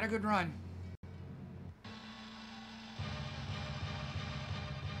 had a good run.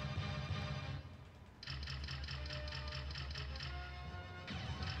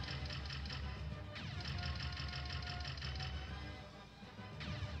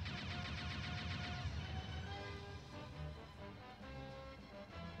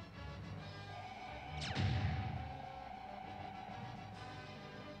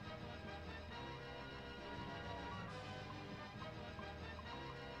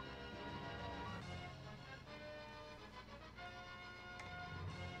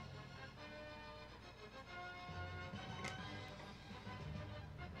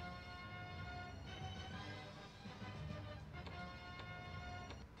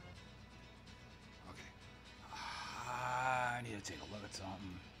 I need to take a look at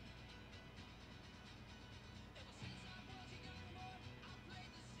something.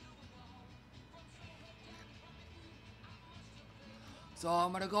 So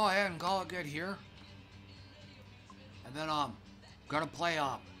I'm gonna go ahead and call it good here. And then gonna play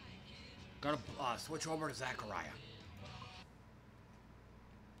gonna switch over to Zaccaria.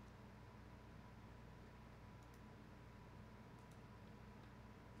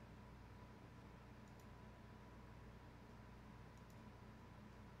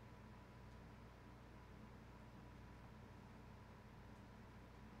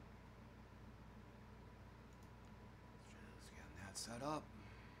 set up.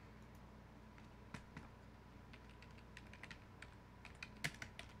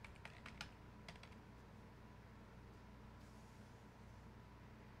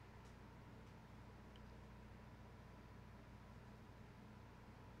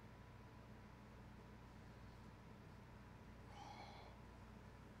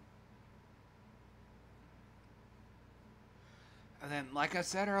 And then, like I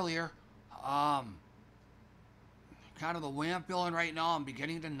said earlier, kind of the way I'm feeling right now, I'm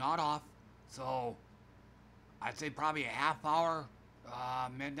beginning to nod off. So, I'd say probably a half hour,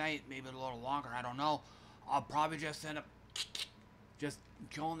 midnight, maybe a little longer, I don't know. I'll probably just end up just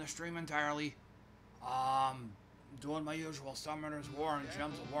killing the stream entirely. Doing my usual Summoners War and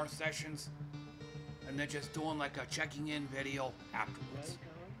Gems of War sessions. And then just doing like a checking in video afterwards.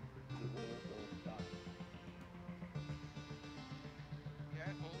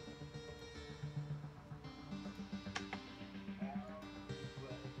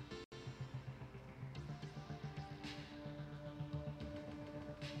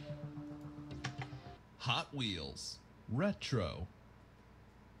 Hot Wheels Retro.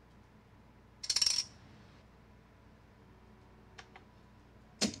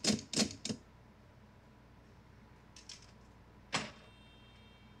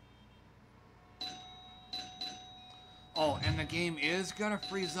 Oh, and the game is gonna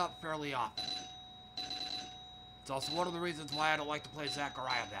freeze up fairly often. It's also one of the reasons why I don't like to play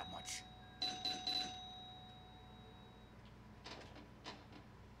Zaccaria that much.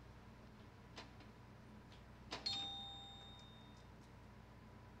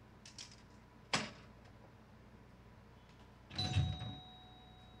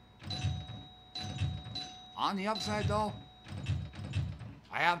 On the upside though,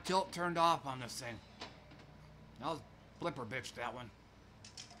 I have tilt turned off on this thing. That was flipper bitch, that one.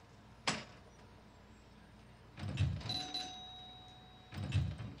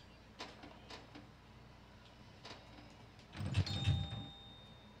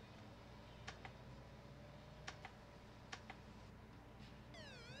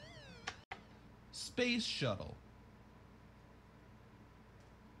 Space Shuttle.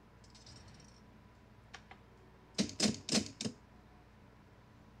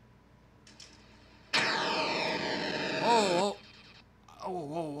 Whoa.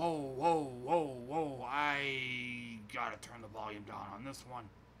 I gotta turn the volume down on this one.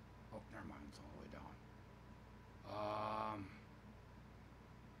 Oh, never mind, it's all the way down.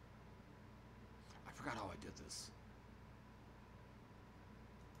 I forgot how I did this.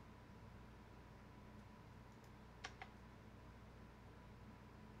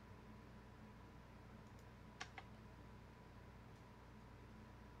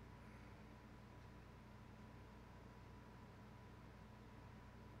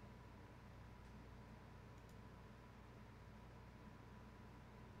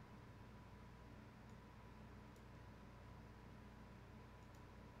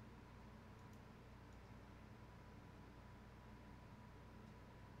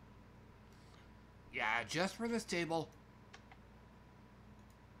 Yeah, just for this table.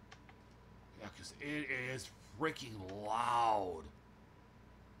 Yeah, because it is freaking loud.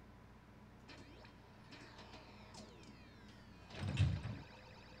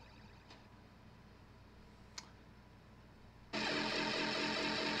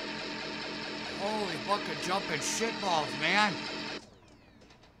 Holy fucking jumping shitballs, man.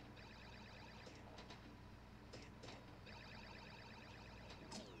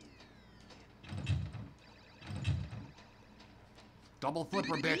 Double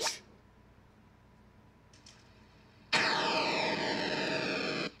flipper, bitch.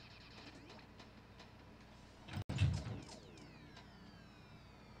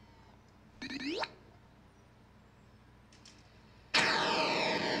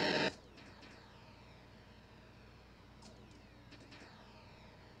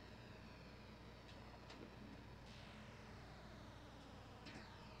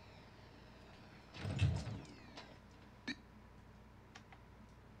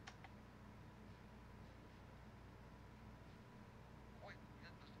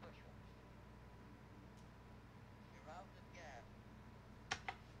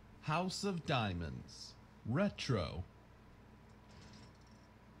 House of Diamonds Retro.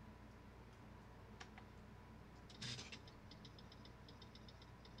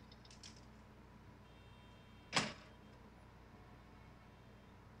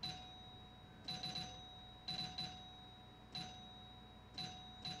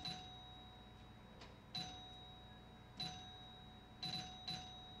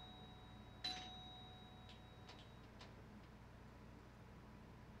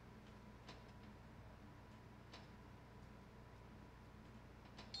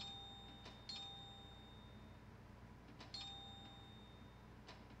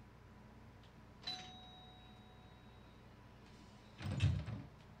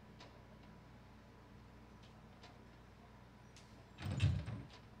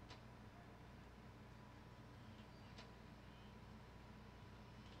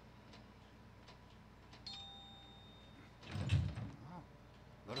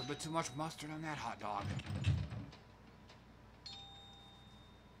 bit too much mustard on that hot dog.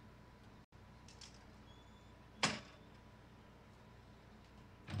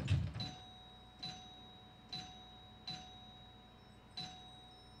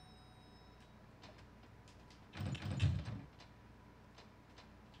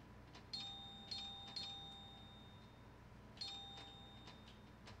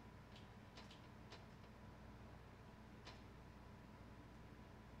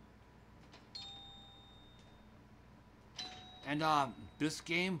 And this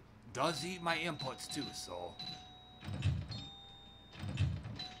game does eat my inputs too, so.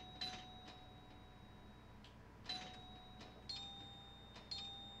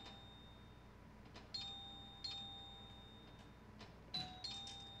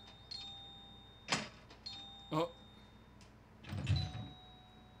 Oh.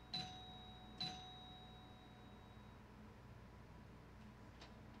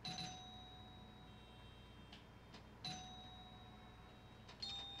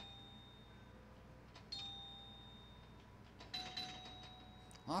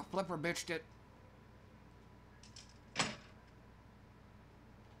 Oh, Flipper bitched it.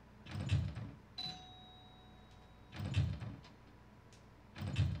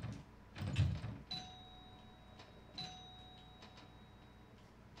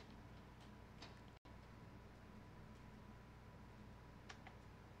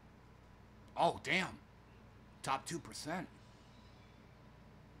 Oh, damn. Top 2%.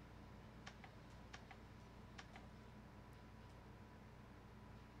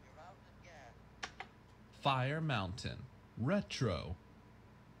 Fire Mountain. Retro.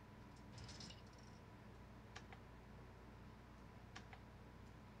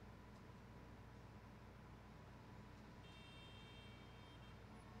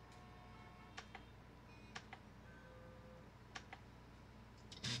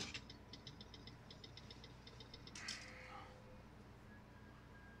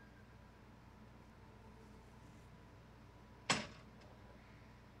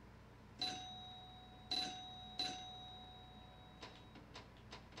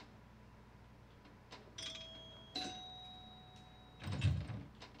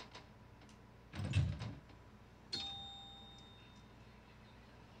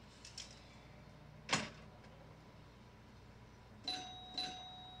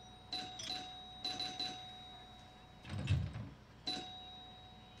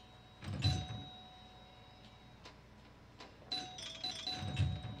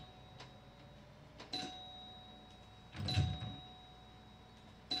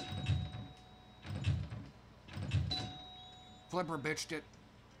 Flipper bitched it.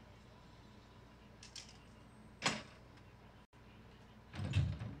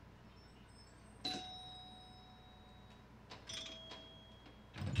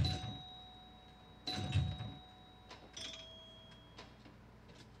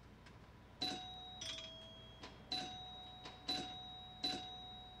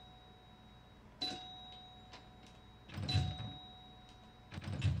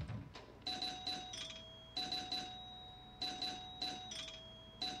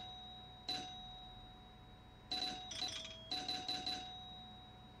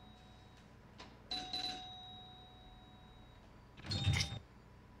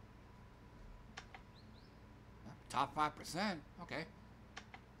 Top 5%. Okay.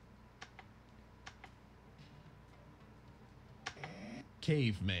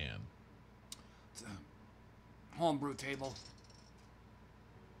 Caveman. It's a homebrew table.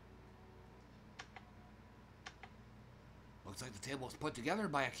 Looks like the table was put together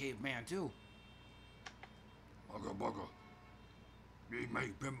by a caveman too. Bugger, bugger. Me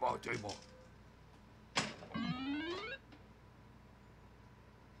make pinball table.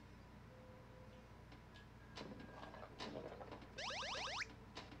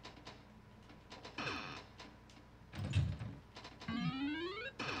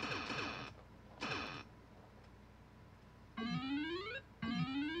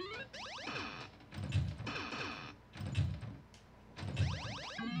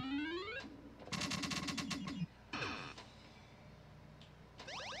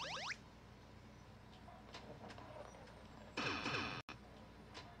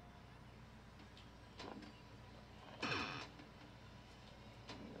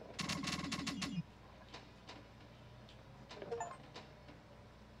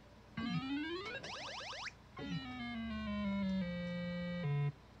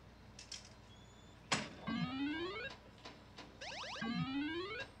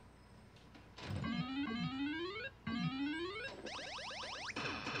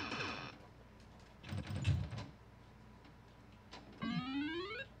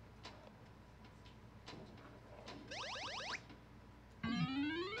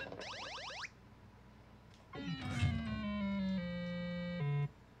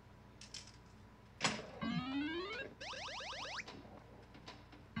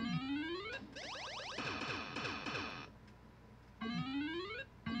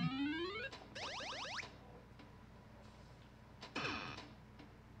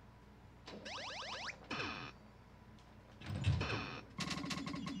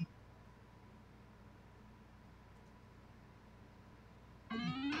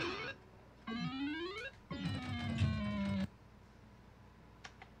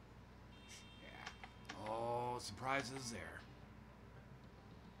 surprises there.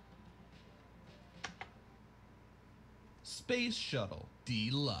 Space Shuttle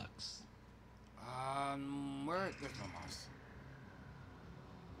Deluxe. Where? There's no mouse.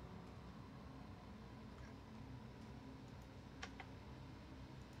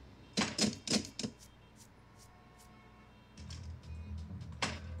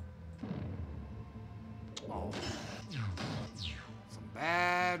 Oh. Some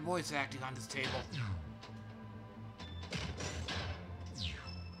bad voice acting on this table.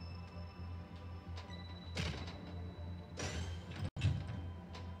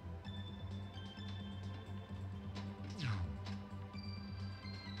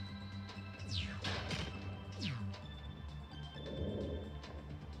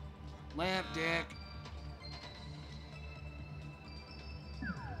 Lamp dick.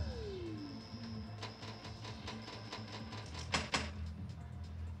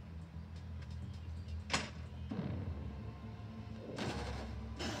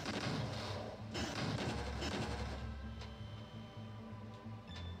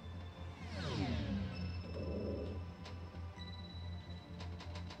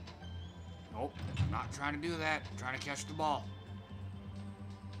 Nope, I'm not trying to do that. I'm trying to catch the ball.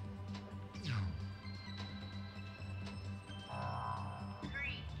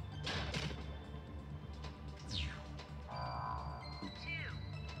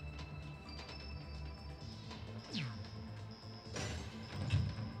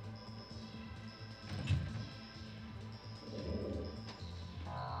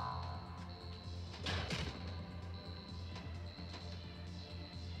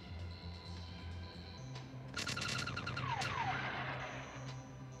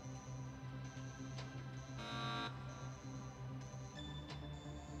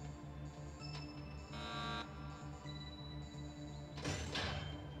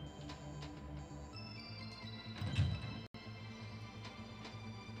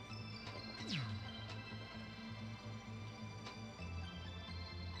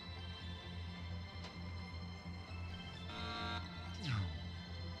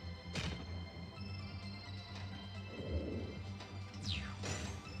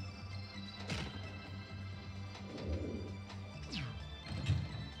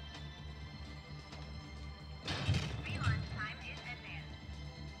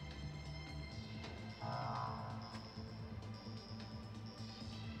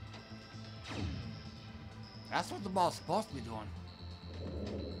 That's what the ball's supposed to be doing.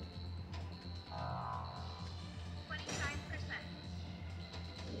 25%.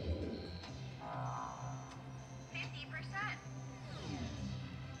 50%.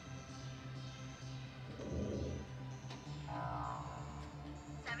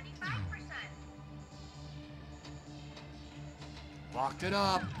 75%. Locked it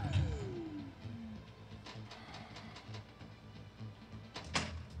up.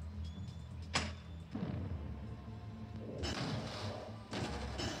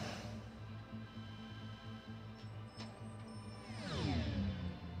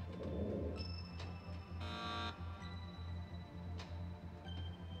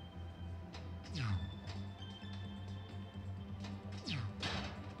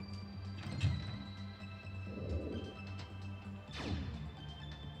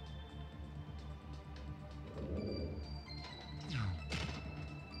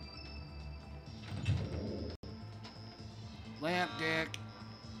 Lamp dick.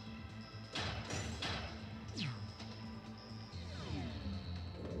 Kickback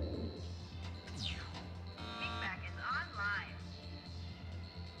is online.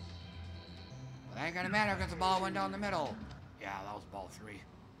 But ain't gonna matter because the ball went down the middle. Yeah, that was ball 3.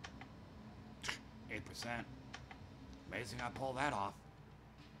 8%. Amazing I pulled that off.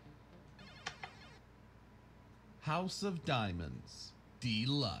 House of Diamonds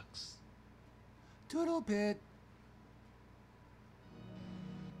Deluxe. Toodle pit.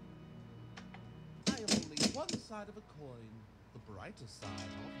 I am only one side of a coin. The brighter side,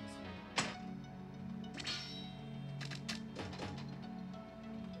 obviously.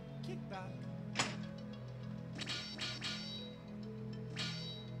 Kickback.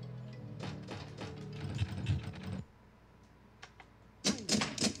 I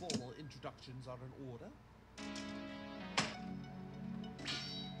believe formal introductions are in order.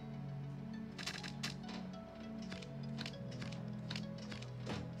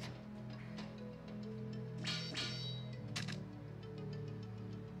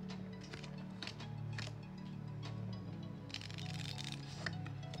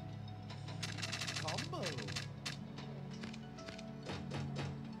 Combo.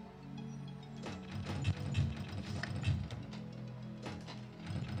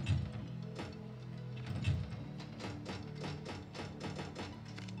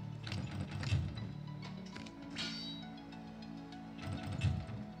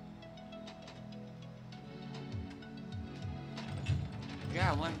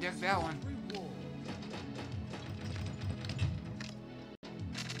 Yeah, I wouldn't dig that one. Reward.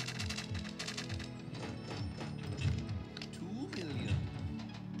 $2 million.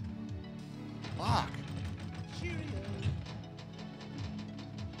 Fuck. Cheerio.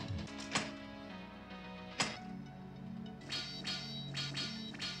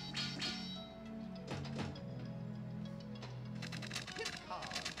 Hip card.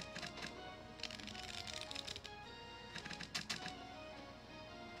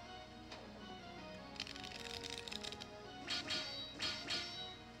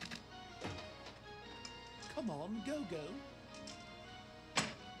 Come on, go, go.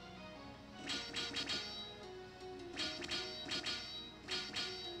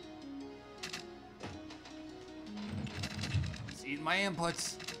 It's eating my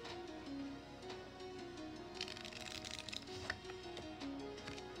inputs.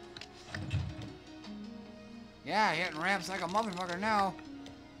 Yeah, hitting ramps like a motherfucker now.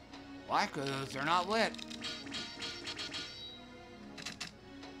 Why? 'Cause they're not lit.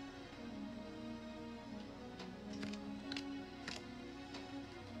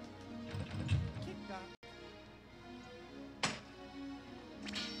 Kick back.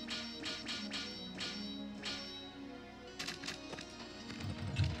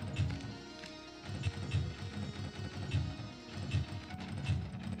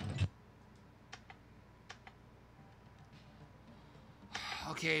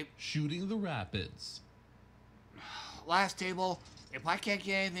 Okay, Shooting the rapids. last table. If I can't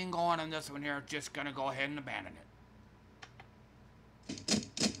get anything going on this one here, just gonna go ahead and abandon it.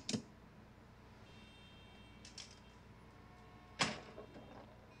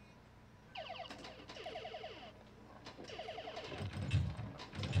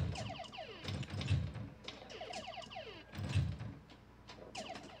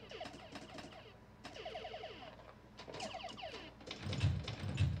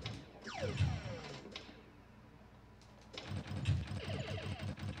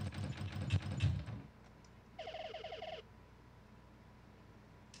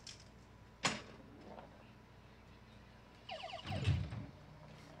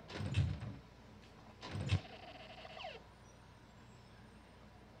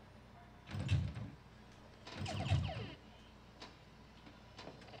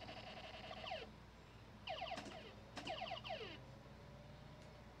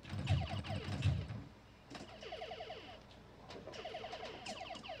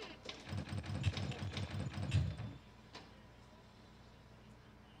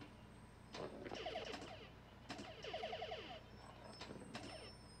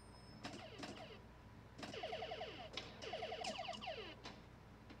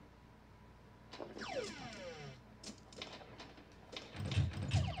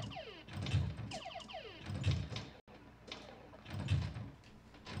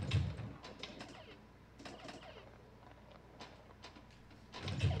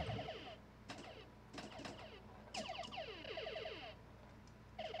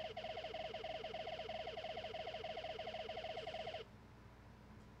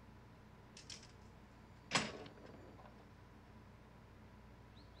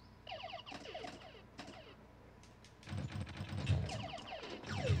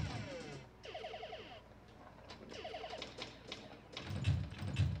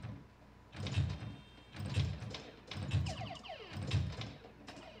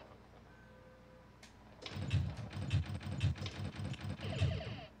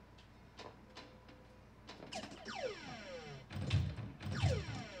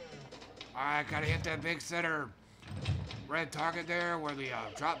 Alright, gotta hit that big center red target there where the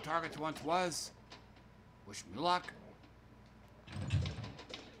drop target once was. Wish me luck.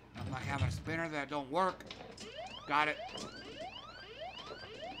 Nothing like having a spinner that don't work. Got it.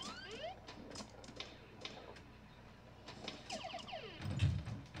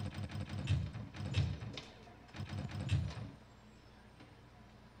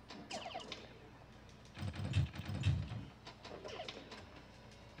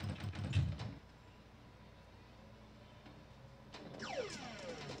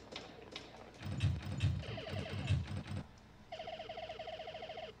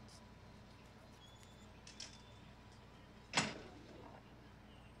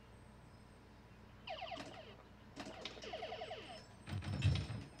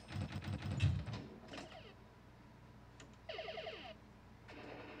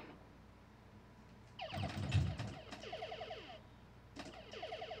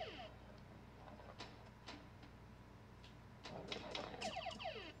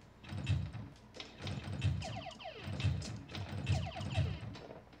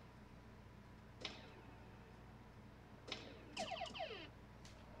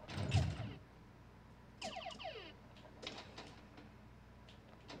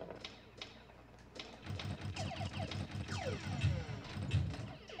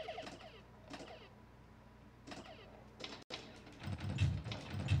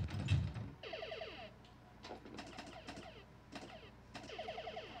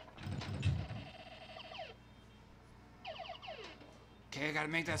 Okay, gotta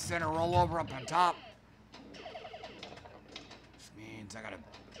make that center roll over up on top. Which means I gotta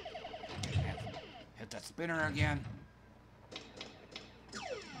hit that spinner again.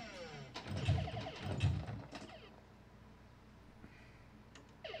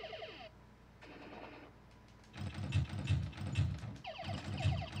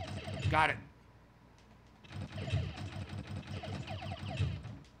 Got it.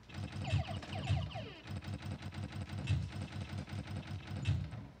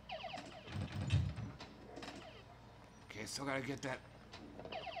 Okay, still gotta get that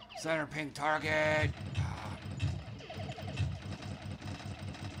center pink target.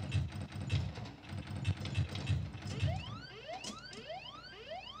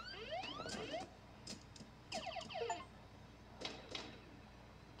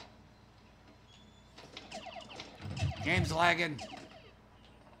 Game's lagging.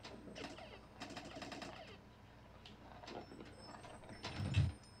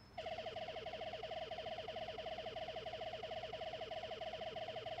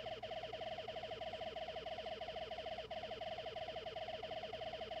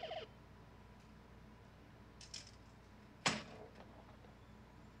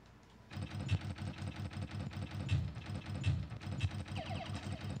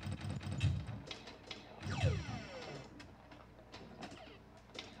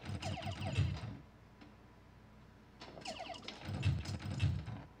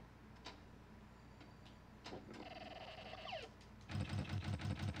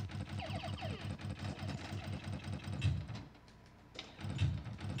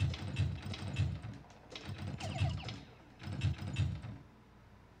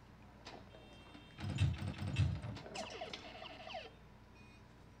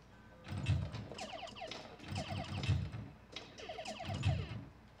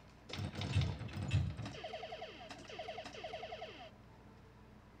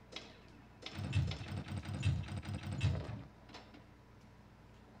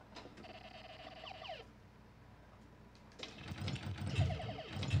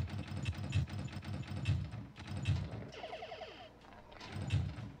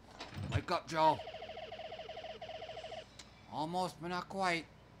 Wake up, Joe. Almost, but not quite.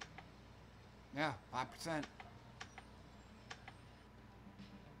 Yeah, 5%.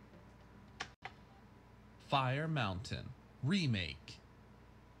 Fire Mountain Remake.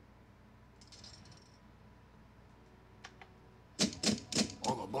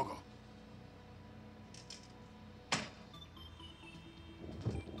 Bugger, bugger.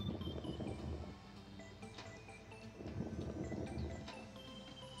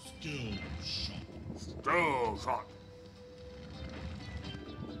 Still shot. Still shot.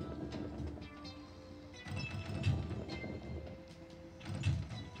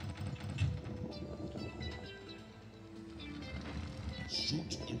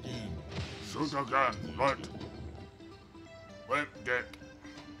 Shoot again. Shoot again. Lit. Lit dick.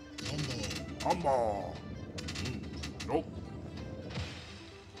 Combo. Nope.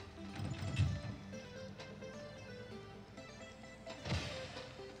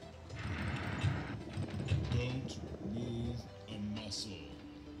 Don't move a muscle.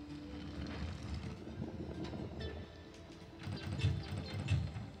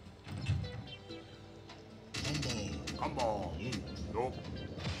 Combo. Nope.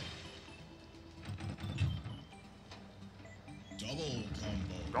 Double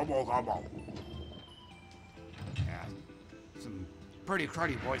combo. Double combo. Yeah, some pretty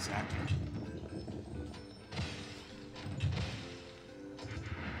cruddy voice acting.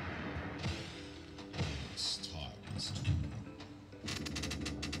 This time is too.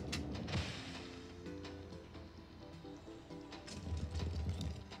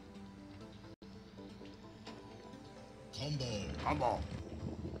 Combo. Combo.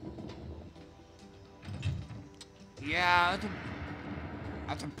 Yeah,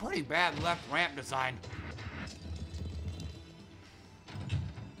 that's a pretty bad left ramp design.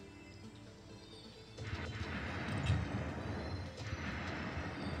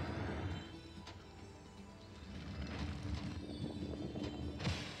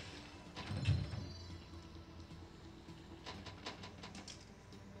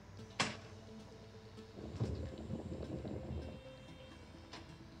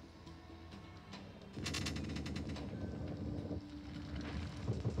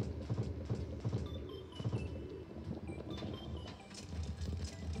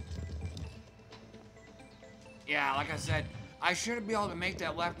 Yeah, like I said, I should be able to make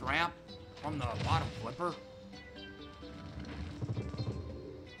that left ramp from the bottom flipper.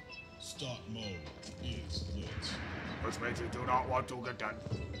 Start mode is lit. Which means you do not want to get that.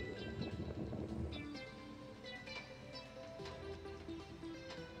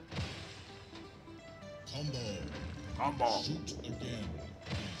 Combo. Shoot again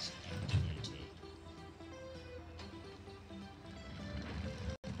is activated.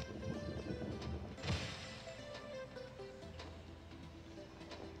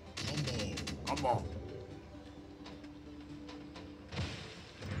 Combo.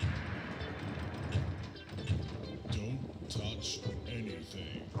 Don't touch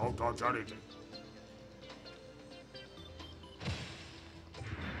anything. Don't touch anything.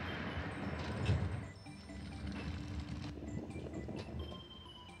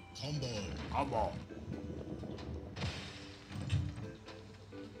 Combo.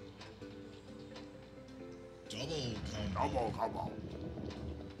 Double combo.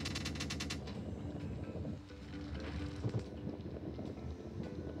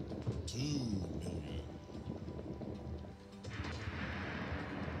 2 million.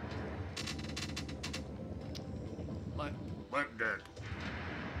 Limp dick.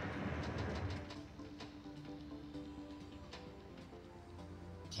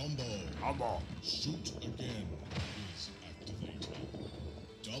 Combo. Shoot again is activated.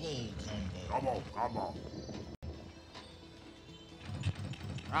 Double Combo.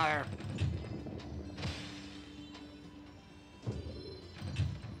 Right here.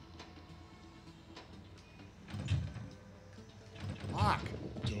 Fuck.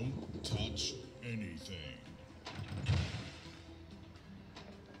 Don't touch anything.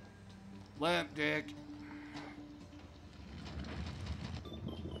 Limp dick.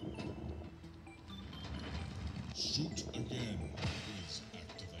 Shoot again is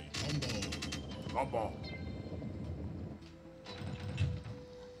activated. Combo.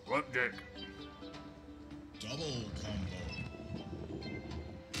 Limp dick. Double combo.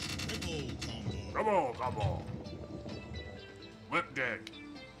 Triple combo. Double combo. Limp dick.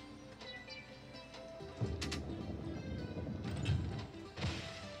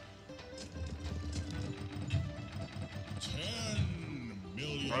 $10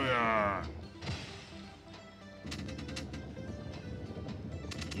 million. Oh yeah.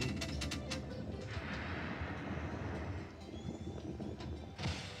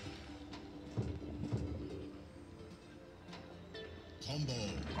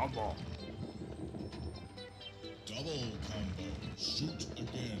 Combo. Double combo. Shoot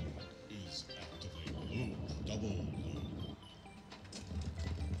again is activated. Loop. Double loop.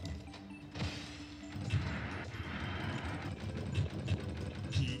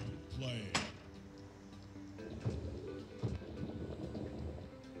 Keep playing.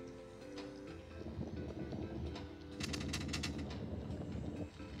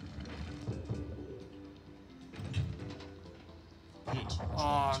 Hit.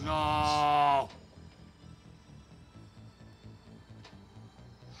 Oh no.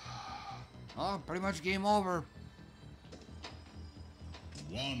 Oh, pretty much game over.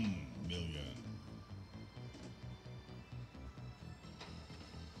 1 million.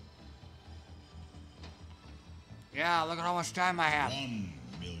 Yeah, look at how much time I have. 1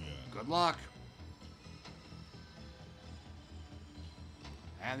 million. Good luck.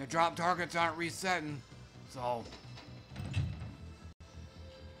 And the drop targets aren't resetting, so.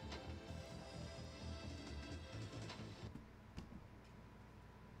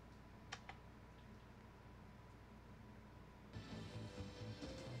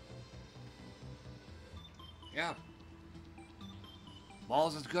 Yeah.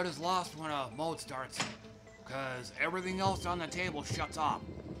 Ball's as good as lost when a mode starts, because everything else on the table shuts off.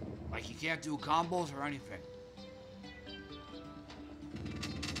 Like you can't do combos or anything.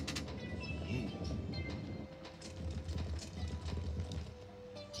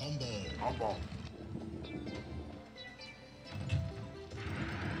 Combo.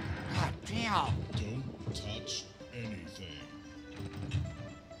 God damn. Don't touch anything.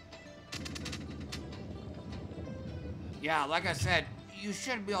 Yeah, like I said, you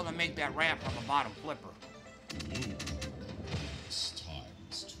should be able to make that ramp on the bottom flipper. This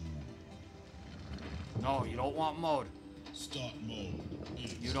times 2. No, you don't want mode. Start mode.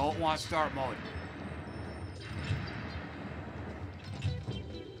 You don't want start mode.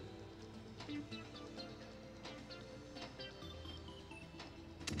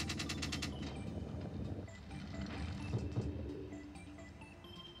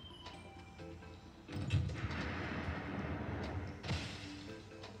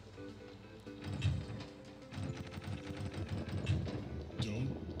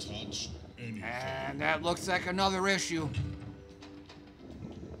 Don't touch anything. And that looks like another issue.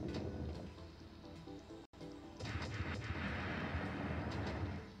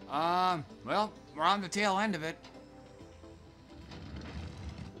 Well, we're on the tail end of it.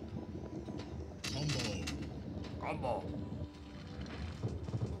 Combo.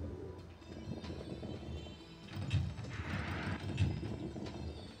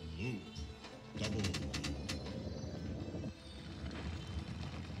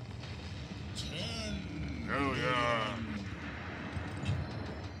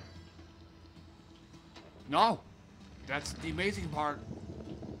 No. That's the amazing part.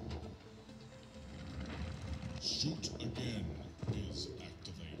 Shoot again is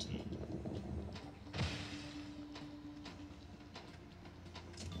activated.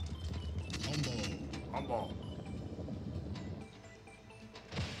 Combo.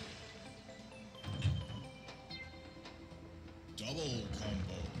 Double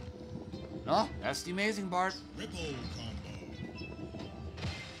combo. No, that's the amazing part. Triple combo.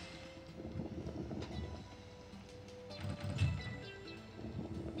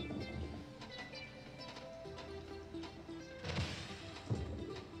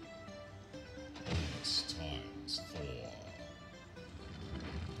 Bonus times 4.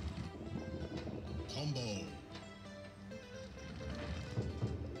 Combo.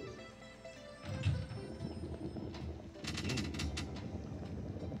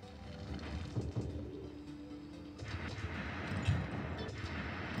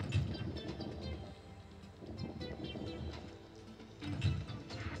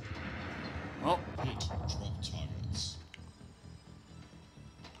 Oh. Hit drop targets.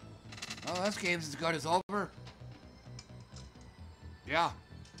 Oh, this game's as good as over. Yeah.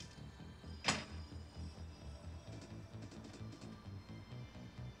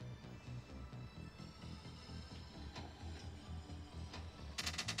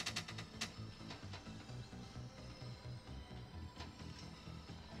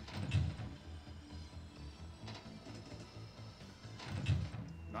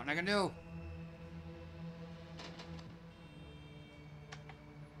 Nothing I can do.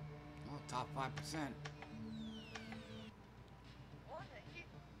 Oh, top 5%.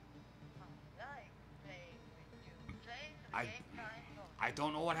 I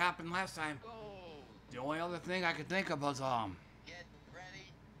don't know what happened last time. The only other thing I could think of was Get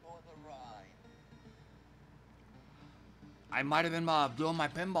ready for the ride. I might have been doing my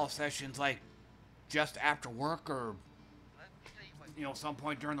pinball sessions like just after work or some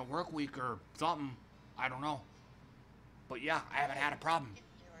point during the work week or something. I don't know. But yeah, I haven't had a problem.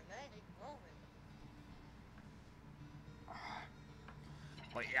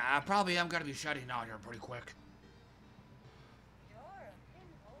 But yeah, I probably am gonna be shutting down here pretty quick.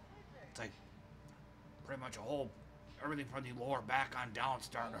 It's like pretty much everything from the lower back on down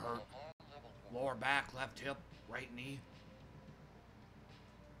starting to hurt. Lower back, left hip, right knee.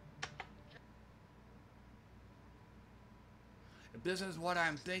 If this is what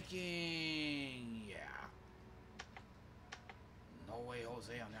I'm thinking, yeah. No way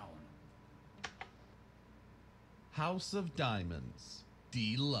Jose on that one. House of Diamonds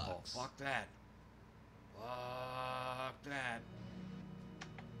Deluxe. Oh, fuck that. Fuck that.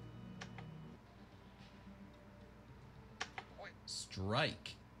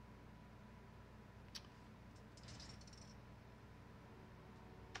 Strike.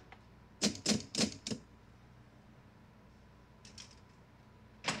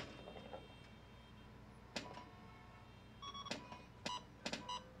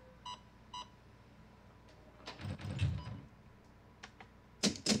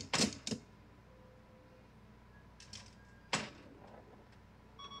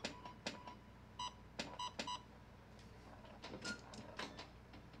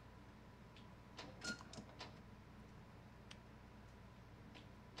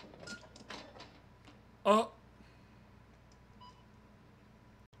 Oh.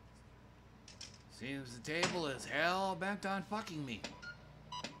 Seems the table is hell bent on fucking me.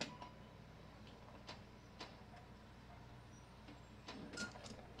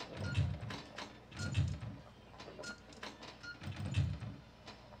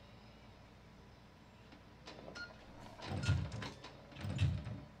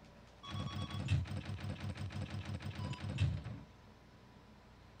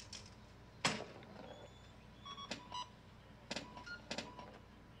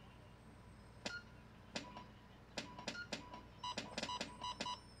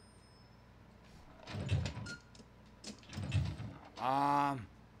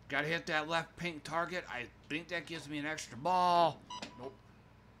 Gotta hit that left pink target. I think that gives me an extra ball. Nope.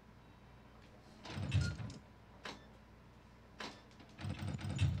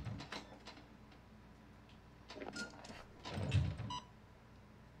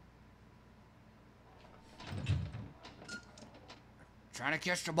 Trying to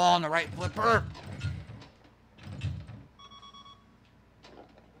catch the ball on the right flipper.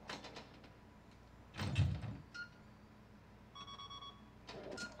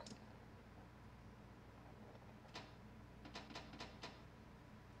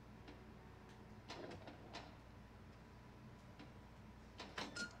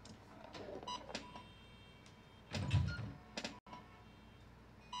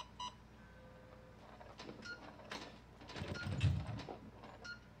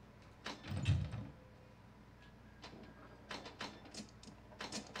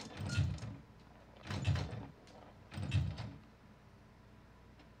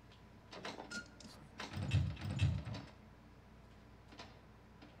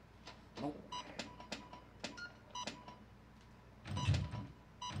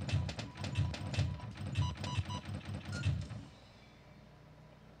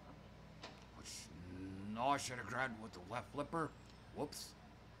 no, I should have grabbed with the left flipper. Whoops.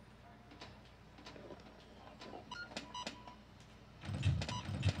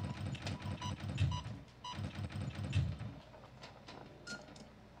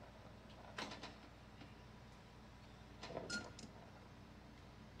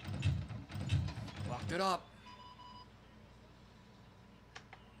 Locked it up.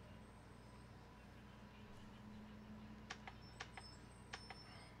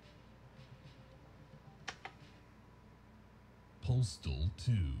 Postal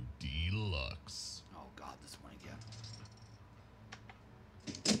 2 Deluxe. Oh God, this one again.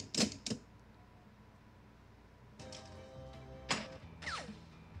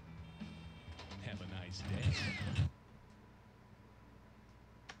 Have a nice day.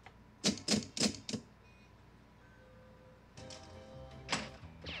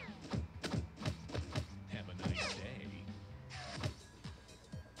 Have a nice day.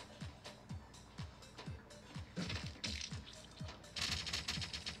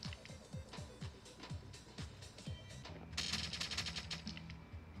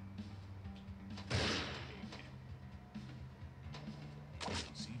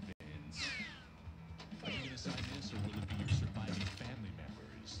 See, Vince. Are you gonna sign this, or will it be your surviving family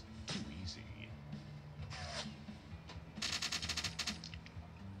members? Too easy.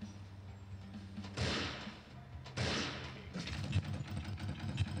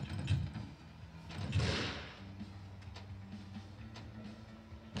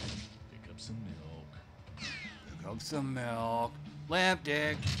 Pick up some milk. Pick up some milk. Lamp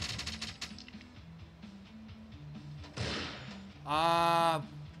dick.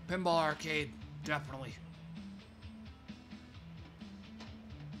 Pinball Arcade, definitely.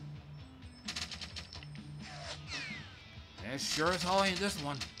 It sure as hell ain't this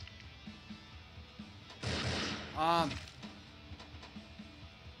one.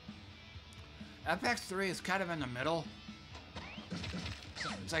 FX3 is kind of in the middle.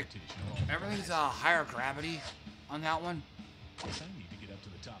 It's like everything's higher gravity on that one. I need to get up to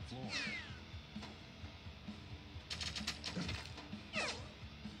the top floor.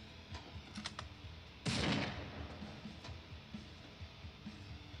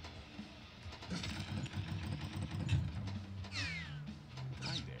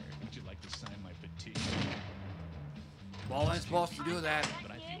 Hi there. Would you like to sign my petition? Well, I'm supposed to do that.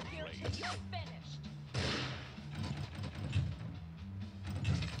 But I feel great.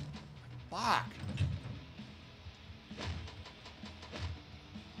 Fuck.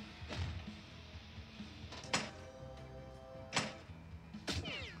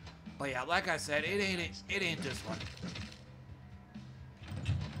 But yeah, like I said, it ain't this one.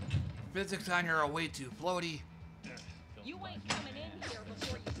 Physics on here are way too floaty. You ain't coming in here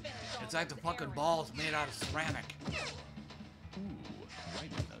before you finish all It's like the fucking ball's made out of ceramic. Ooh, right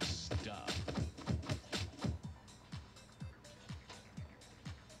in the stuff.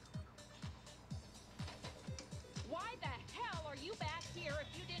 Why the hell are you back here if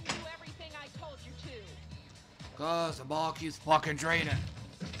you didn't do everything I told you to? Cause the ball keeps fucking draining.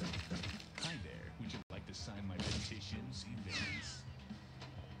 Hi there. Would you like to sign my petitions, Vince?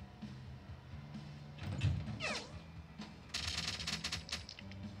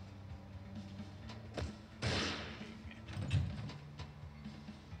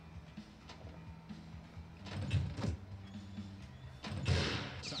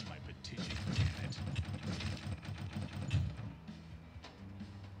 Sign my petition, damn it.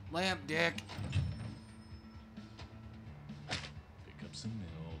 Lamp dick. Pick up some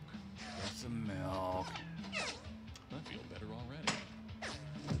milk. Get some milk. I feel better already.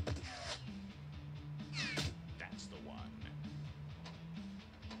 That's the one.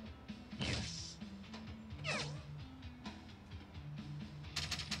 Yes.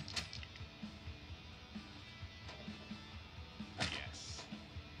 Yes.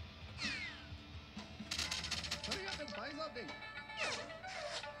 Hurry up and buy something.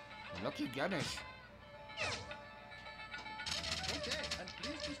 Lucky Ganesh. Okay, and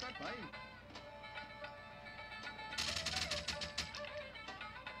please do start buying.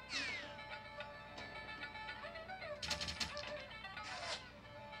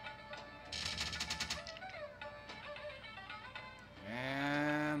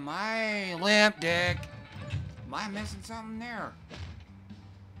 And my lamp dick. Am I missing something there?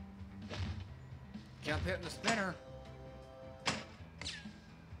 Kept hitting the spinner.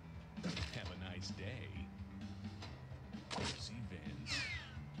 Have a nice day. See, Vince.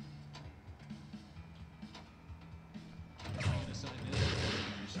 Are you gonna sign this, or will it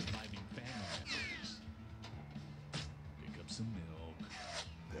be your surviving family members? Pick up some milk.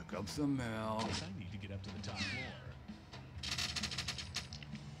 Pick up some milk. I need to get up to the top floor.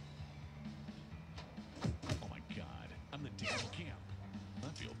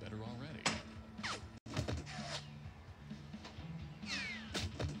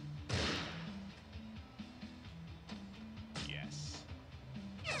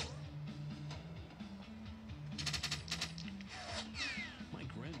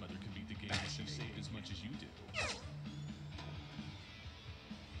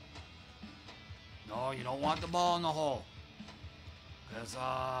 No, you don't want the ball in the hole. Because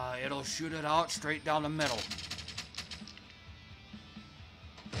it'll shoot it out straight down the middle.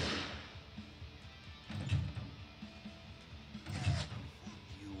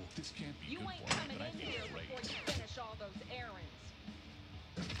 This can't be You good ain't for me, coming but I in think here it's great. before you finish all those errands.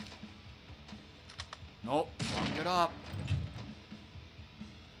 Nope, fucked it up.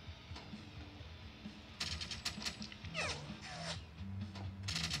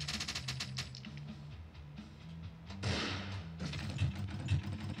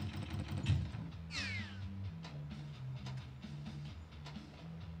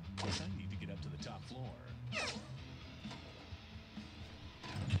 Guess I need to get up to the top floor. I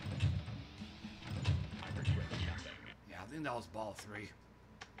regret nothing. Yeah, I think that was ball 3.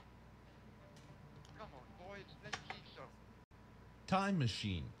 Come on, boys, let's see some. Time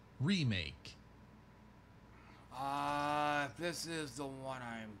Machine Remake. If this is the one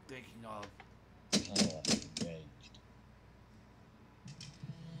I'm thinking of. Oh, great.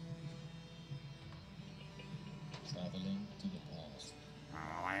 Traveling to the past.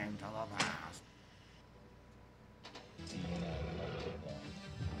 Traveling to the past. Earthquake.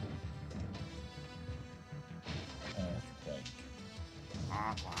 Earthquake.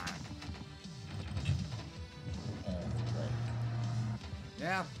 Earthquake.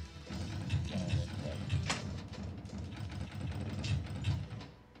 Yeah. Earthquake.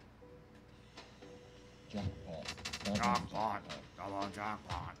 Jackpot. Jackpot. Double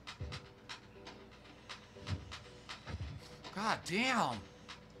jackpot. God damn.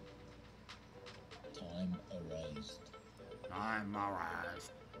 Time erased. Time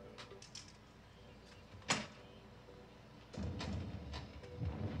erased.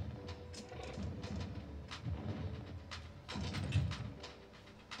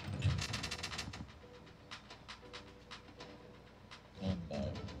 Combo.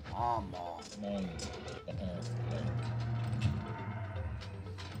 Combo. Mode. Earthquake.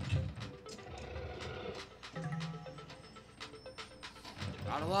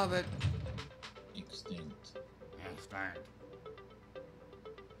 Gotta love it. Extinct. Extinct.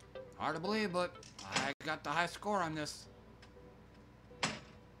 Hard to believe, but I got the high score on this.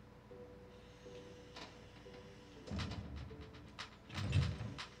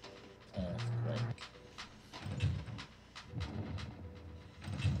 Earthquake.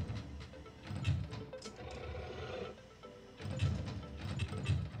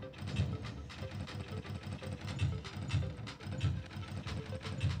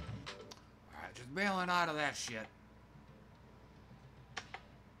 Alright, just bailing out of that shit.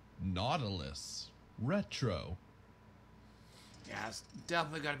 Nautilus Retro. Yeah, it's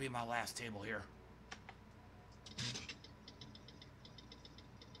definitely gotta be my last table here.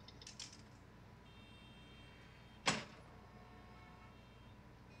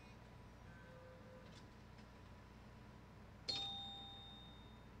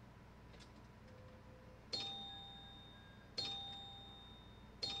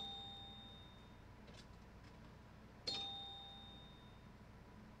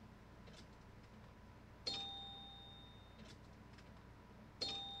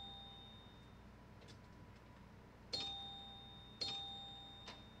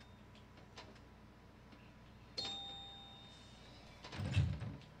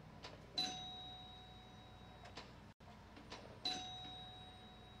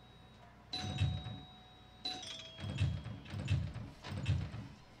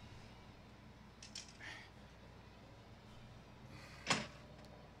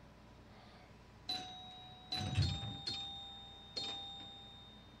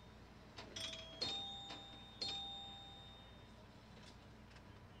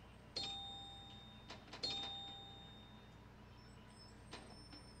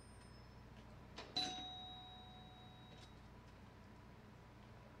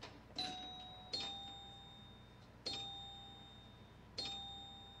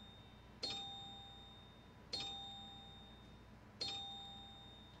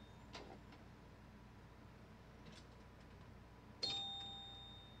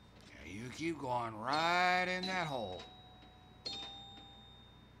 You keep going right in that hole.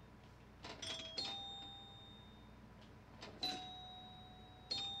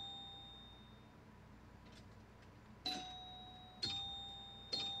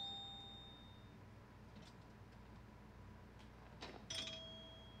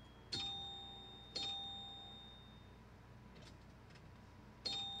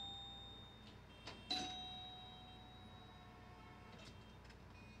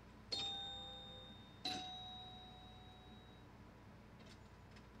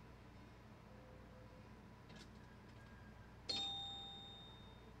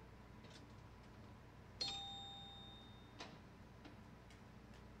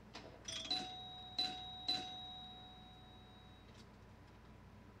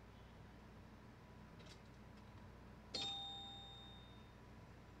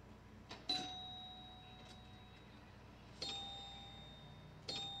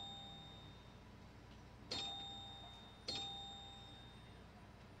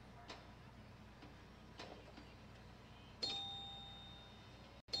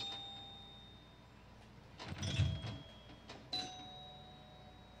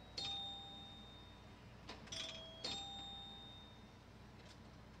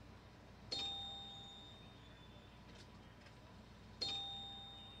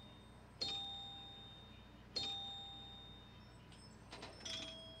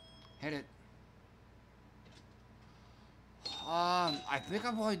 think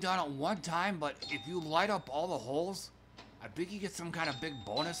I've only done it one time, but if you light up all the holes, I think you get some kind of big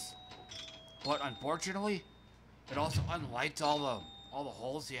bonus. But unfortunately, it also unlights all the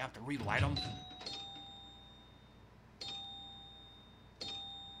holes. So you have to relight them.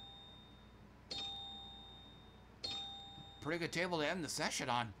 Pretty good table to end the session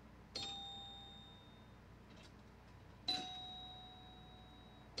on.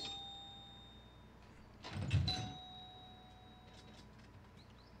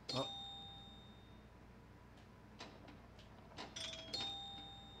 Oh.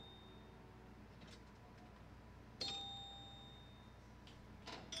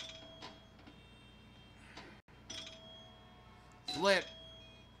 Split.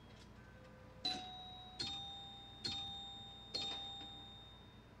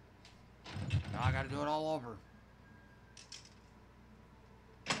 Now I gotta do it all over.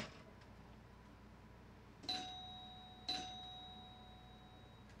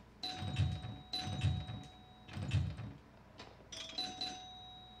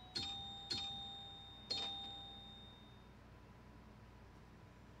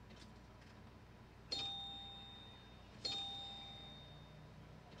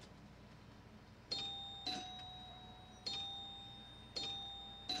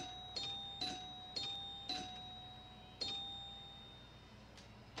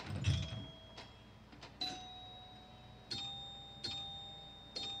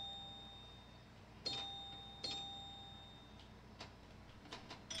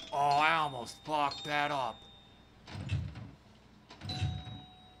 Oh, I almost fucked that up.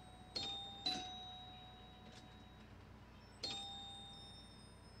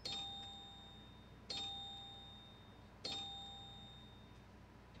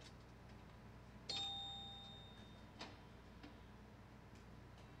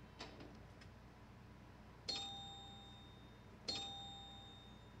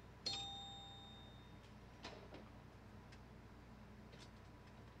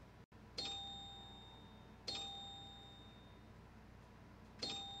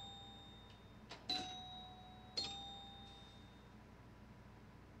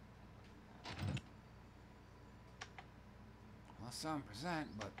 Well, 7%,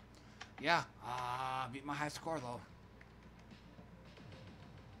 but yeah, beat my high score though.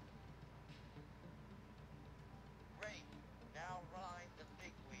 Great. Now ride the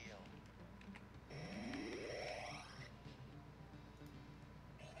big wheel.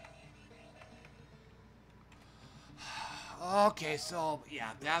 Okay, so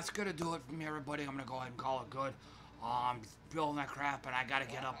yeah, that's gonna do it for me, everybody. I'm gonna go ahead and call it good. I'm feeling that crap, and I gotta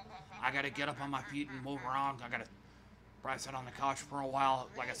get up. I gotta get up on my feet and move around. I gotta probably sit on the couch for a while.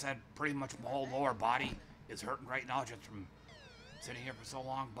 Like I said, pretty much my whole lower body is hurting right now just from sitting here for so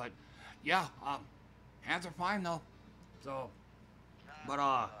long. But yeah, hands are fine though. So, but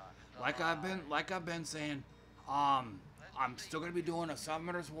like I've been saying, I'm still gonna be doing a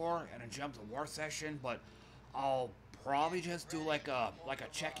Summoners War and a Gems of War session, but I'll probably just do like a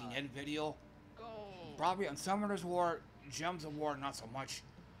checking in video. Probably on Summoners War, Gems of War, not so much.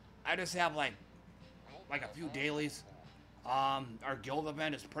 I just have like a few dailies. Our guild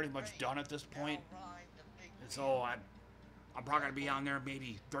event is pretty much done at this point, and so I'm probably gonna be on there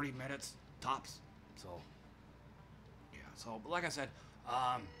maybe 30 minutes tops. So yeah. So but like I said,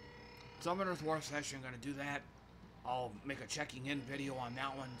 Summoners War session, gonna do that. I'll make a checking in video on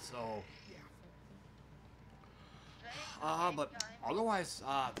that one. So yeah. But otherwise,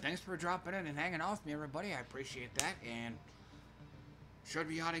 thanks for dropping in and hanging out with me, everybody. I appreciate that, and should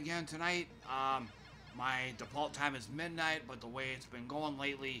be on again tonight. My default time is midnight, but the way it's been going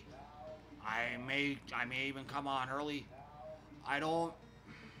lately, I may even come on early. I don't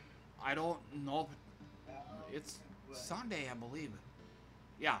know. It's Sunday, I believe.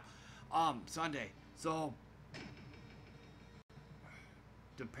 Yeah, Sunday. So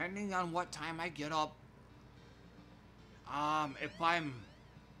depending on what time I get up,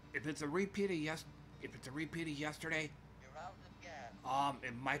 if it's a repeat of yesterday,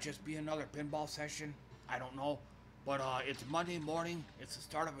 it might just be another pinball session. I don't know, but it's Monday morning. It's the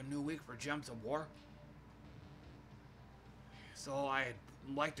start of a new week for Gems of War. So I'd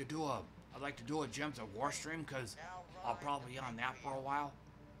like to do a Gems of War stream because I'll probably be on that for a while.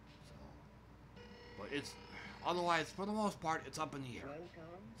 So, but it's otherwise for the most part it's up in the air.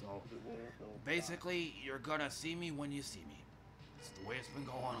 So basically you're gonna see me when you see me. It's the way it's been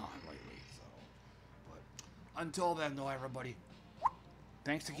going on lately. So, but until then though, everybody,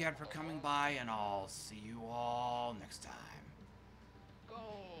 thanks again for coming by, and I'll see you all next time.